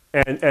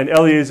 And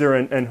Eliezer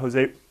and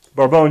Jose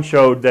Barbone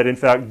showed that in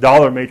fact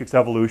dollar matrix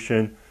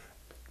evolution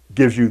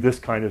gives you this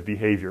kind of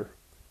behavior,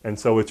 and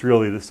so it's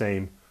really the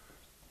same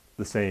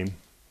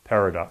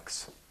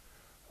paradox.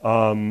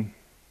 Another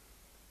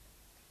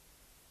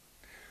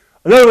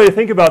way to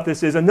think about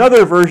this is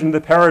another version of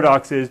the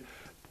paradox is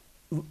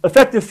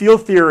effective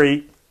field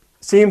theory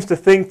seems to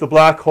think the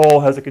black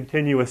hole has a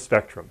continuous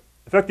spectrum.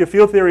 Effective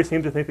field theory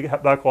seems to think the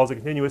black hole has a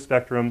continuous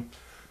spectrum.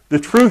 The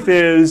truth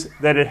is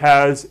that it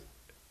has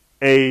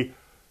a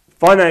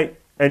finite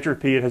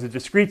entropy. It has a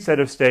discrete set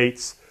of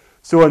states.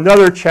 So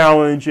another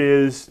challenge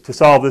is to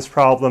solve this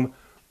problem.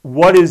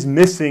 What is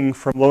missing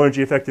from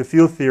low-energy effective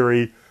field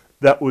theory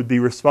that would be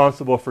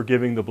responsible for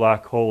giving the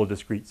black hole a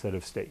discrete set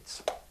of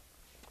states?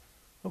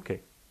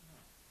 Okay.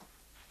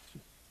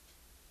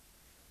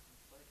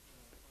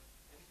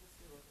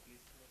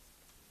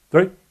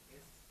 Sorry?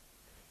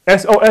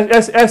 S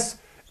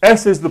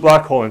is the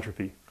black hole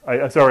entropy.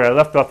 Sorry, I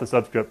left off the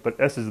subscript, but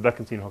S is the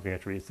Bekenstein-Hawking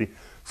entropy. See?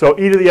 So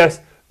e to the s.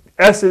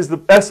 S is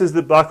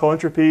the black hole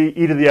entropy.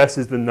 E to the s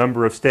is the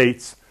number of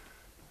states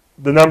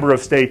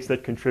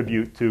that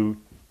contribute to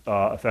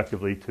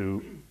effectively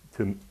to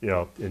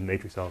in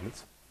matrix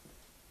elements.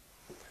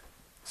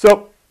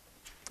 So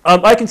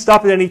I can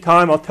stop at any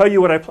time. I'll tell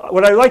you what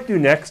I like to do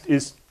next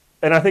is,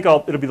 and I think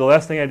it'll be the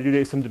last thing I do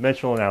today, is some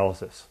dimensional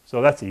analysis.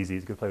 So that's easy.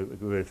 It's a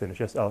good way to finish.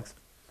 Yes, Alex.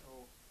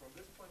 So from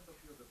this point of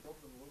view, the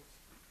problem looks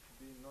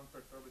to be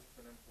non-perturbative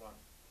to an M1,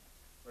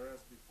 whereas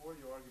before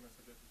your argument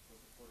suggested it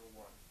was a order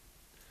 1.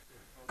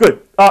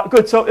 Good.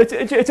 Good. So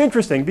it's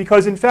interesting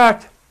because in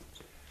fact,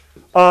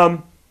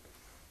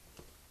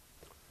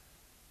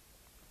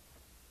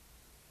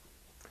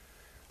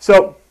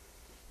 so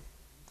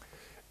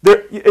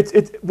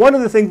it's one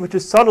of the things which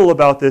is subtle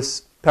about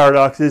this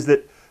paradox is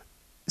that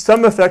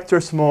some effects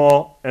are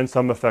small and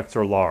some effects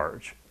are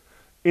large.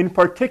 In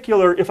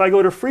particular, if I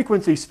go to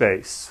frequency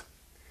space,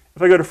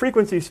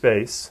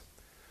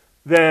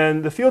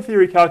 then the field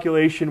theory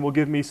calculation will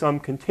give me some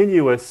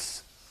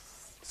continuous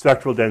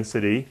spectral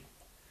density,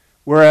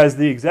 whereas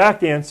the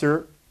exact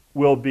answer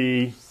will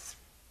be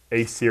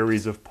a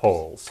series of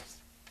poles.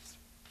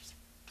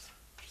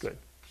 Good.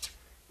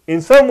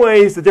 In some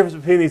ways, the difference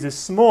between these is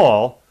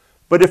small,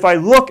 but if I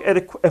look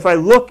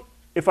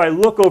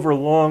over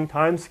long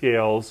time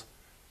scales,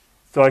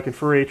 so I can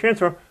Fourier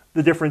transform,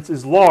 the difference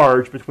is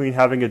large between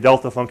having a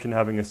delta function and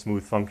having a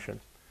smooth function.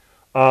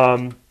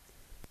 But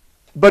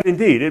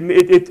indeed,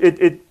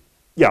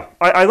 yeah,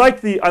 I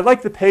like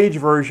the page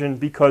version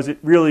because it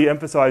really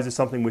emphasizes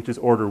something which is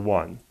order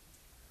 1.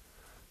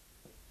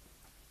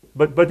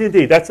 But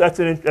indeed, that's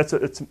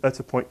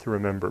a point to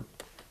remember.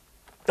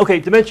 Okay,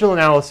 dimensional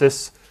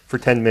analysis for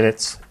 10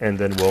 minutes, and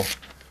then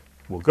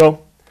we'll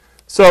go.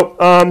 So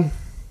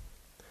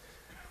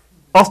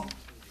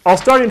I'll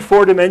start in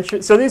 4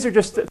 dimensions. So these are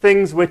just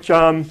things which,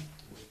 well,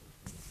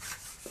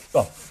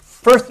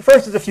 first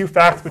is a few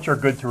facts which are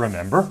good to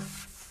remember.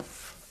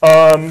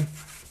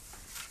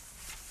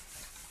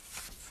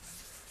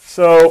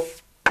 So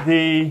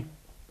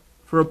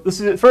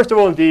first of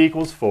all, in d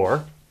equals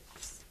 4.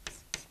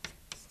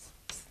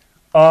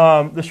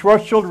 The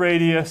Schwarzschild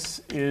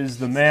radius is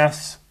the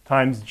mass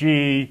times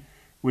g,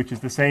 which is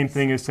the same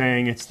thing as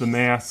saying it's the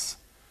mass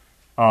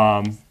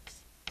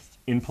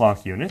in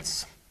Planck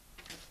units.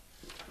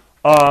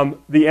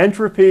 The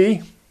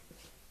entropy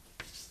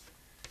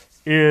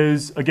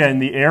is, again,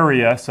 the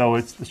area, so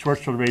it's the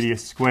Schwarzschild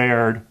radius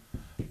squared,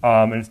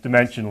 and it's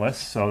dimensionless,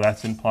 so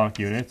that's in Planck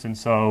units. And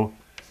so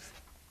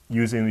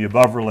using the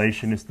above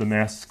relation, it's the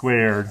mass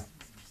squared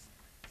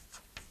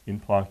in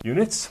Planck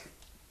units.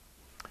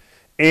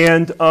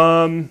 And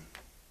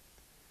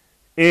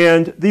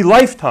and the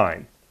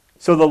lifetime.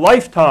 So the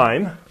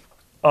lifetime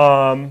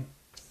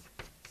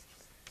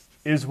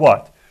is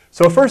what?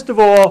 So first of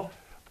all,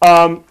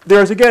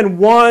 there's again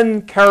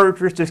one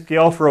characteristic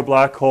scale for a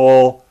black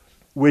hole,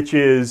 which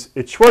is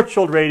its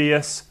Schwarzschild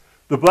radius.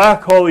 The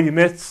black hole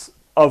emits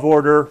of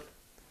order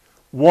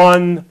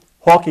 1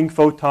 Hawking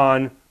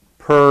photon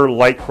per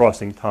light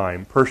crossing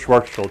time, per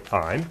Schwarzschild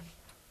time.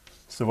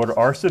 So order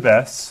R sub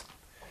s.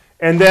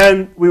 And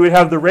then we would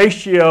have the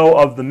ratio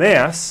of the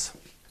mass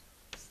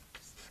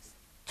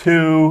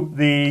to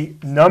the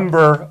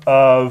number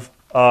of,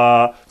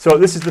 so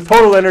this is the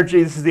total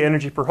energy, this is the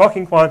energy per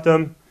Hawking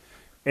quantum.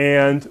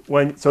 And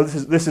when, so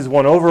this is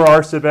 1 over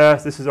R sub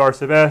s, this is R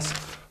sub s.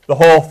 The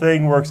whole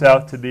thing works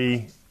out to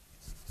be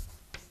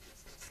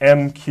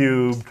m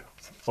cubed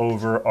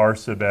over R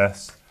sub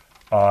s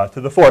to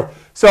the 4th.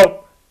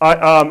 So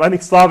I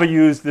think Slava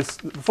used this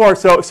before.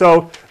 So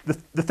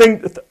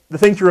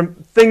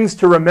things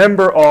to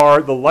remember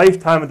are the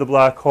lifetime of the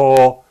black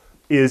hole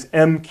is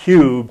m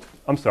cubed.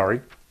 I'm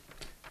sorry,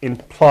 in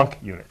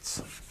Planck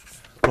units.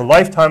 The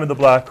lifetime of the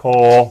black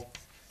hole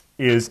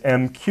is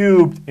m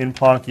cubed in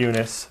Planck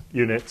units.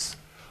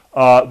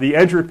 The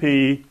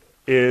entropy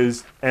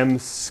is m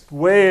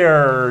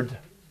squared.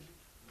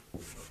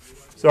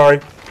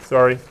 Sorry.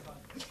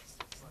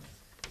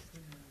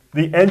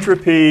 The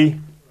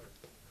entropy.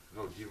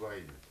 No,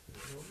 divided.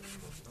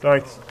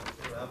 Thanks.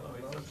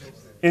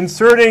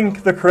 Inserting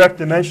the correct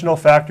dimensional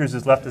factors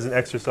is left as an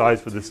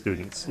exercise for the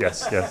students.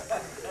 Yes.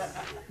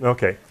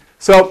 Okay.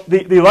 So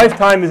the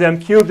lifetime is m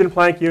cubed in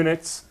Planck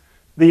units.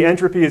 The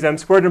entropy is m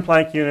squared in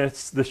Planck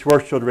units. The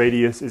Schwarzschild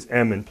radius is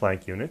m in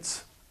Planck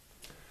units.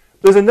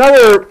 There's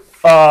another,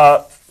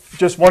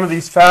 just one of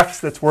these facts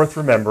that's worth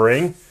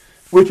remembering,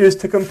 which is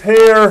to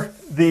compare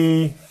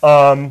the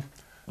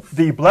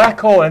black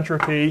hole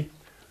entropy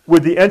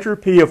with the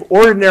entropy of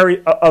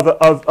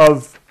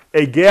of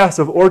a gas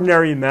of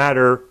ordinary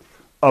matter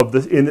of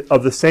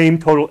the same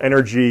total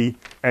energy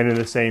and in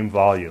the same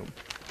volume.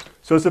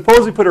 So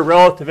suppose we put a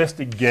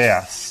relativistic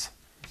gas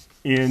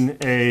in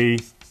a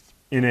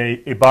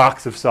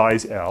box of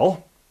size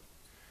L.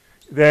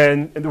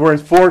 Then we're in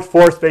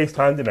four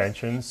space-time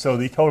dimensions. So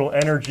the total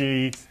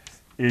energy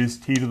is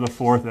T to the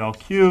 4th L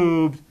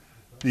cubed.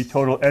 The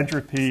total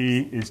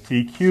entropy is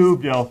T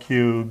cubed L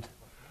cubed.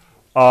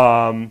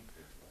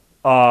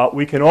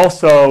 We can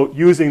also,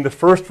 using the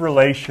first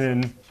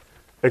relation,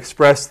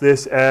 express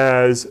this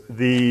as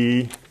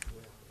the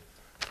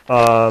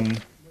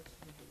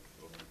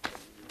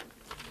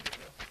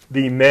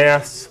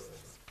mass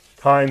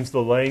times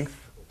the length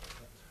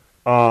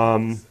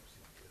to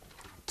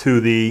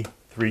the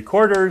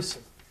 3/4.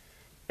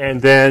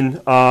 And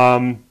then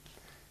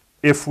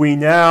if we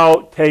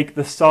now take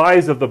the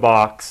size of the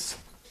box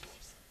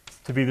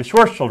to be the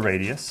Schwarzschild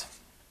radius,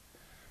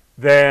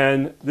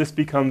 then this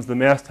becomes the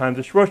mass times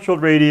the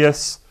Schwarzschild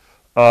radius,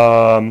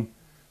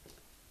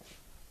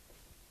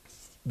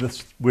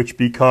 which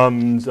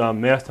becomes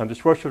mass times the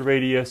Schwarzschild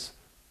radius,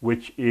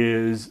 which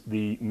is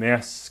the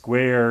mass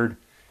squared.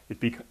 It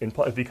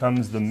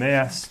becomes the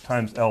mass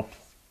times L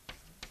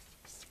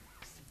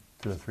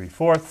to the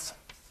 3/4.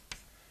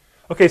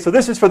 Okay, so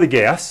this is for the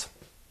gas.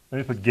 Let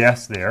me put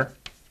gas there.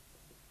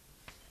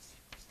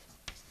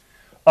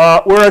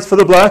 Whereas for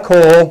the black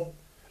hole,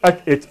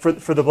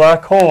 for the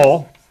black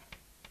hole,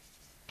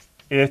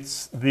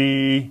 it's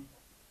the,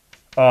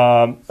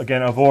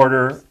 again, of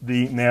order,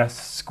 the mass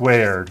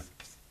squared,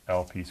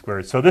 LP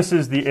squared. So this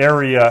is the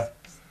area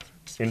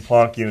in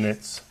Planck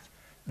units.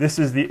 This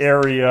is the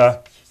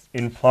area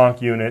in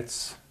Planck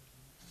units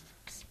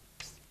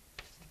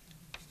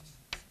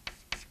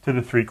to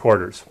the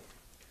 3/4.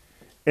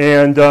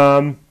 And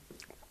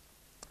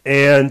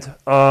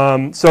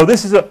so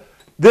this is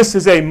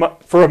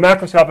for a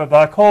macroscopic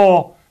black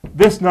hole,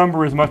 this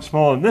number is much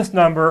smaller than this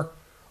number.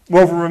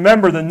 Moreover,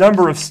 remember the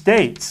number of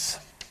states.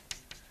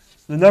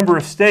 The number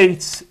of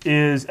states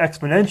is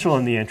exponential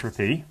in the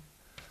entropy.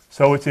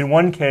 So it's in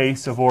one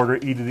case of order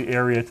e to the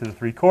area to the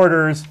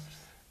 3/4.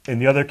 In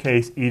the other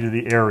case, e to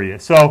the area.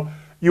 So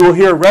you will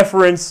hear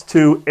reference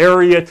to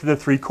area to the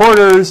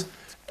 3/4.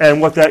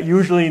 And what that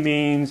usually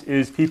means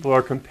is people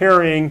are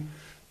comparing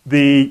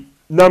the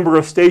number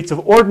of states of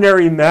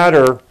ordinary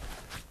matter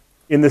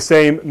in the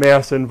same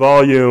mass and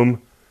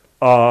volume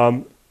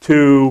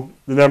to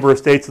the number of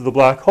states of the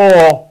black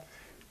hole.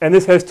 And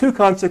this has two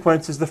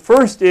consequences. The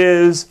first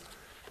is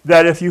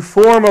that if you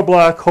form a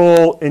black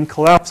hole in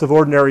collapse of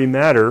ordinary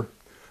matter,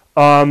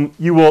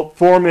 you will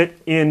form it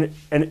in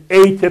an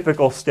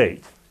atypical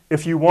state.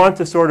 If you want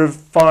to sort of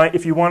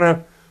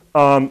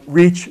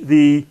reach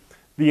the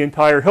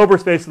entire Hilbert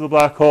space of the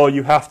black hole,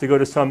 you have to go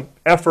to some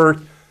effort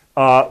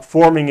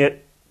forming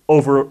it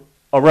over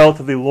a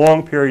relatively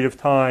long period of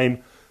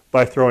time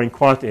by throwing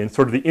quanta in,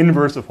 sort of the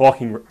inverse of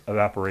Hawking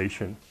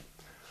evaporation.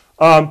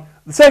 The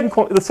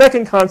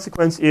second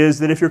consequence is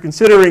that if you're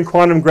considering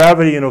quantum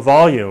gravity in a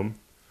volume,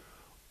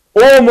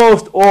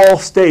 almost all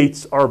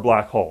states are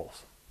black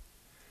holes.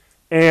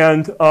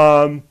 And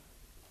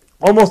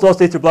almost all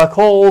states are black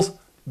holes.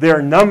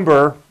 Their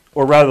number,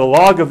 or rather the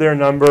log of their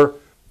number,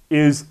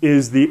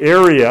 is the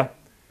area.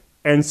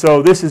 And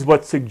so this is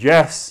what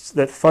suggests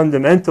that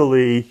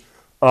fundamentally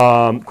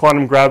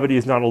quantum gravity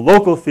is not a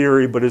local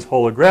theory but is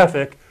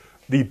holographic.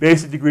 The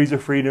basic degrees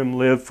of freedom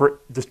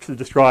to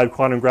describe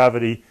quantum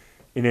gravity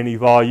in any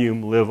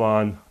volume live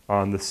on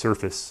the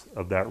surface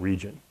of that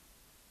region.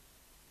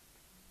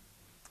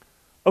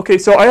 Okay,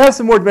 so I have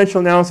some more dimensional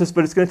analysis,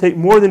 but it's going to take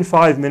more than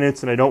 5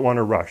 minutes, and I don't want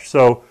to rush.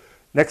 So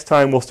next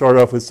time we'll start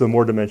off with some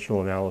more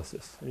dimensional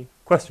analysis. Any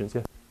questions?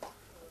 Yeah?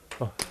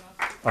 Oh.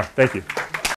 Thank you.